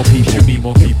need more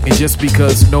people. And just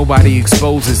because nobody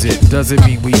exposes it doesn't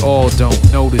mean we all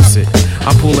don't notice it.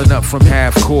 I'm pulling up from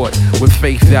half court with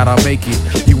faith that I'll make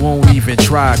it. You won't even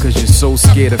try cause you're so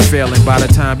scared of failing. By the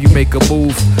time you make a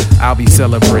move, I'll be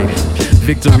celebrating.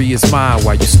 Victory is mine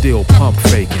while you still pump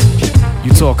faking.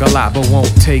 You talk a lot but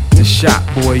won't take the shot,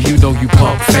 boy. You know you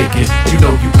pump faking.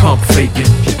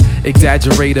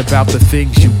 Exaggerate about the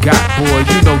things you got, boy.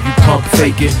 You know you pump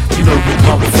faking. Get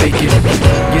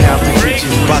out the kitchen.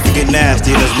 About to get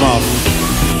nasty in this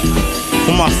motherfucker.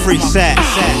 For my free sack.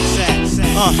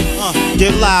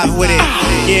 Get live with it.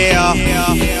 Yeah.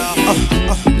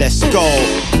 Let's go.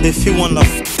 If you wanna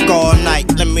f all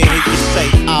night, let me hear you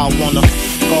say I wanna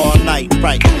f all night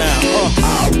right now.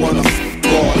 I wanna f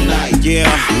all night. Yeah.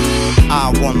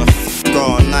 I wanna f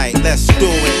all night. Let's do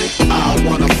it. I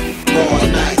wanna f all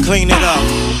night. Clean it up.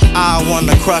 I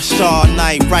wanna crush all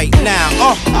night right now.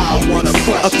 I wanna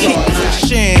crush keep all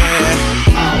crushing. Night.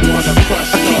 I wanna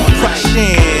crush keep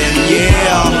crushing.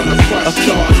 Yeah.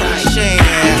 Keep crushing.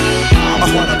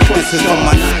 This is for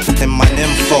my and my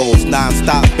nymphos.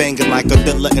 Non-stop banging like a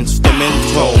Dilla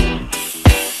instrumental.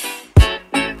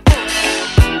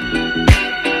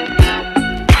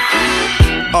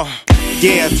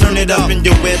 Yeah, turn it up in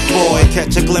your whip, boy.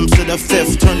 Catch a glimpse of the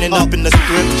fifth, turn it up in the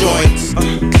strip joints.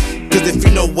 Cause if you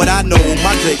know what I know,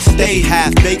 my drinks stay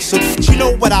half-baked. So you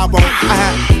know what I want,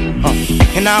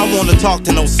 and I don't wanna talk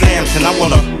to no Samson, I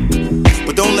wanna.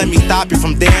 But don't let me stop you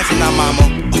from dancing now, mama.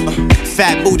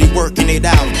 Fat booty working it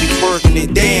out, you twerking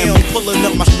it, damn. You pulling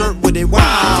up my shirt with it,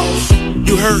 wow.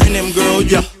 You hurting them, girl,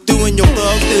 yeah. Doing your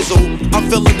thug thizzle. I'm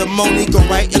feeling the Monica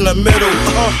right in the middle.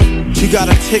 You got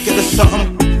a ticket or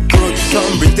something? Girl, you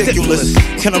something ridiculous.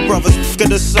 Can a brother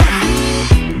get us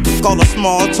something? Call a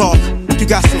small talk. You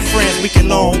got some friends, we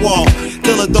can all walk.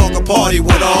 Till a dog a party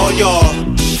with all y'all.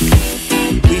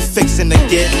 We fixin' to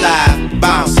get live.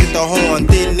 Bounce, hit the horn,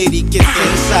 then Nitty gets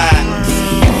inside.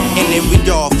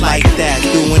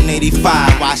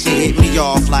 85. Why she hit me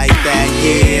off like that?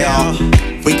 Yeah,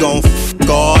 we gon' f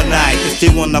all night. If she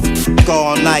wanna f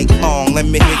all night long, let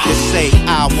me hear you say,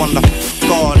 I wanna f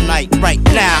all night right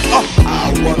now.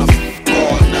 I wanna f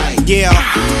all night. Yeah,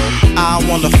 I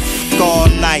wanna f all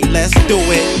night. Let's do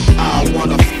it. I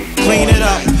wanna clean it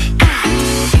up.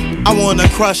 I wanna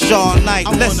crush all night.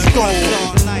 Let's go.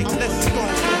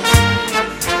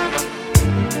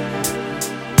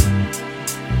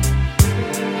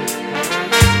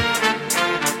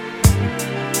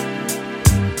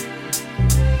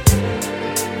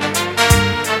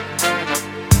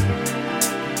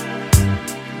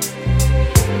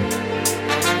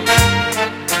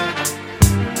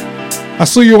 I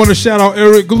saw you want to shout out,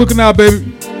 Eric. Good looking out,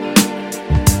 baby.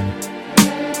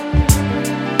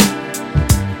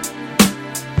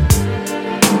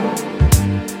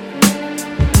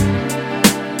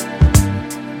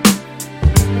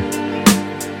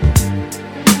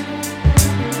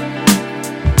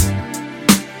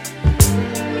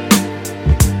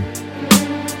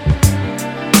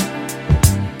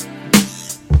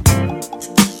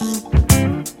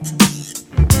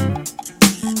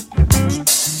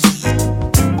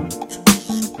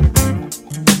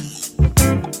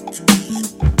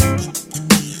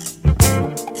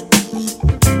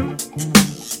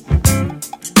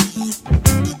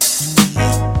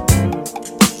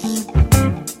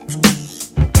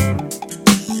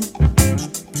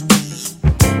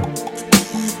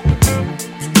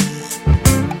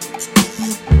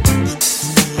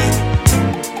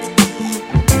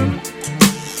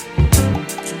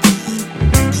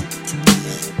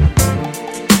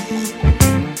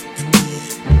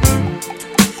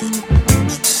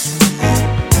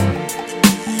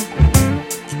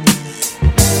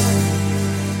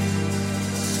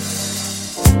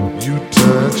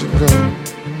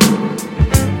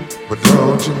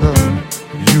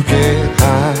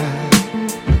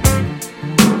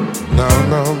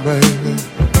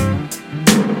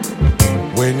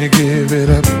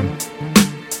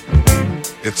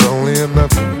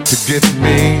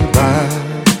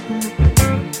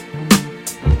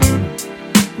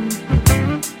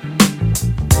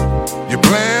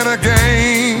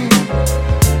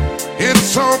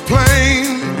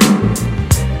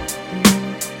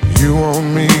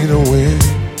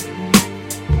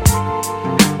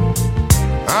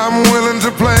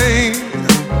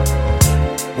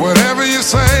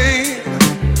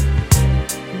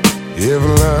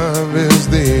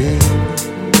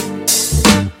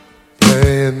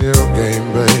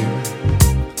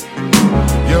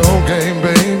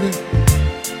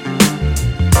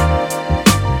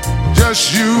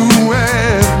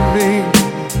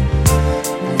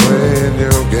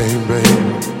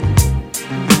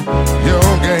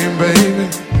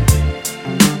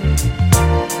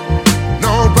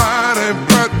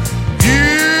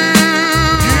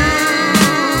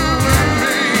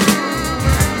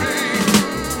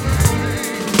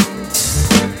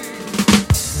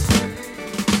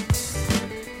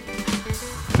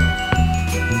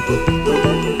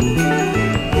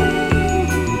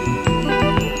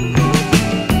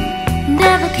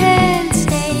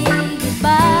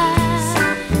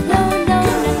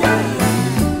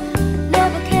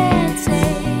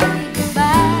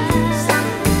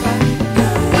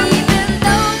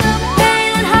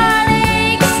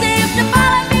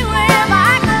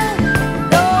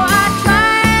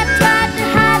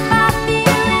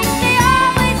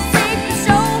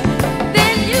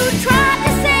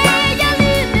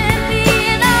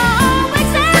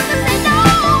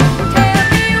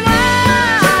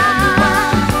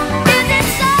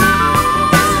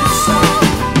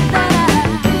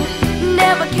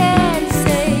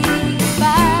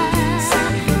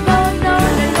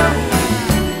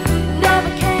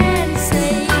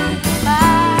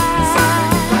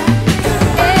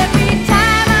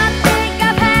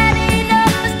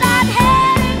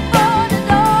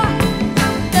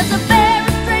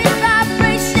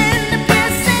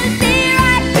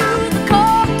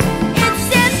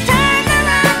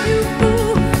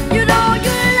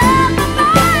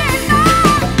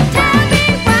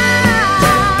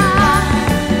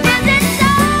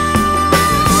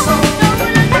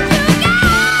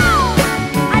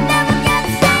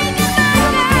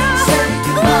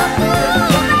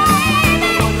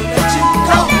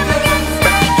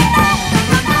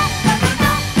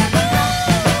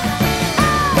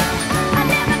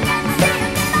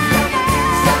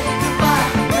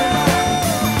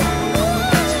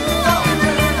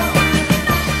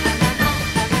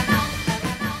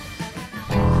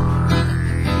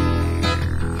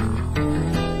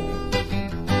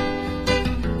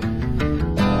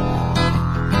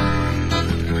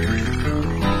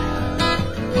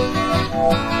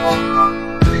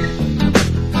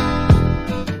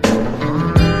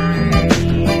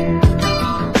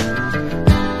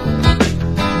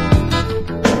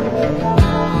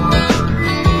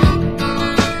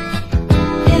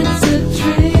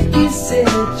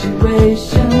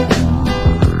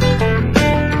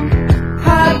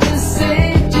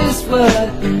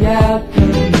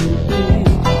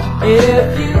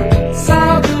 If you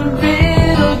solve the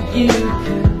riddle, you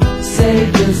can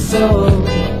save your soul.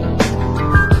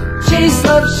 Chase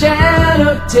love's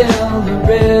shadow till the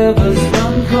rivers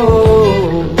run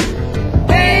cold.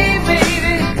 Hey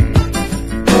baby,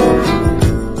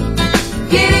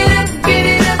 get it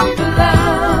up for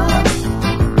love.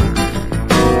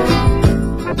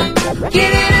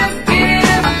 Get it up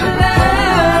for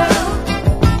love.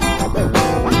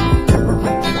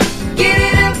 Get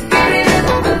it up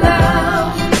for love.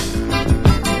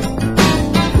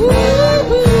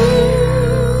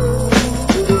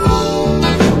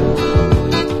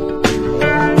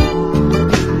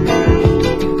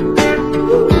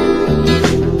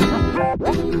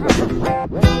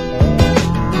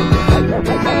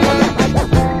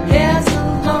 There's a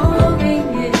longing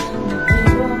in the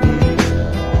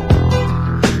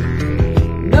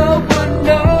no one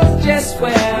knows just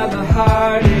where the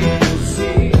heartache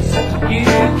sees. You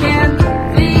can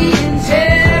flee in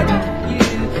terror, you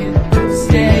can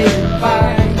stay and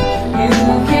fight, you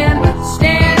can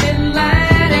stand in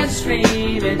line and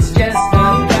scream. It's just a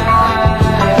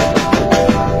guide.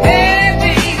 Hey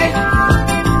baby,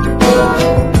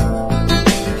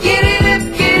 get it up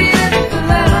for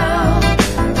love.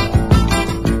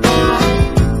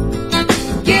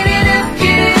 Get it up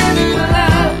for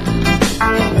love.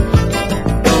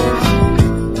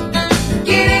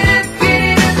 Get it up,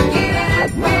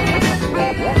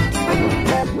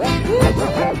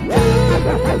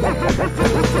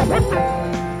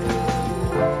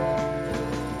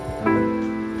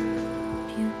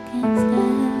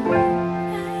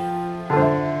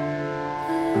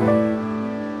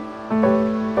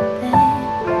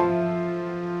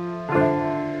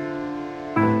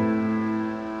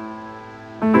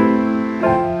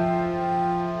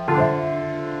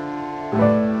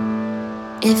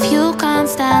 If you can't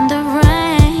stand the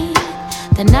rain,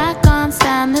 then I can't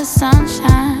stand the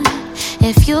sunshine.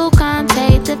 If you can't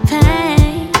take the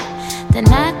pain, then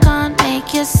I can't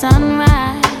make your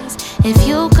sunrise. If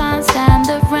you can't stand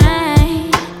the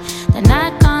rain, then I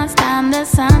can't stand the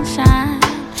sunshine.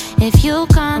 If you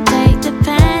can't take the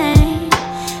pain,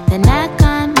 then I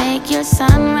can't make your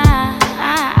sunrise.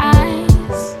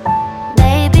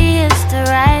 Baby, it's the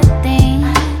right thing.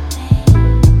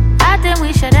 I think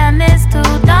we should end this too,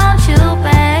 don't you,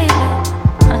 baby?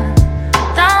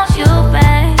 Don't you,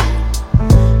 baby?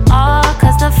 All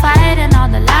 'cause the fighting, all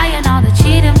the lying, all the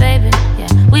cheating, baby.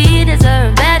 Yeah, we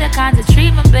deserve better kinds of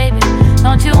treatment, baby.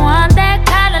 Don't you want that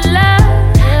kind of love?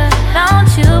 Yeah.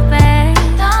 Don't you, babe?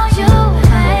 Don't you,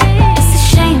 babe? It's a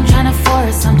shame trying to force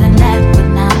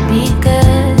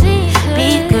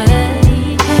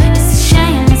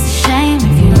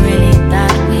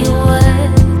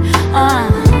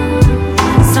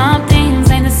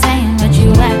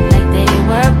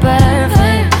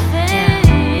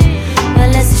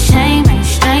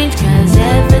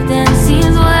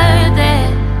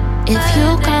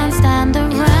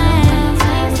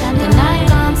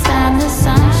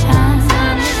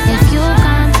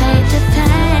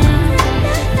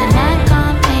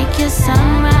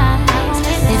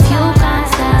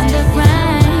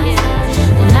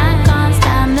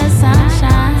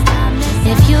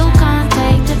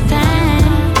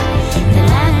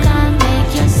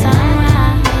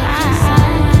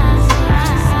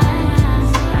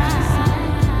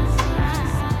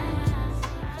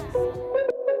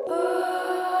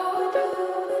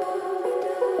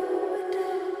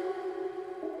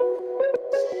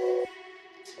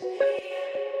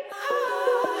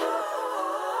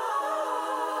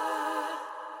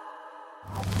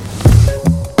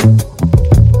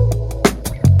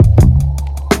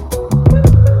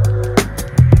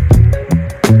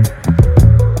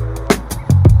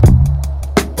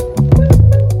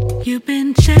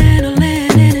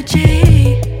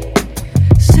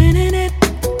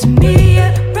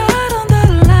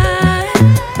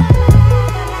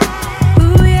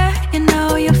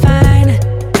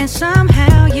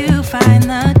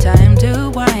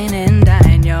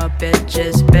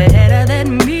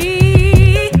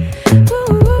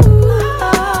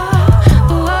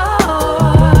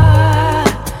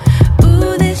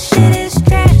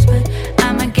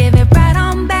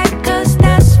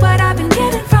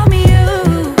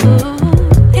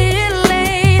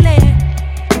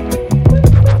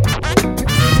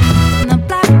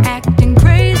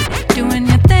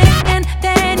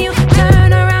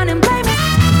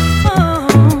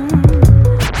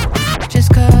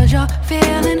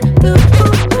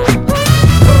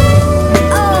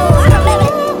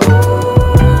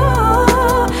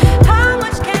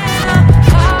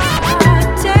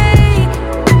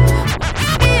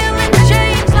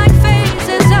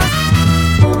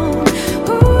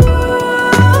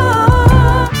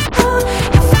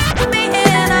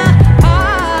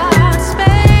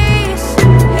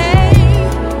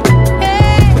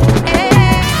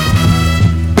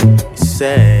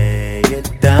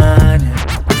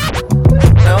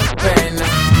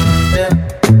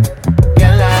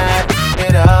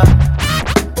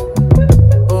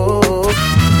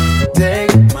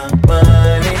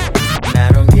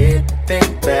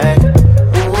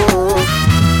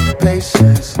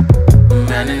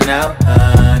shining out,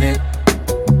 honey.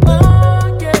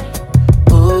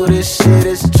 Ooh, this shit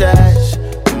is trash.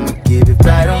 I'ma give it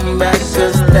right on back,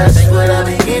 cause that's what I've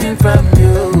been getting from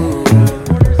you.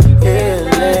 Yeah,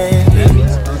 lady.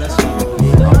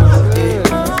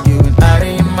 You and I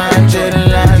didn't mind trading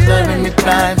lies, loving me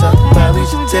blind. Talk about we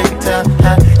should take it down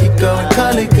high. You go and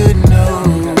call it good news.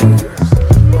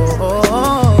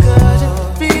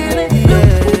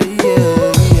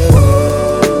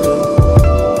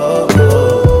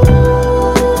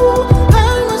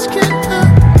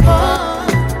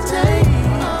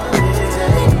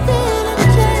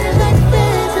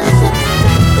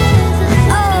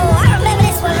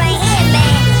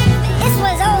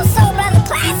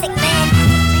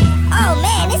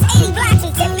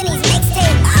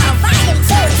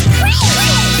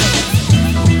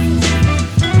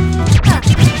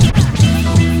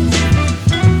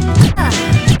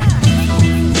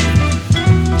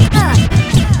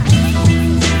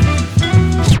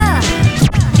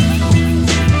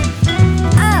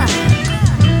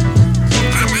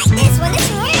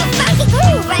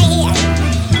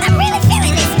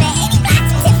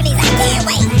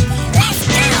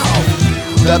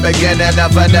 Beginning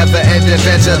of a never-ending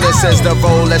venture. This is the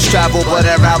road, let's travel, but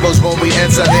it ravels when we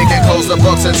enter. They can close the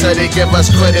books until they give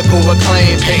us critical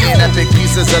acclaim. Painting epic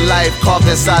pieces of life carved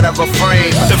inside of a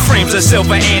frame. The frames are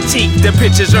silver antique, the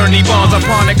pictures Ernie Bonds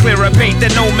upon a clearer paint.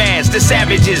 The nomads, the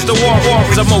savages, the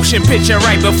warriors. A motion picture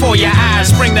right before your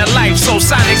eyes, bring to life. So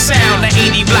sonic sound, the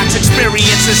 80 blocks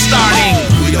experience is starting.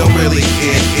 We don't really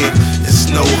care, it's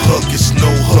no hook, it's no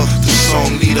hook. The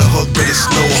song need a hook, but it's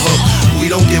no hook. We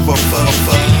don't give a fuck.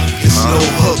 It's no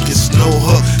hook, it's no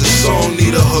hook. The song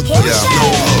need a hook, but it's no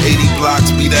hook. 80 blocks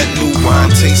be that new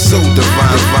wine, taste so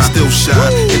divine. Still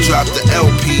shine and drop the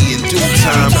LP in due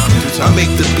time. I make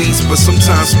the beats, but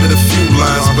sometimes spit a few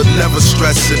lines, but never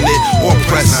stressing it or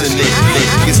pressing it.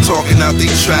 Niggas talking out they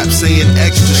trap, saying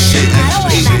extra shit.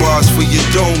 8 bars for your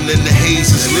dome, then the haze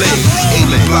is lit.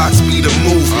 80 blocks be the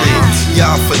movement.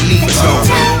 Y'all finito,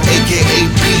 aka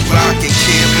beat rock and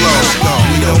can't blow.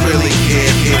 We don't really care.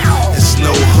 It's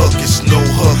no hook, it's no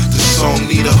hook. The song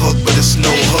need a hook, but it's no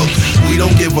hook. We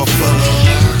don't give a fuck.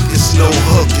 It's no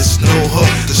hook, it's no hook.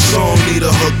 The song need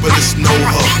a hook, but it's no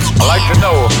hook. I like to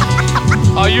know,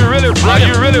 are you really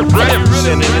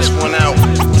sending this one out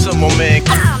to my man.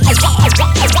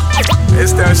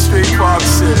 It's that street pop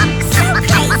shit.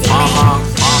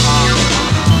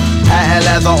 Hat and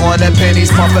leather on the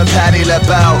pennies, pumping Patty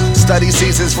LaBelle. Study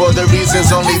seasons for the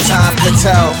reasons only time can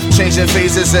tell. Changing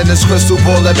phases in this crystal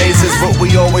ball of mazes, but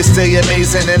we always stay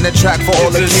amazing in the track for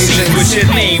all occasions. With your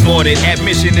name on it,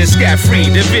 admission is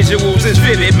scot-free. The visuals is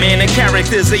vivid, man, the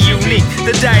characters are unique.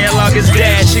 The dialogue is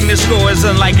dashing, the score is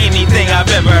unlike anything I've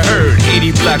ever heard.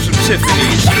 80 blocks from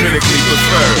Tiffany's, critically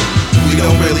preferred. We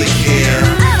don't really care.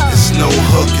 It's no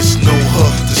hook, it's no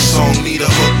hook. The song need a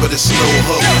hook, but it's no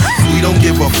hook. We don't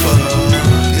give a fuck.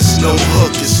 It's no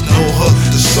hook, it's no hook.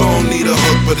 The song need a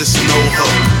hook, but it's no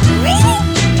hook. Really?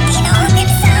 Ain't no hook in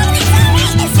the song, that's alright.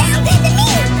 It sounds good to me.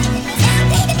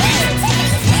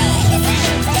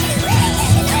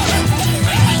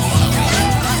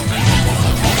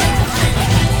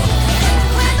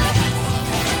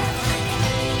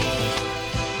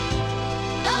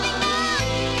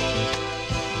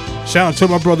 Shout out to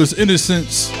my brother's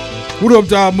Innocence. What up,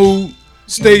 Damu?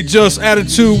 Stay just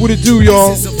attitude. What it do,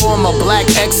 y'all? This is a form of black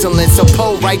excellence, a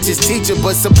righteous teacher,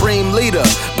 but supreme leader.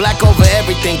 Black over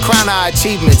everything, crown our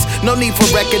achievements. No need for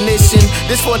recognition.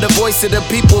 This for the voice of the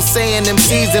people saying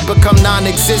MCs that become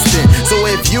non-existent. So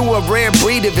if you a rare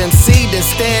breed of MC, then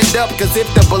stand up. Cause if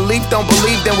the belief don't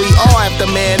believe, then we all have to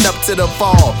man up to the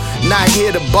fall. Not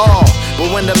here to ball,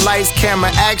 but when the lights,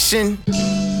 camera, action,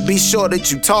 be sure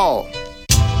that you tall.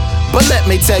 But let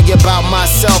me tell you about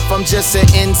myself. I'm just an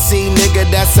NC nigga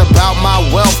that's about my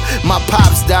wealth. My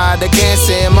pops died of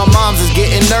cancer and my mom's is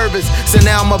getting nervous. So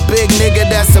now I'm a big nigga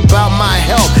that's about my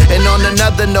health. And on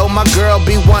another note, my girl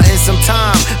be wanting some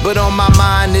time. But on my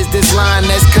mind is this line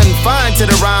that's confined to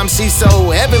the rhyme. She's so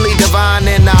heavenly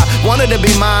divine and I want her to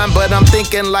be mine. But I'm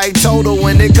thinking like Total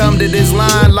when it come to this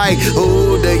line. Like,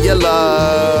 who do you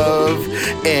love?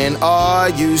 And are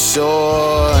you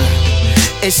sure?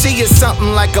 And she is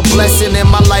something like a blessing in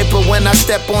my life. But when I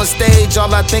step on stage,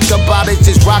 all I think about is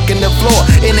just rocking the floor.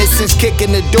 Innocence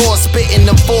kicking the door, spitting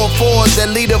them 4/4s that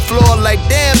lead the floor. Like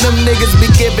damn, them niggas be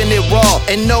giving it raw.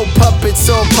 And no puppets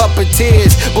or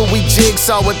puppeteers, but we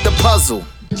jigsaw with the puzzle.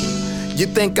 You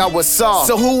think I was soft,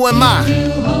 so who am I?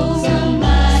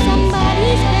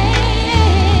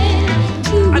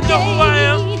 I know who I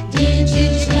am.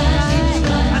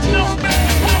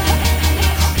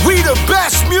 We the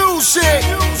best music.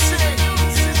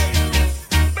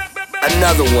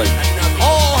 Another one.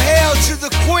 All hail to the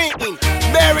Queen,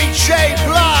 Mary J.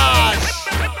 Blige.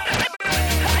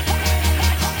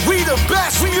 We the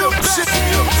best music.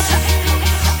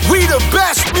 We the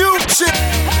best music.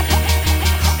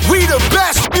 We the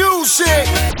best music.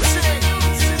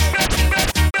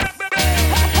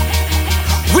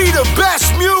 We the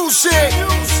best music.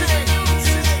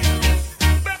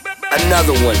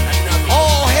 Another one.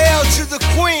 All hail to the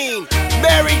Queen,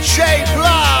 Mary J.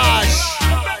 Blige.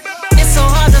 It's so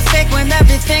hard to fake when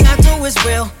everything I do is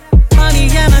real. Money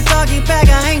in a doggy bag,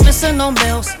 I ain't missing no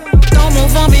meals. Don't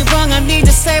move on me wrong, I need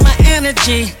to save my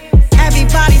energy.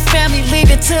 Everybody's family,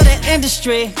 leave it to the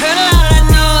industry. Heard a lot of that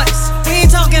noise, we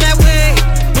ain't talking that way.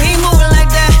 We ain't moving like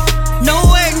that, no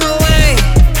way, no way.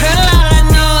 Heard a lot of that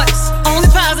noise, only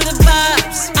positive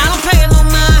vibes. I don't pay no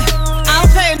mind, I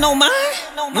don't pay no mind.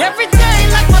 Every day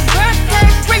like my birthday,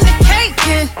 bring the cake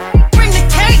in. Bring the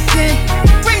cake in,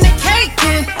 bring the cake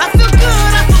in. I feel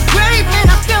good, I feel great, man,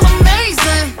 I feel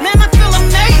amazing. Man, I feel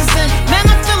amazing, man,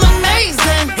 I feel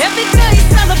amazing. Every day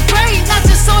celebrate, not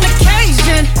just on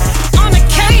occasion. On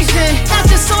occasion, not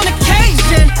just on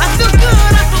occasion. I feel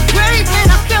good, I feel great, man,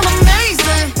 I feel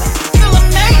amazing. Feel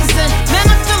amazing, man,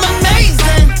 I feel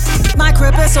amazing. My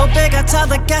crib is so big, I tell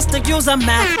the guests to use a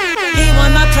Mac. He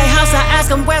wanna play house, I ask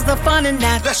him where's the fun in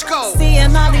that. Let's go.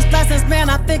 Seeing all these blessings, man,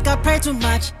 I think I pray too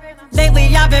much.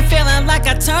 Lately I've been feeling like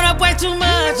I turn up way too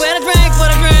much. Where the drink, for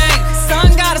the drink.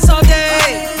 Sun got us all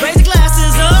day. Raise the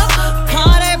glasses up,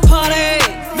 party, party.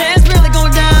 Man's really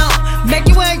going down. Make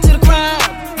your way to the crowd.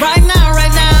 Right now,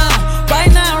 right now,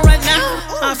 right now, right now.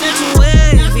 I feel too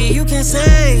wavy, you can't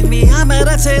save me. I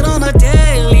meditate on a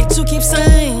daily to keep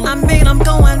sane. I mean, I'm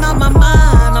going out my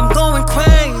mind, I'm going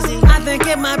crazy. I think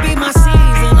it might be my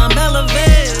season, I'm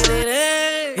elevated.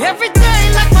 Hey. Every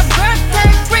day like my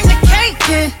birthday, bring the cake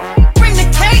in. Bring the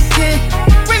cake in,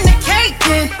 bring the cake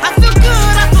in. I feel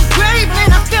good, I feel great,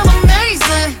 man, I feel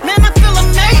amazing. Man, I feel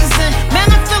amazing, man,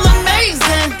 I feel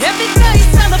amazing. Every day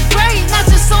celebrate, not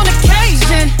just on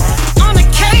occasion. On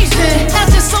occasion, not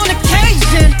just on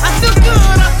occasion. I feel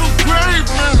good, I feel great,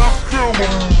 man, I feel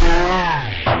amazing.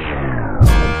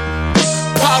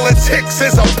 Politics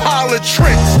is a pile of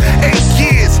tricks. 8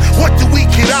 years, what do we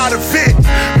get out of it?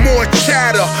 More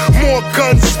chatter, more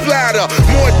gun splatter,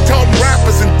 more dumb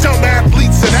rappers and dumb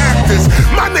athletes and actors.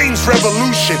 My name's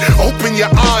Revolution, open your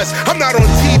eyes. I'm not on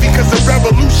TV cause the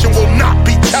revolution will not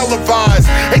be televised.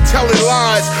 They telling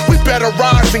lies, we better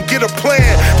rise and get a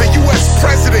plan. The US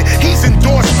president, he's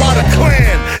endorsed by the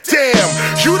Klan. Damn,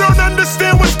 you don't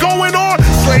understand what's going on?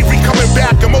 Slavery coming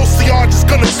back and most of y'all just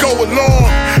gonna go along.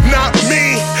 Not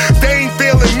me, they ain't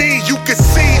feeling me. You can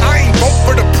see I ain't vote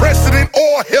for the president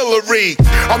or Hillary.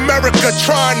 America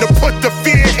trying to put the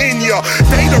fear in ya.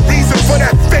 They the reason for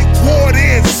that fake war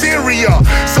in Syria.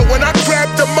 So when I grab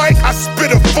the mic, I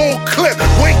spit a full clip.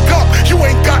 Wake up, you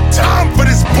ain't got time for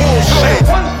this bullshit.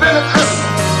 Once been a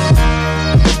criminal,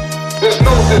 there's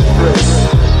no disgrace.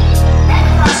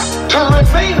 To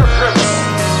remain a criminal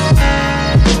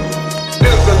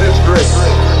is the disgrace.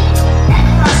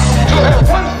 To have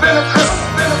once been a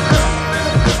criminal,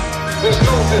 there's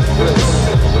no disgrace.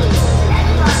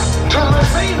 To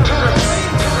remain a criminal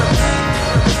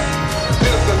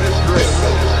is the disgrace.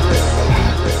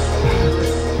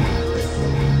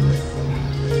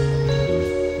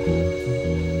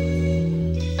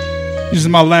 This is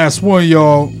my last one,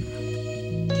 y'all.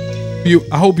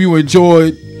 I hope you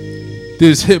enjoyed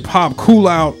this hip hop cool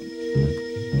out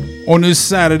on this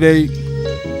Saturday.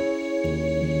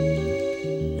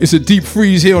 It's a deep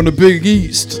freeze here on the Big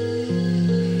East.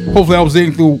 Hopefully I was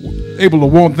able to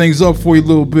warm things up for you a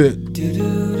little bit.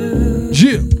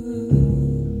 Yeah.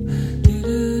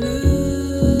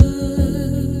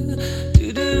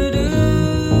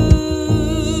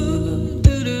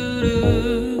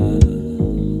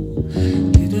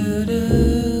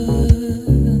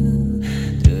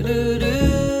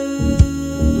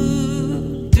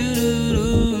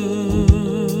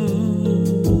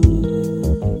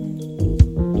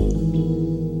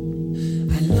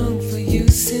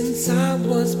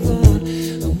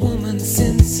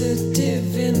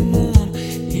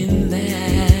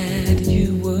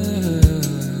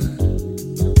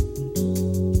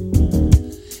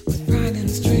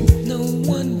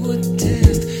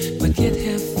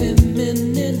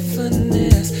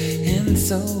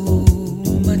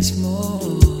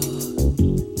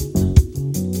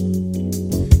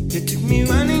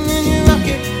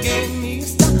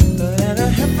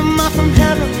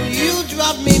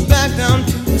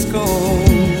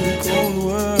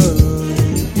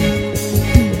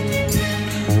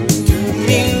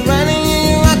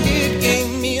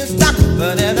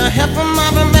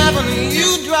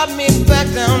 Me back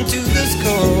down to this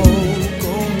cold,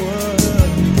 cold world.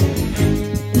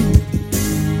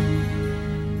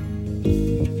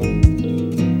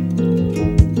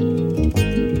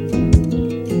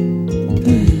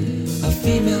 A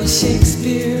female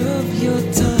Shakespeare of your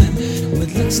time,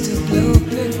 with looks to blow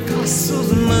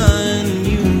Picasso's mind.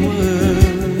 You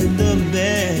were the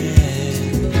best.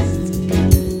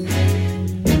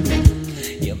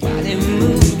 Your body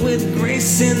moves with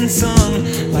grace in song,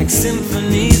 like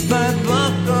symphonies by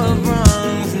Bach or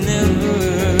Brahms.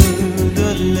 Nevertheless,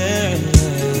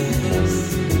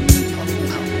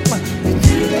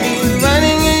 you're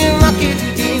riding in your rocket,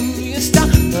 you stop,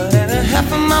 but at a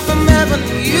half a mile from heaven,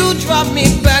 you drop me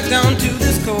back down to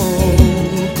this cold,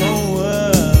 cold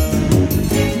world.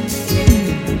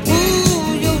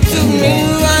 Ooh, you took me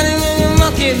riding in your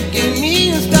rocket, gave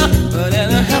me a stop, but at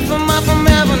a half a mile from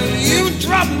heaven, you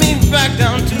drop me back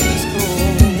down to this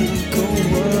cold, cold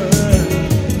world.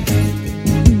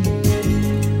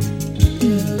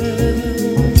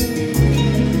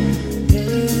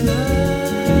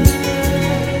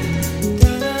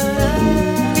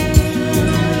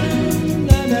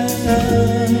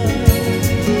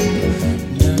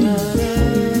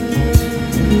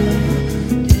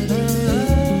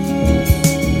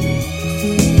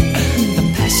 The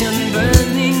passion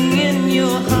burning in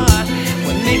your heart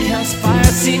would make hell's fire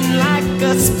seem like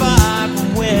a spark.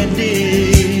 Where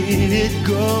did it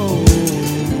go?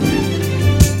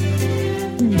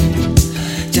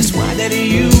 Just why that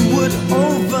you would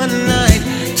overnight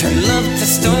turn love to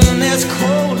stone as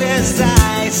cold as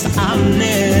ice, I'll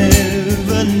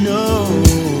never know.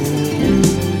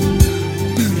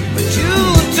 But you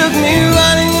took me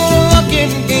riding on a rocket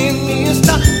and gave me a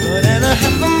stop, but at a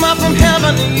half a mile from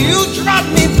heaven, you dropped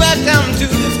me back down to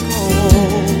this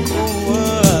cold, cold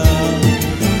world.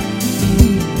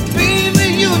 Baby,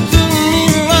 you took me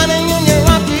riding on your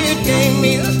rocket, gave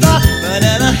me a stop, but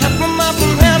at a half a mile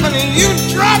from heaven, you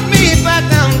dropped me back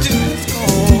down to this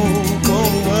cold,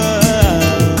 cold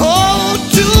world. Cold,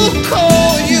 too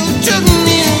cold, you took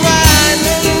me riding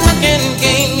on your rocket and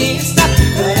gave me a stop,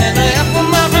 but at a half a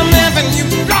mile from heaven, you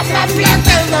dropped my black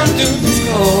down to this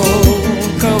cold,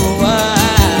 cold world.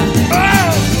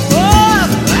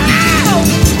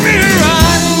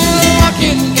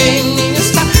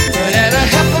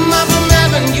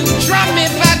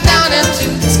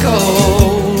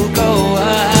 Cold, cold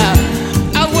world.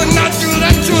 I would not do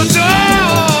that to a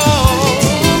dog,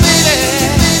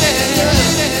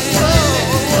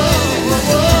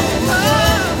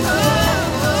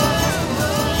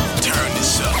 Turn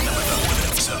this up.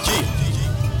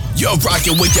 You're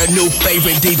rocking with your new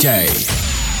favorite DJ,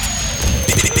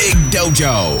 Big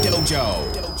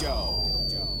Dojo.